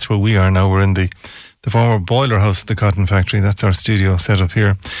closed. That's where we are now. We're in the former boiler house of the cotton factory. That's our studio set up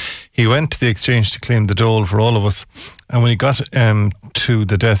here. He went to the exchange to claim the dole for all of us. And when he got to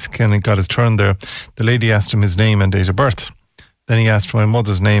the desk and he got his turn there, the lady asked him his name and date of birth. Then he asked for my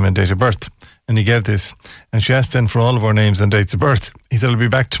mother's name and date of birth. And he gave this. And she asked then for all of our names and dates of birth. He said, I'll be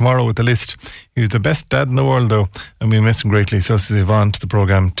back tomorrow with the list. He was the best dad in the world, though, and we miss him greatly. So says Yvonne to the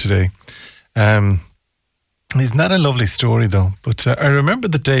programme today. Isn't that a lovely story, though? But I remember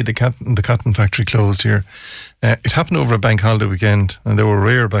the day the cotton factory closed here. It happened over a bank holiday weekend, and they were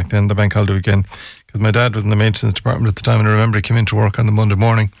rare back then, the bank holiday weekend, because my dad was in the maintenance department at the time, and I remember he came into work on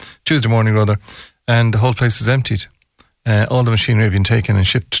the Tuesday morning, and the whole place was emptied. All the machinery had been taken and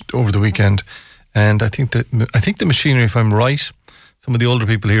shipped over the weekend, and I think the machinery, if I'm right, some of the older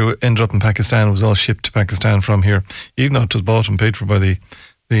people here ended up in Pakistan. It was all shipped to Pakistan from here, even though it was bought and paid for by the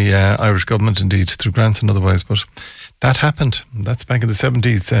Irish government, indeed, through grants and otherwise. But that happened. That's back in the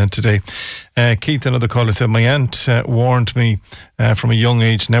 70s today. Keith, another caller, said, my aunt warned me from a young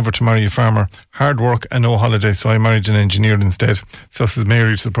age never to marry a farmer. Hard work and no holiday, so I married an engineer instead. So says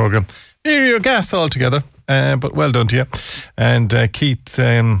Mary to the programme. Mary, you're gas altogether, but well done to you. And Keith,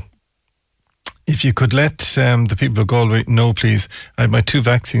 if you could let the people of Galway know, please. I have my 2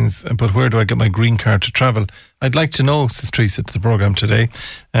 vaccines, but where do I get my green card to travel? I'd like to know, says Teresa to the programme today.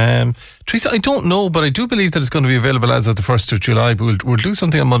 Teresa, I don't know, but I do believe that it's going to be available as of the 1st of July. But we'll do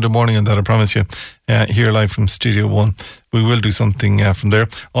something on Monday morning on that, I promise you, here live from Studio 1. We will do something from there.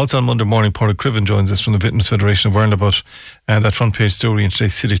 Also on Monday morning, Paula Cribben joins us from the Vintners Federation of Ireland about that front page story in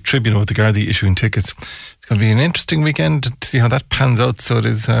today's City Tribune with the Gardaí issuing tickets. It's going to be an interesting weekend to see how that pans out, so it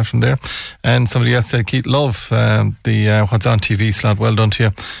is from there. And somebody else said, Keith, love the What's on TV slot. Well done to you.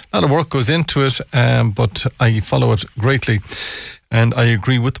 A lot of work goes into it, but I follow it greatly. And I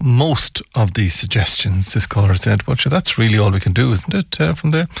agree with most of the suggestions, this caller said. But that's really all we can do, isn't it,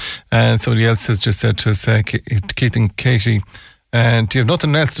 from there? And somebody else has just said to us, Keith and Katie, do you have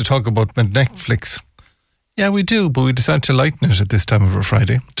nothing else to talk about Netflix? Yeah, we do, but we decided to lighten it at this time of a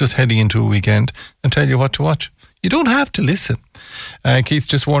Friday, just heading into a weekend, and tell you what to watch. You don't have to listen. Keith's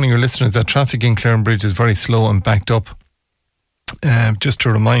just warning your listeners that traffic in Claren Bridge is very slow and backed up. Just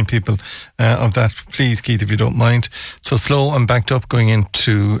to remind people of that, please, Keith, if you don't mind. So slow and backed up going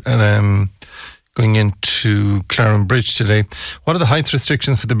into Claren Bridge today. What are the height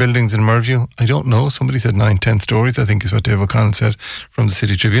restrictions for the buildings in Merview? I don't know. Somebody said 9-10 stories, I think is what Dave O'Connell said from the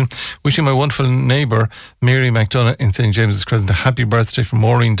City Tribune. Wishing my wonderful neighbour, Mary McDonough in St. James's Crescent, a happy birthday from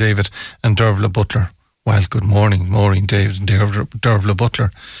Maureen David and Dervla Butler. Well, good morning, Maureen David and Dervla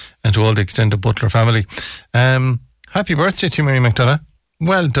Butler, and to all the extended Butler family. Happy birthday to Mary McDonough.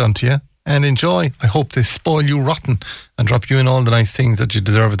 Well done to you. And enjoy. I hope they spoil you rotten and drop you in all the nice things that you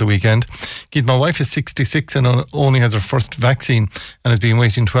deserve at the weekend. Keith, my wife is 66 and only has her first vaccine and has been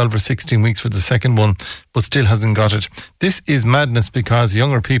waiting 12 or 16 weeks for the second one, but still hasn't got it. This is madness because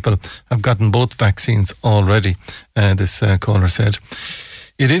younger people have gotten both vaccines already, this caller said.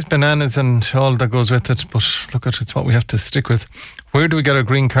 It is bananas and all that goes with it, but look, it's what we have to stick with. Where do we get our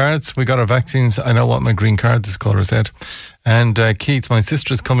green cards? We got our vaccines. I now want my green card, this caller said. And Keith, my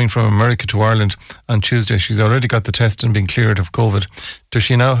sister is coming from America to Ireland on Tuesday. She's already got the test and been cleared of COVID. Does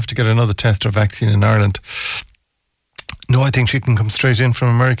she now have to get another test or vaccine in Ireland? No, I think she can come straight in from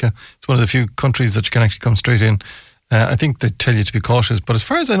America. It's one of the few countries that you can actually come straight in I think they tell you to be cautious, but as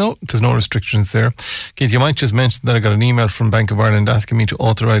far as I know, there's no restrictions there. Keith, you might just mention that I got an email from Bank of Ireland asking me to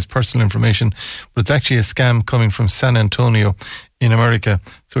authorise personal information, but it's actually a scam coming from San Antonio in America.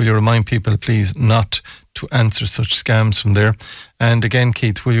 So will you remind people, please, not to answer such scams from there. And again,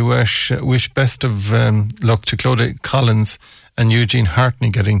 Keith, will you wish best of luck to Claudia Collins and Eugene Hartney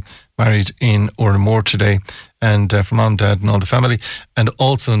getting married in Oranmore today, and from Mom, Dad and all the family, and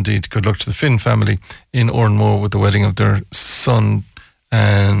also indeed good luck to the Finn family in Oranmore with the wedding of their son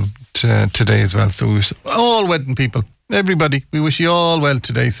today as well. So we wish all wedding people, everybody, we wish you all well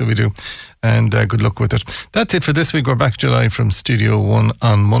today, so we do, and good luck with it. That's it for this week. We're back July from Studio 1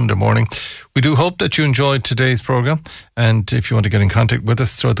 on Monday morning. We do hope that you enjoyed today's programme, and if you want to get in contact with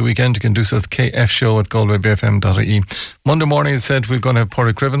us throughout the weekend, you can do so at kfshow@galwaybfm.ie. Monday morning, as I said, we're going to have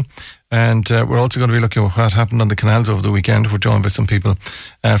Pádraig Cribben, and we're also going to be looking at what happened on the canals over the weekend. We're joined by some people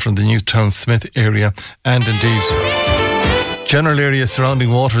from the Newtown Smith area, and indeed general area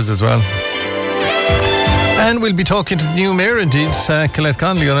surrounding waters as well. And we'll be talking to the new mayor, indeed, Colette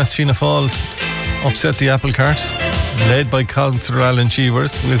Connolly on Fianna Fáil upset the apple cart, led by Councillor Alan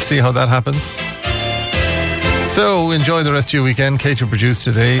Cheevers. We'll see how that happens. So enjoy the rest of your weekend. Kate will produce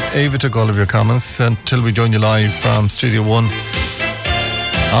today. Ava took all of your comments until we join you live from Studio 1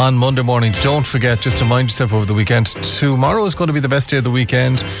 on Monday morning. Don't forget, just to remind yourself over the weekend, tomorrow is going to be the best day of the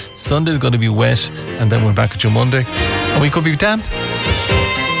weekend. Sunday is going to be wet, and then we're back at you Monday. And we could be damp.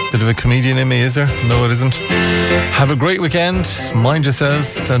 Bit of a comedian in me, is there? No, it isn't. Have a great weekend. Mind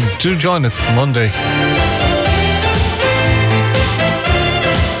yourselves, and do join us Monday.